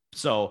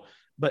 So,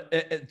 but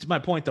to my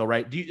point though,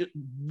 right?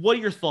 What are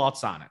your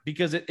thoughts on it?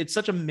 Because it's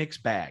such a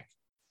mixed bag.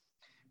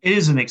 It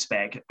is a mixed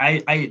bag.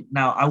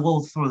 Now I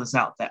will throw this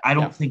out that I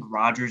don't think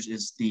Rodgers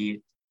is the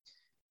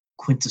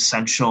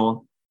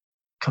quintessential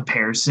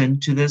comparison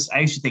to this.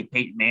 I actually think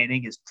Peyton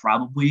Manning is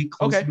probably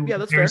closer to a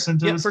comparison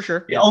to this. For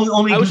sure. Yeah.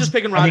 Only I was just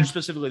picking Rodgers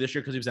specifically this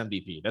year because he was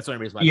MVP. That's the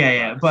only reason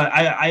why. But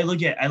I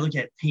look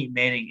at Peyton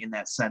Manning in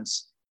that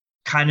sense,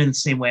 kind of the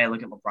same way I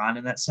look at LeBron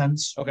in that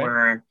sense,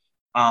 where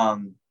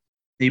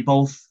they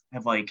both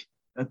have like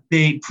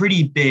a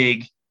pretty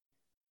big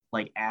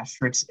like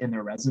asterisks in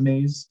their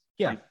resumes.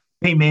 Yeah. Like,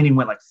 Peyton Manning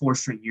went like 4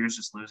 straight years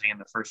just losing in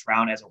the first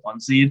round as a 1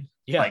 seed.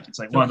 Yeah. Like, it's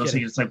like one of those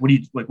things. It's like, what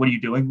are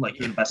you doing? Like,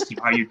 you're the best team.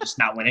 How are you just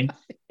not winning?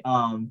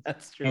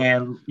 That's true.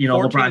 And,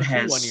 LeBron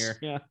has 1 year.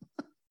 Yeah.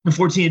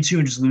 14-2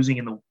 and just losing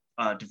in the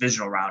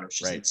divisional round. It's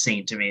just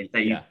insane to me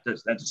that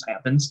just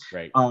happens.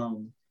 Right.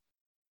 And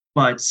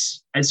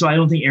so I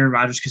don't think Aaron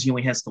Rodgers, because he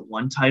only has the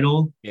 1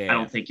 title, I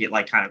don't think it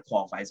like kind of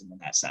qualifies him in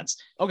that sense.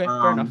 Okay.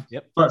 Fair enough.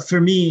 Yep. But for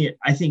me,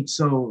 I think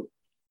so.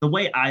 The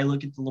way I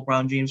look at the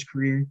LeBron James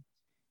career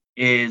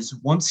is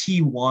once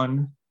he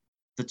won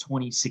the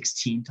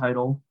 2016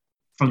 title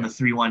from the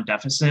 3-1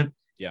 deficit,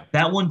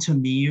 that one to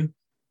me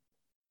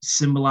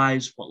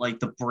symbolized what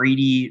like the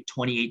Brady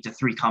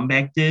 28-3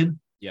 comeback did.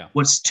 Yeah.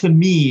 What's to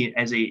me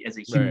as a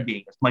human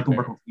being, as Michael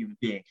Burke, human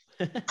being,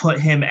 put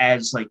him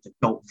as like the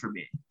GOAT for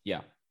me. Yeah.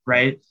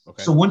 Right.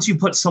 Okay. So once you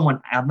put someone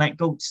on that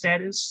GOAT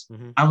status,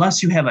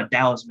 unless you have a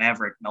Dallas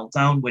Maverick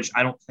meltdown, which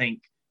I don't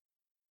think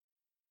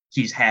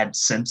he's had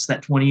since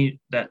that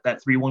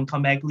 3-1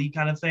 comeback league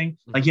kind of thing.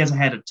 Like, he hasn't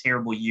had a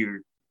terrible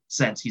year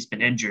since he's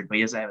been injured, but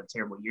he hasn't had a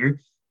terrible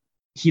year.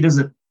 He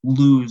doesn't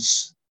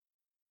lose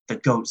the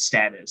GOAT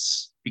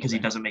status because he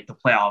doesn't make the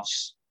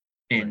playoffs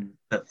in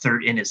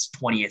his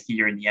 20th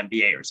year in the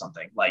NBA or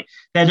something. Like,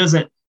 that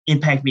doesn't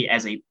impact me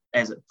as a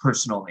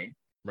personally.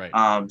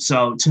 Right.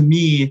 So to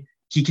me,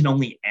 he can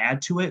only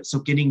add to it. So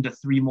getting to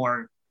 3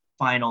 more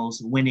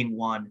finals, winning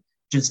 1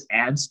 just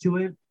adds to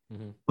it.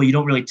 But you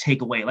don't really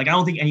take away. Like, I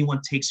don't think anyone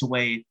takes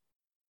away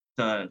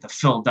the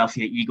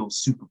Philadelphia Eagles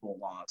Super Bowl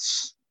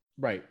loss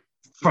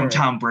from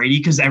Tom Brady,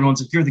 because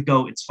everyone's like, you're the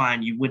GOAT, it's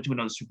fine. You went to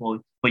another Super Bowl,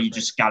 but you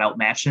just got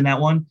outmatched in that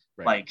one.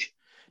 Right. Like,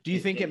 do you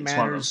think it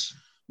matters?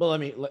 Well,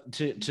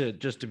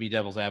 to be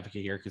devil's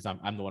advocate here, because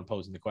I'm the one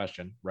posing the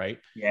question, right?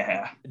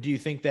 Yeah. Do you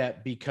think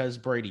that because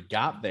Brady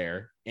got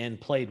there and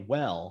played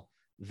well,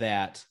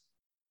 that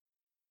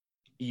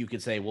you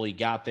could say, well, he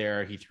got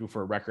there, he threw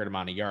for a record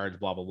amount of yards,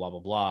 blah, blah, blah, blah,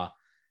 blah,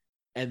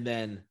 and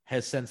then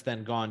has since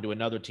then gone to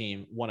another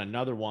team, won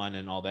another one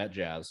and all that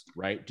jazz,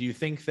 right? Do you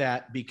think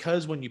that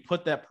because when you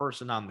put that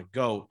person on the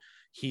GOAT,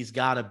 he's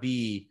got to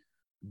be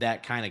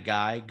that kind of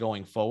guy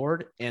going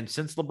forward? And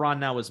since LeBron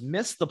now has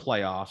missed the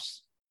playoffs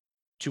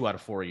 2 out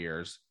of 4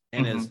 years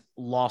and has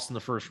lost in the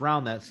first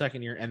round that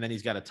second year, and then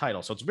he's got a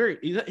title. So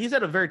he's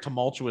had a very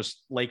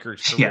tumultuous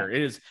Lakers career.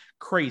 It is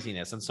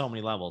craziness on so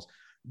many levels.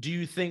 Do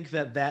you think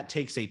that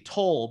takes a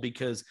toll,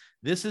 because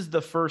this is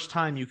the first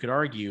time you could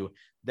argue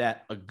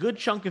that a good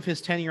chunk of his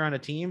tenure on a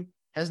team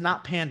has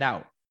not panned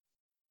out?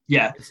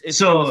 Yeah.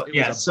 So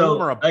I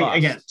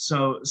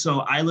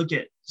look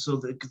at,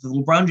 the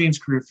LeBron James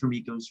career for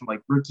me goes from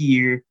like rookie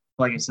year,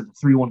 like I said,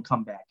 the 3-1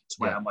 comeback. It's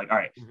when I'm like, all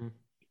right,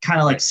 kind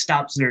of like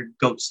stops their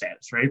GOAT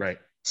status, right? Right.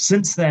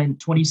 Since then,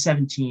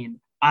 2017,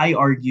 I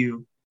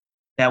argue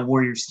that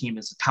Warriors team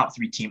is a top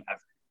 3 team ever.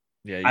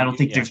 Yeah, I don't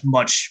think there's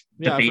much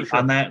debate sure.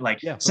 on that. Like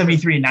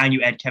 73-9,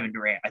 you add Kevin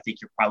Durant. I think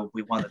you're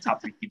probably one of the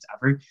top 3 teams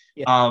ever.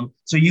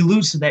 So you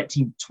lose to that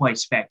team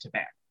twice back to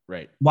back.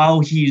 Right. While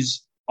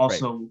he's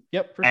also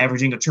for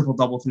averaging a triple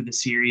double through the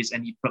series,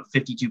 and he put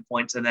 52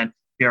 points, and then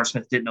J.R.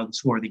 Smith didn't know the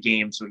score of the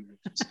game, so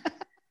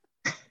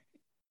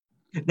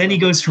then he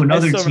goes to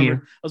another team.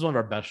 That was one of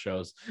our best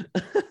shows.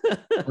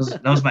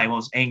 That was my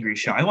most angry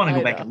show. I want to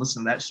go back and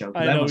listen to that show.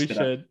 I know we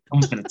should.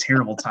 Almost been a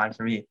terrible time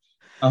for me.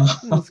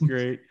 That's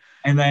great.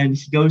 And then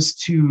he goes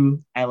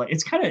to LA.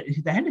 It's kind of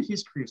the end of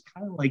his career is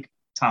kind of like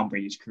Tom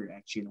Brady's career,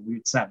 actually, in a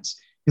weird sense.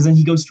 Because then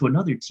he goes to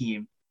another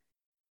team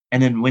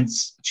and then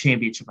wins a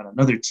championship on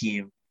another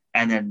team.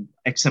 And then,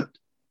 except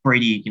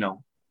Brady,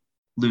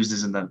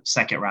 loses in the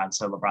second round,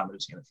 so LeBron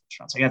loses in the first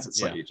round. So I guess it's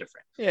slightly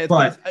different. Yeah,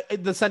 but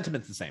the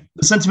sentiment's the same.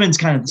 The sentiment's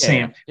kind of the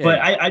same. But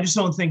I just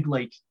don't think,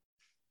 like,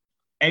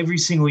 every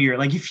single year,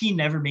 like, if he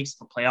never makes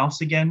the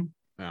playoffs again,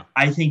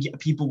 I think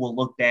people will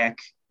look back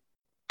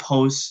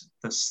post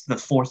the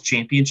fourth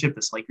championship,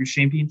 this Lakers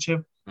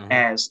championship,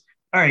 as,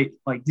 all right,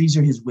 like, these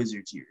are his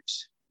Wizards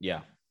years.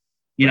 Yeah.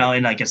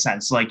 In like a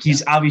sense, like,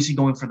 he's obviously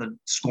going for the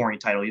scoring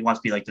title. He wants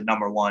to be like the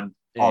number one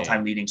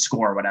all-time leading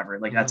scorer or whatever.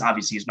 Like, that's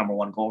obviously his number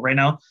one goal right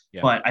now.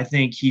 But I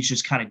think he's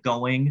just kind of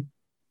going,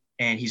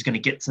 and he's going to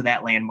get to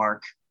that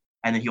landmark,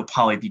 and then he'll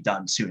probably be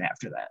done soon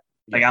after that.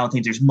 Like, I don't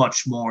think there's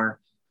much more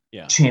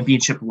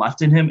championship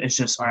left in him. It's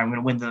just, all right,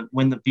 I'm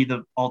going to be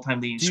the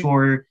all-time leading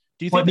scorer.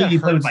 Do you think maybe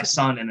play with my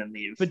son and then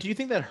leave? But do you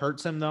think that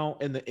hurts him though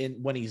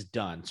when he's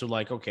done? So,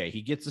 like, okay,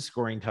 he gets the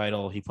scoring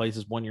title. He plays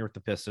his 1 year with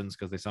the Pistons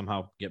because they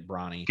somehow get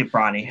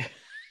Bronny.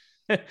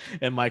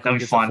 And Michael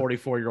gets a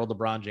 44-year-old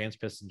LeBron James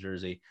Piston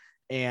jersey.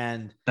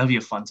 And that'd be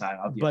a fun time.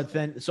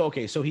 So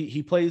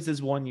he plays his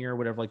 1 year,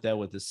 whatever, like that,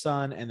 with his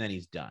son, and then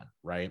he's done,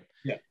 right?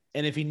 Yeah.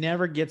 And if he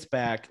never gets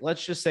back,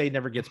 let's just say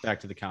never gets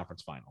back to the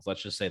conference finals.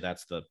 Let's just say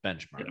that's the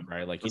benchmark,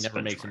 right? Like, he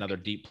never makes another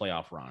deep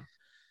playoff run.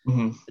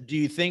 Do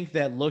you think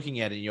that looking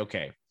at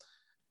it,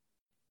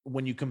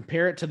 when you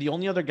compare it to the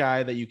only other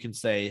guy that you can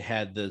say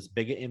had this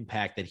big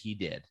impact that he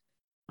did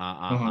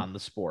on the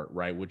sport,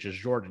 right, which is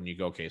Jordan, you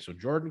go, okay, so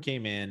Jordan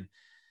came in,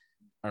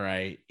 all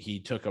right, he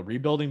took a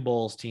rebuilding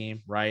Bulls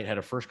team, right, had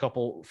a first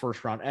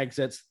round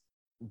exits,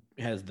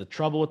 has the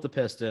trouble with the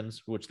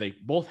Pistons, which they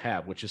both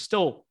have, which is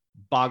still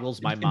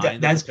boggles my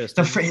mind. That's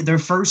their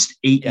first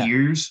 8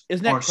 years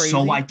are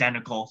so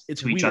identical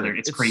to each other.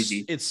 It's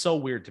crazy. It's so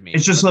weird to me.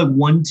 It's just like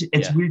weird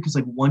because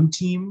like one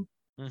team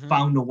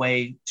found a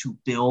way to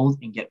build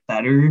and get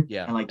better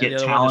and like get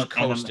talent,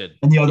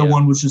 and the other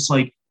one was just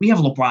like, we have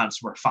LeBron, so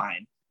we're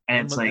fine.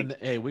 And it's like,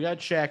 hey, we got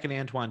Shaq and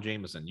Antoine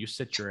Jameson. You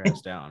sit your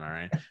ass down, all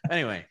right?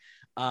 Anyway,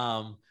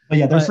 but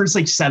their first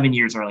like 7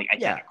 years are like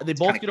identical. They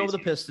both get over the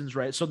Pistons,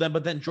 right? So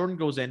then Jordan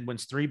goes in,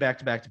 wins 3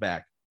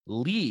 back-to-back,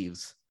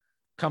 leaves,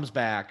 comes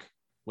back,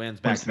 wins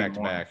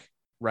back-to-back,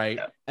 right?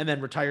 Yeah. And then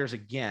retires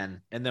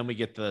again, and then we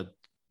get the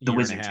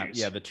Wizard years.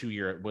 Yeah, the 2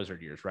 year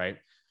Wizard years, right?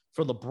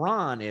 For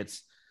LeBron,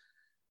 it's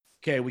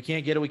okay. We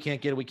can't get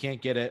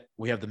it.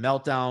 We have the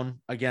meltdown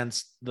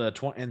against in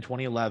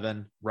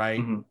 2011,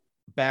 right?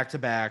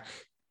 Back-to-back,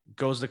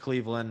 goes to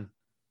Cleveland,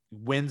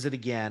 wins it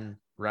again,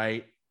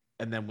 right?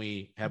 And then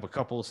we have a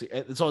couple. So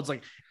it's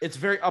like, it's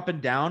very up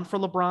and down for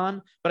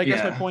LeBron. But I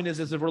guess my point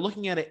is if we're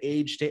looking at it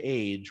age to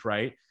age,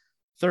 right?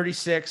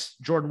 36,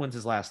 Jordan wins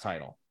his last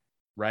title,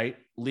 right?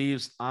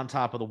 Leaves on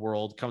top of the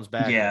world, comes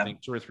back, I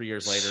think 2 or 3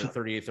 years later,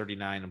 38,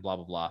 39, and blah,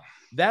 blah, blah.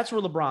 That's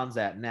where LeBron's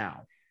at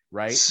now,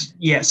 right?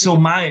 Yeah. So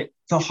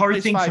the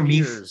hard thing for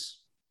me.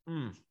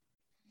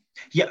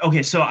 Yeah.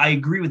 Okay. So I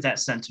agree with that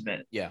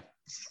sentiment. Yeah.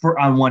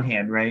 On one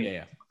hand, right?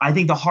 Yeah. I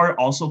think the hard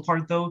also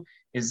part though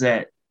is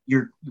that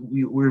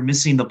we're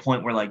missing the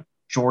point where like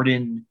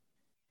Jordan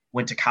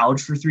went to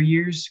college for 3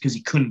 years because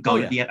he couldn't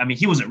go to the. I mean,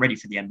 he wasn't ready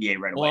for the NBA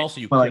right away. Well,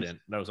 also you couldn't.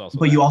 That was also.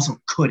 But you also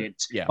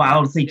couldn't. Yeah. But I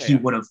don't think he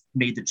would have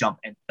made the jump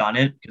and done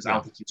it because I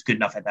don't think he was good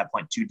enough at that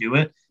point to do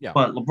it. Yeah.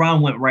 But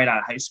LeBron went right out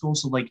of high school,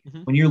 so like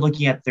when you're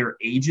looking at their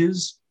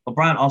ages,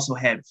 LeBron also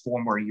had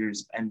 4 more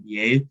years of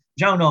NBA.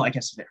 Which I don't know. I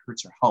guess if it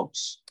hurts or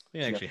helps.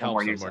 Yeah, actually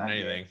helps him more than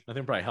anything. I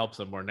think probably helps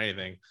him more than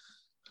anything.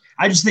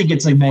 I just think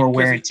it's like more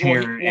wear and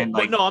tear and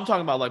like. No, I'm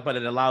talking about like, but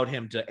it allowed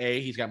him to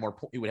he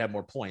would have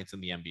more points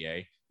in the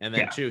NBA, and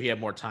then 2, he had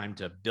more time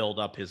to build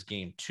up his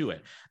game to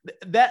it.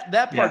 That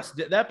part's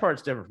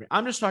different for me.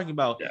 I'm just talking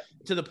about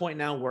to the point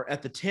now where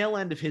at the tail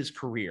end of his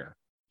career,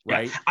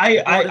 right?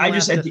 Yeah. I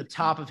just at the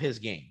top of his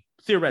game.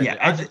 Theoretically,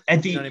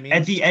 at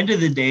the end of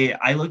the day,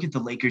 I look at the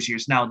Lakers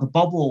years now. The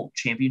bubble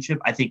championship,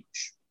 I think,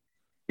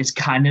 is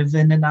kind of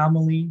an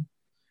anomaly.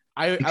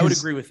 I would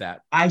agree with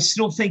that. I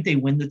still think they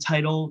win the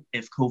title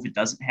if COVID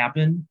doesn't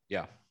happen.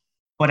 Yeah,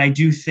 but I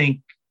do think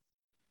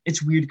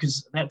it's weird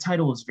because that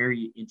title is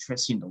very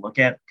interesting to look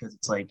at because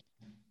it's like,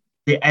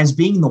 as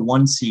being the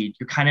 1 seed,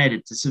 you're kind of at a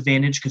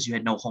disadvantage because you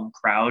had no home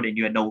crowd and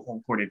you had no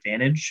home court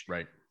advantage.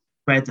 Right.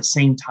 But at the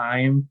same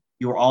time,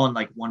 you were all in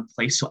like one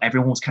place, so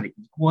everyone was kind of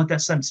equal at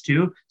that sense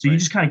too. So you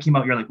just kind of came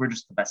out, you're like, we're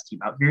just the best team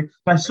out here.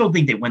 But I still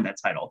think they win that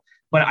title.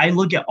 But I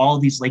look at all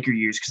these Laker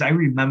years because I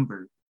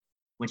remember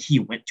when he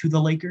went to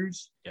the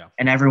Lakers. Yeah.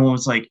 And everyone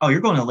was like, "Oh,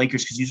 you're going to the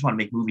Lakers because you just want to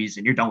make movies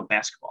and you're done with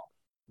basketball."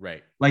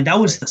 Right. Like that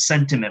was the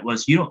sentiment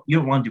was you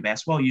don't want to do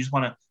basketball. You just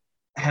want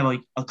to have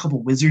like a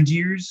couple Wizards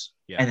years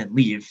and then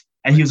leave.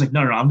 And he was like,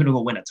 no, I'm going to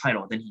go win a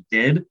title. And then he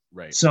did.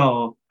 Right.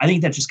 So I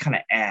think that just kind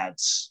of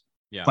adds.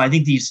 Yeah. But I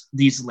think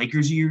these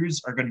Lakers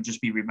years are going to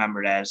just be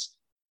remembered as,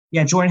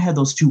 yeah, Jordan had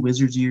those 2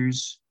 Wizards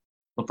years.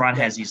 LeBron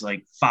has these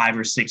like 5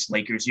 or 6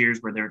 Lakers years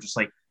where they're just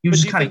like, he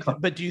was just kind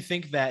of. But do you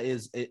think that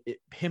is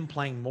him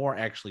playing more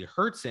actually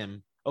hurts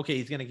him? Okay,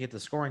 he's going to get the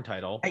scoring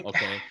title.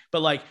 Okay.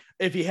 But like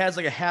if he has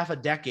like a half a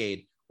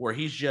decade where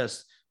he's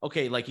just,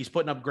 okay, like he's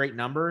putting up great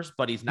numbers,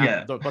 but he's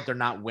not, but they're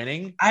not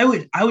winning. I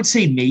would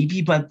say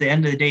maybe, but at the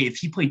end of the day, if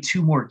he played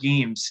 2 more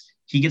games,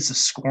 he gets the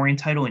scoring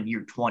title in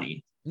year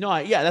 20.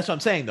 No, that's what I'm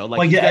saying though.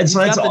 Like, he's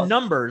got the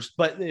numbers,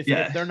 but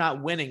if they're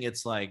not winning,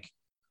 it's like,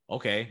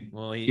 okay,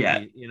 well, you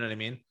know what I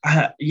mean?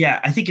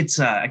 I think it's,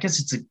 I guess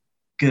it's a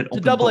good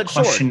double-edged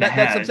sword. That's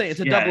what I'm saying. It's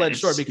a double-edged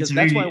sword because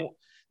that's why.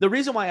 The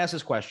reason why I asked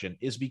this question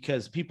is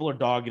because people are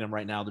dogging him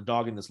right now. They're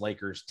dogging this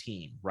Lakers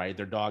team, right?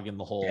 They're dogging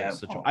the whole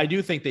situation. I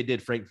do think they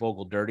did Frank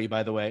Vogel dirty,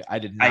 by the way. I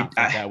did not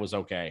think that was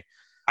okay.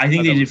 I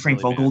think they did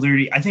Frank Vogel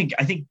dirty. I think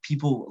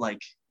people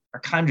like are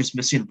kind of just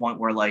missing the point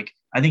where like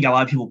I think a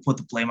lot of people put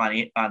the blame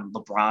on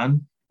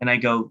LeBron, and I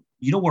go,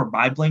 you know where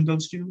my blame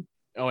goes to?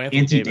 Oh,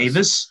 Anthony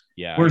Davis.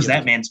 Yeah, where's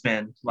that man's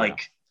been?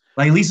 Like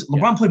at least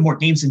LeBron played more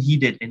games than he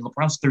did, and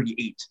LeBron's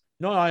 38.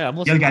 No, I'm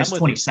listening. The other guy's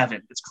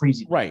 27. It's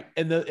crazy. Right.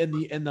 And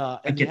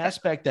the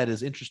aspect that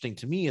is interesting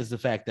to me is the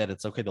fact that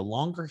it's okay. The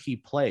longer he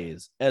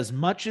plays, as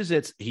much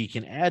as he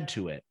can add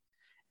to it.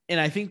 And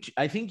I think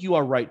you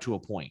are right to a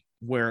point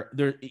where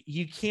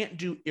you can't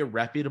do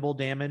irreputable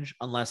damage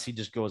unless he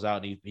just goes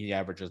out and he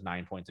averages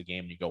 9 points a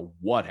game and you go,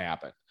 what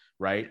happened?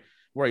 Right.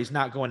 Where he's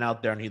not going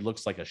out there and he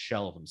looks like a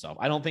shell of himself.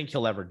 I don't think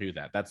he'll ever do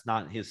that. That's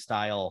not his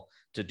style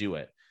to do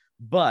it.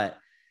 But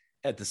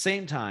at the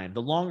same time,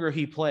 the longer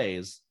he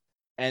plays,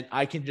 and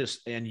I can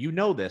just, and you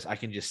know this, I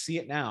can just see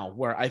it now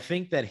where I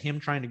think that him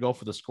trying to go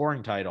for the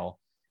scoring title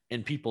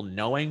and people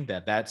knowing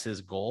that that's his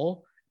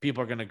goal,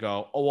 people are going to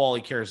go, oh, all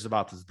he cares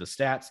about is the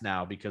stats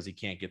now because he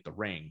can't get the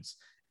rings.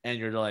 And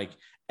you're like,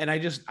 and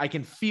I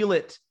can feel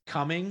it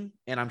coming.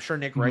 And I'm sure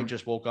Nick Wright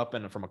just woke up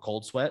from a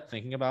cold sweat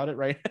thinking about it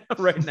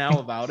right now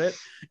about it.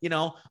 You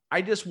know,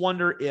 I just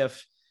wonder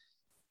if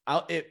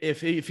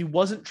he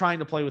wasn't trying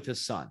to play with his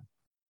son,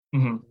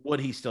 would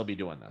he still be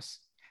doing this?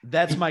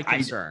 That's my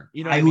concern.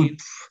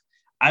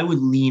 I would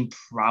lean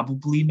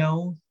probably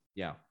no.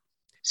 Yeah.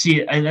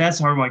 See, and that's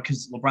a hard one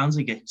because LeBron's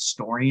like a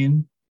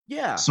historian.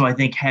 Yeah. So I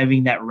think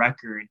having that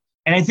record,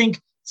 and I think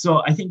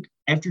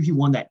after he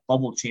won that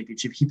bubble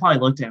championship, he probably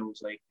looked at it and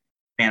was like,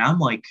 man, I'm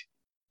like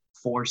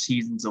 4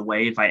 seasons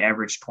away if I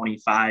average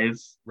 25.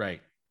 Right.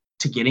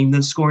 To getting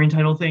the scoring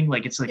title thing.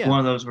 Like it's like one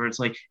of those where it's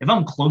like, if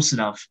I'm close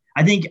enough,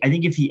 I think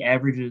if he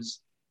averages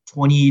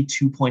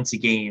 22 points a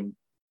game,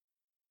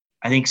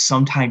 I think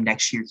sometime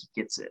next year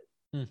he gets it.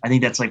 I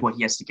think that's like what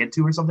he has to get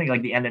to or something.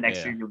 Like the end of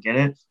next year, you'll get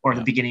it, or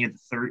the beginning of the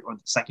third or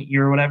the second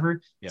year or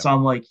whatever. So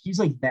I'm like, he's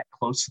like that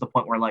close to the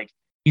point where like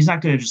he's not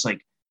going to just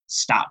like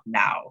stop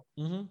now.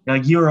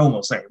 Like you're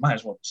almost there. Might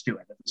as well just do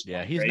it.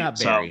 Yeah, he's not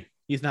Barry.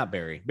 He's not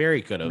Barry.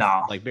 Barry could have.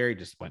 No. Like Barry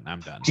just went, I'm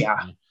done.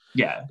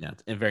 Yeah.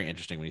 And very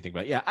interesting when you think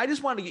about it. Yeah, I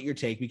just wanted to get your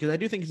take because I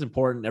do think it's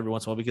important every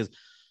once in a while because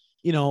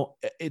you know,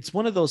 it's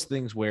one of those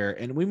things where,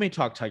 and we may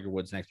talk Tiger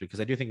Woods next week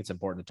because I do think it's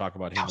important to talk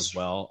about him as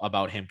well,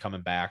 about him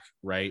coming back,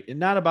 right? And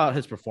not about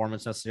his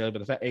performance necessarily, but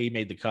the fact he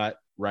made the cut,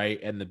 right?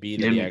 And the B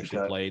that he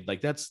actually played,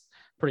 like that's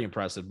pretty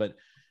impressive. But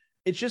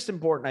it's just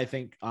important, I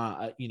think,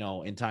 you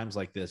know, in times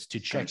like this to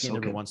check in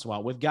every once in a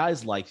while with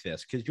guys like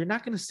this because you're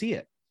not going to see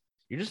it.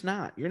 You're just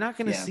not. You're not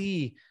going to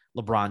see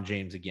LeBron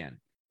James again.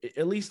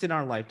 At least in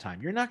our lifetime,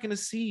 you're not going to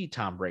see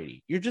Tom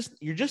Brady. You're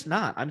just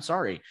not. I'm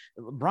sorry.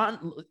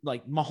 LeBron,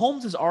 like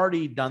Mahomes has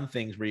already done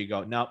things where you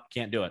go, nope,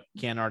 can't do it.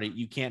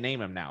 You can't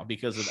name him now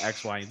because of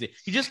X, Y, and Z.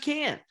 You just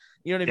can't.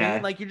 You know what I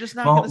mean? Like you're just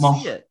not going to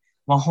see it.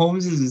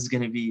 Mahomes is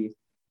going to be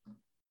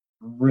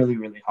really,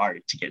 really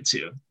hard to get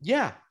to.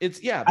 Yeah,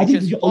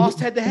 because you lost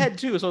head to head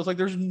too. So it's like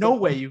there's no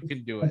way you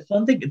can do it.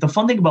 The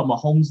fun thing about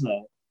Mahomes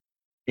though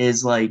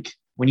is like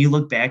when you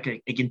look back,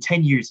 like in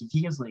 10 years, if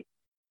he has like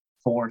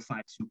 4 or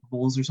 5 Super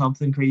Bowls or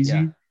something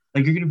crazy,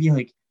 like you're gonna be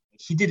like,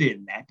 he did it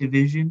in that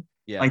division.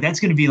 Like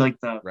that's gonna be like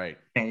the right.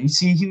 And you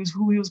see,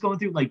 who he was going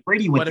through. Like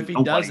Brady went. But if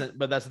he doesn't,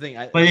 but that's the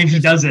thing. But if he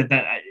doesn't,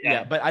 then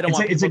but I don't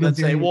want people to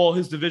say, well,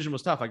 his division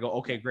was tough. I go,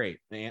 okay, great.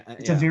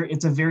 It's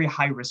a very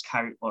high risk,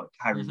 high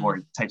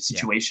reward type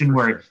situation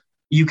where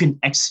you can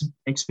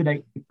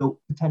expedite the GOAT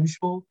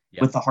potential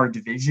with the hard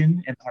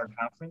division and the hard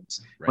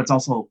conference, but it's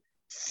also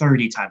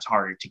 30 times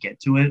harder to get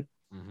to it.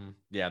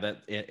 Yeah,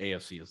 that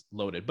AFC is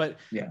loaded. But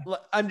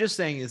I'm just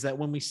saying is that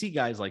when we see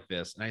guys like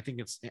this, and I think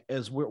it's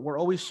as we're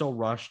always so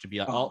rushed to be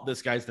like, oh,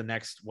 this guy's the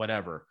next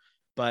whatever.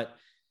 But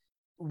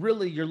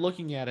really, you're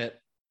looking at it.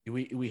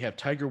 We have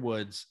Tiger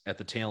Woods at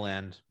the tail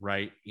end,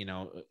 right? You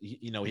know,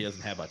 he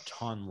doesn't have a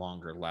ton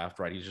longer left,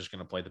 right? He's just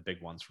going to play the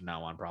big ones from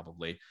now on,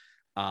 probably.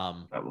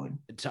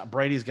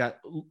 Brady's got,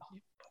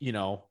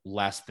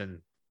 less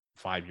than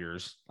 5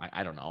 years.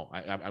 I don't know.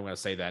 I'm going to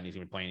say that, and he's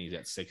going to be playing. He's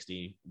at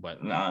 60, but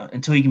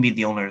until he can be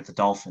the owner of the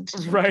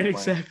Dolphins. Right,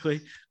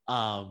 exactly.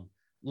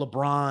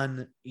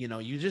 LeBron,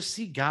 you just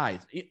see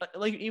guys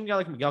like even guy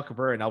like Miguel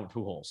Cabrera and Albert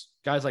Pujols,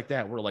 guys like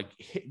that were like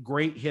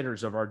great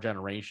hitters of our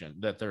generation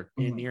that they're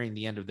nearing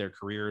the end of their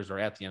careers or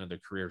at the end of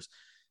their careers.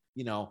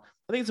 I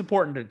think it's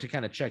important to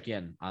kind of check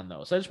in on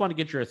those. So I just want to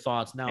get your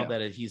thoughts now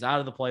that he's out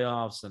of the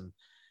playoffs and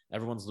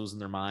everyone's losing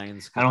their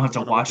minds. I don't have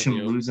to watch him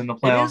lose in the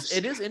playoffs.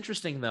 It is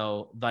interesting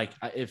though. Like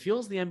it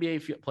feels the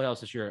NBA playoffs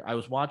this year. I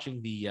was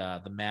watching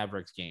the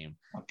Mavericks game.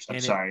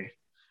 I'm sorry.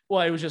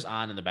 It was just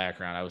on in the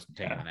background. I was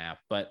taking a nap,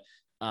 but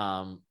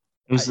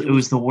it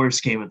was the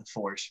worst game of the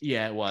fours.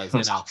 Yeah, it was.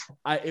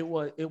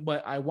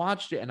 I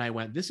watched it and I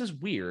went, this is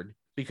weird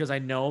because I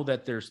know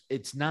that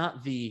it's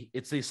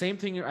the same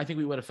thing I think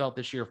we would have felt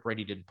this year if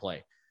Brady didn't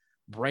play.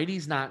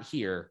 Brady's not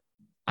here.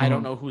 I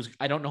don't know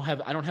I don't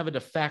have a de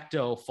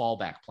facto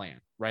fallback plan,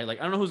 right? Like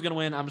I don't know who's going to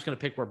win. I'm just going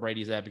to pick where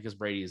Brady's at because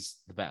Brady's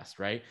the best,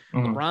 right?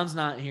 LeBron's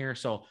not here.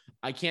 So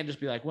I can't just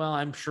be like, well,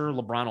 I'm sure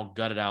LeBron will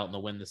gut it out and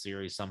they'll win the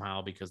series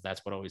somehow because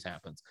that's what always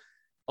happens.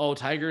 Oh,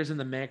 Tiger's in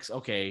the mix.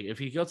 Okay. If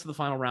he goes to the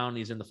final round,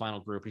 he's in the final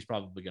group. He's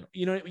probably going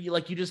to,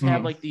 you just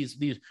have like these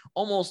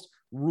almost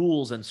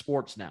rules in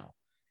sports now.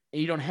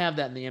 And you don't have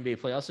that in the NBA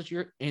playoffs this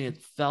year. And it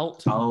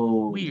felt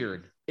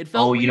weird. It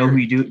felt weird. You know who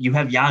you do? You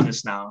have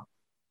Giannis now.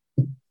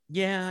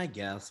 Yeah, I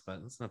guess,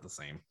 but it's not the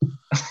same.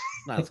 It's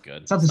not as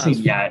good. It's not the same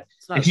yet.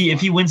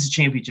 If he wins the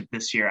championship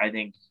this year, I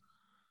think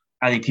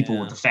people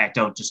with the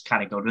facto just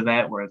kind of go to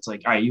that where it's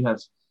like, all right,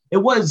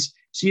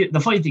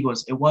 the funny thing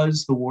was it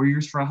was the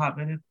Warriors for a hot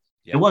minute.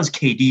 Yeah. It was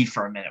KD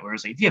for a minute where it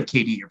was like, if you have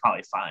KD, you're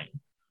probably fine.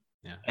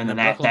 Yeah. And then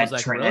that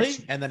like, really?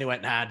 And then he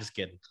went, nah, just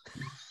kidding.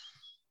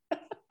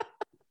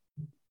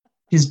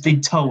 His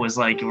big toe was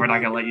like, we're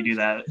not going to let you do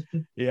that.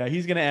 Yeah,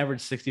 he's going to average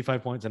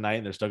 65 points a night,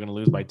 and they're still going to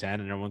lose by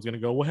 10, and everyone's going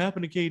to go, what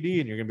happened to KD?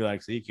 And you're going to be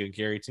like, see, you couldn't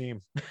carry a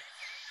team.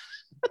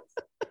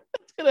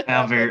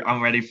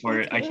 I'm ready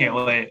for it. I can't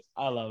wait.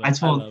 I love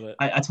it.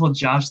 I told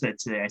Josh that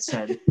today. I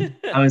said,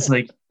 I was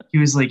like, he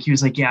was like,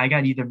 yeah, I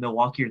got either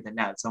Milwaukee or the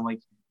Nets. I'm like,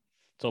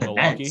 so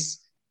Milwaukee?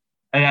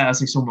 I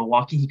was like, so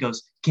Milwaukee? He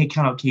goes, can't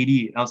count out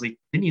KD. And I was like,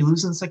 didn't he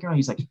lose in the second round?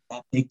 He's like,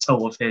 that big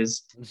toe of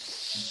his.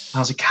 I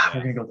was like, God,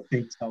 we're gonna go with the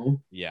big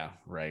toe. Yeah,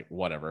 right.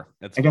 Whatever.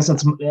 I guess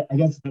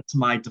that's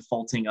my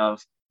defaulting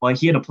of, well,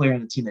 he had a player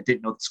on the team that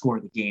didn't know the score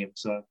of the game,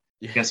 so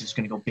I guess he's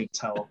gonna go big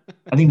toe.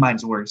 I think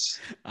mine's worse.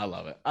 I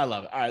love it. All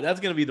right, that's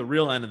gonna be the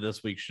real end of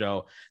this week's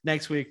show.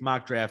 Next week,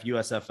 mock draft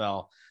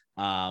USFL.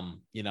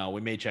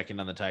 We may check in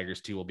on the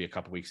Tigers too. We'll be a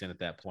couple weeks in at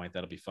that point.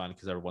 That'll be fun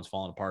because everyone's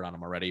falling apart on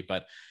them already.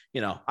 But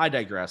I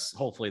digress.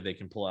 Hopefully they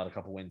can pull out a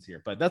couple wins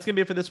here. But that's gonna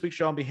be it for this week's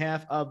show. On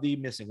behalf of the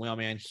missing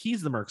whaleman,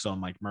 he's the Merc Zone,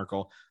 Mike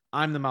Merkel.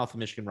 I'm the Mouth of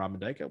Michigan, Robin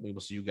Dyke. We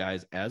will see you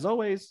guys as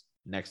always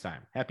next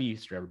time. Happy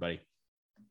Easter, everybody.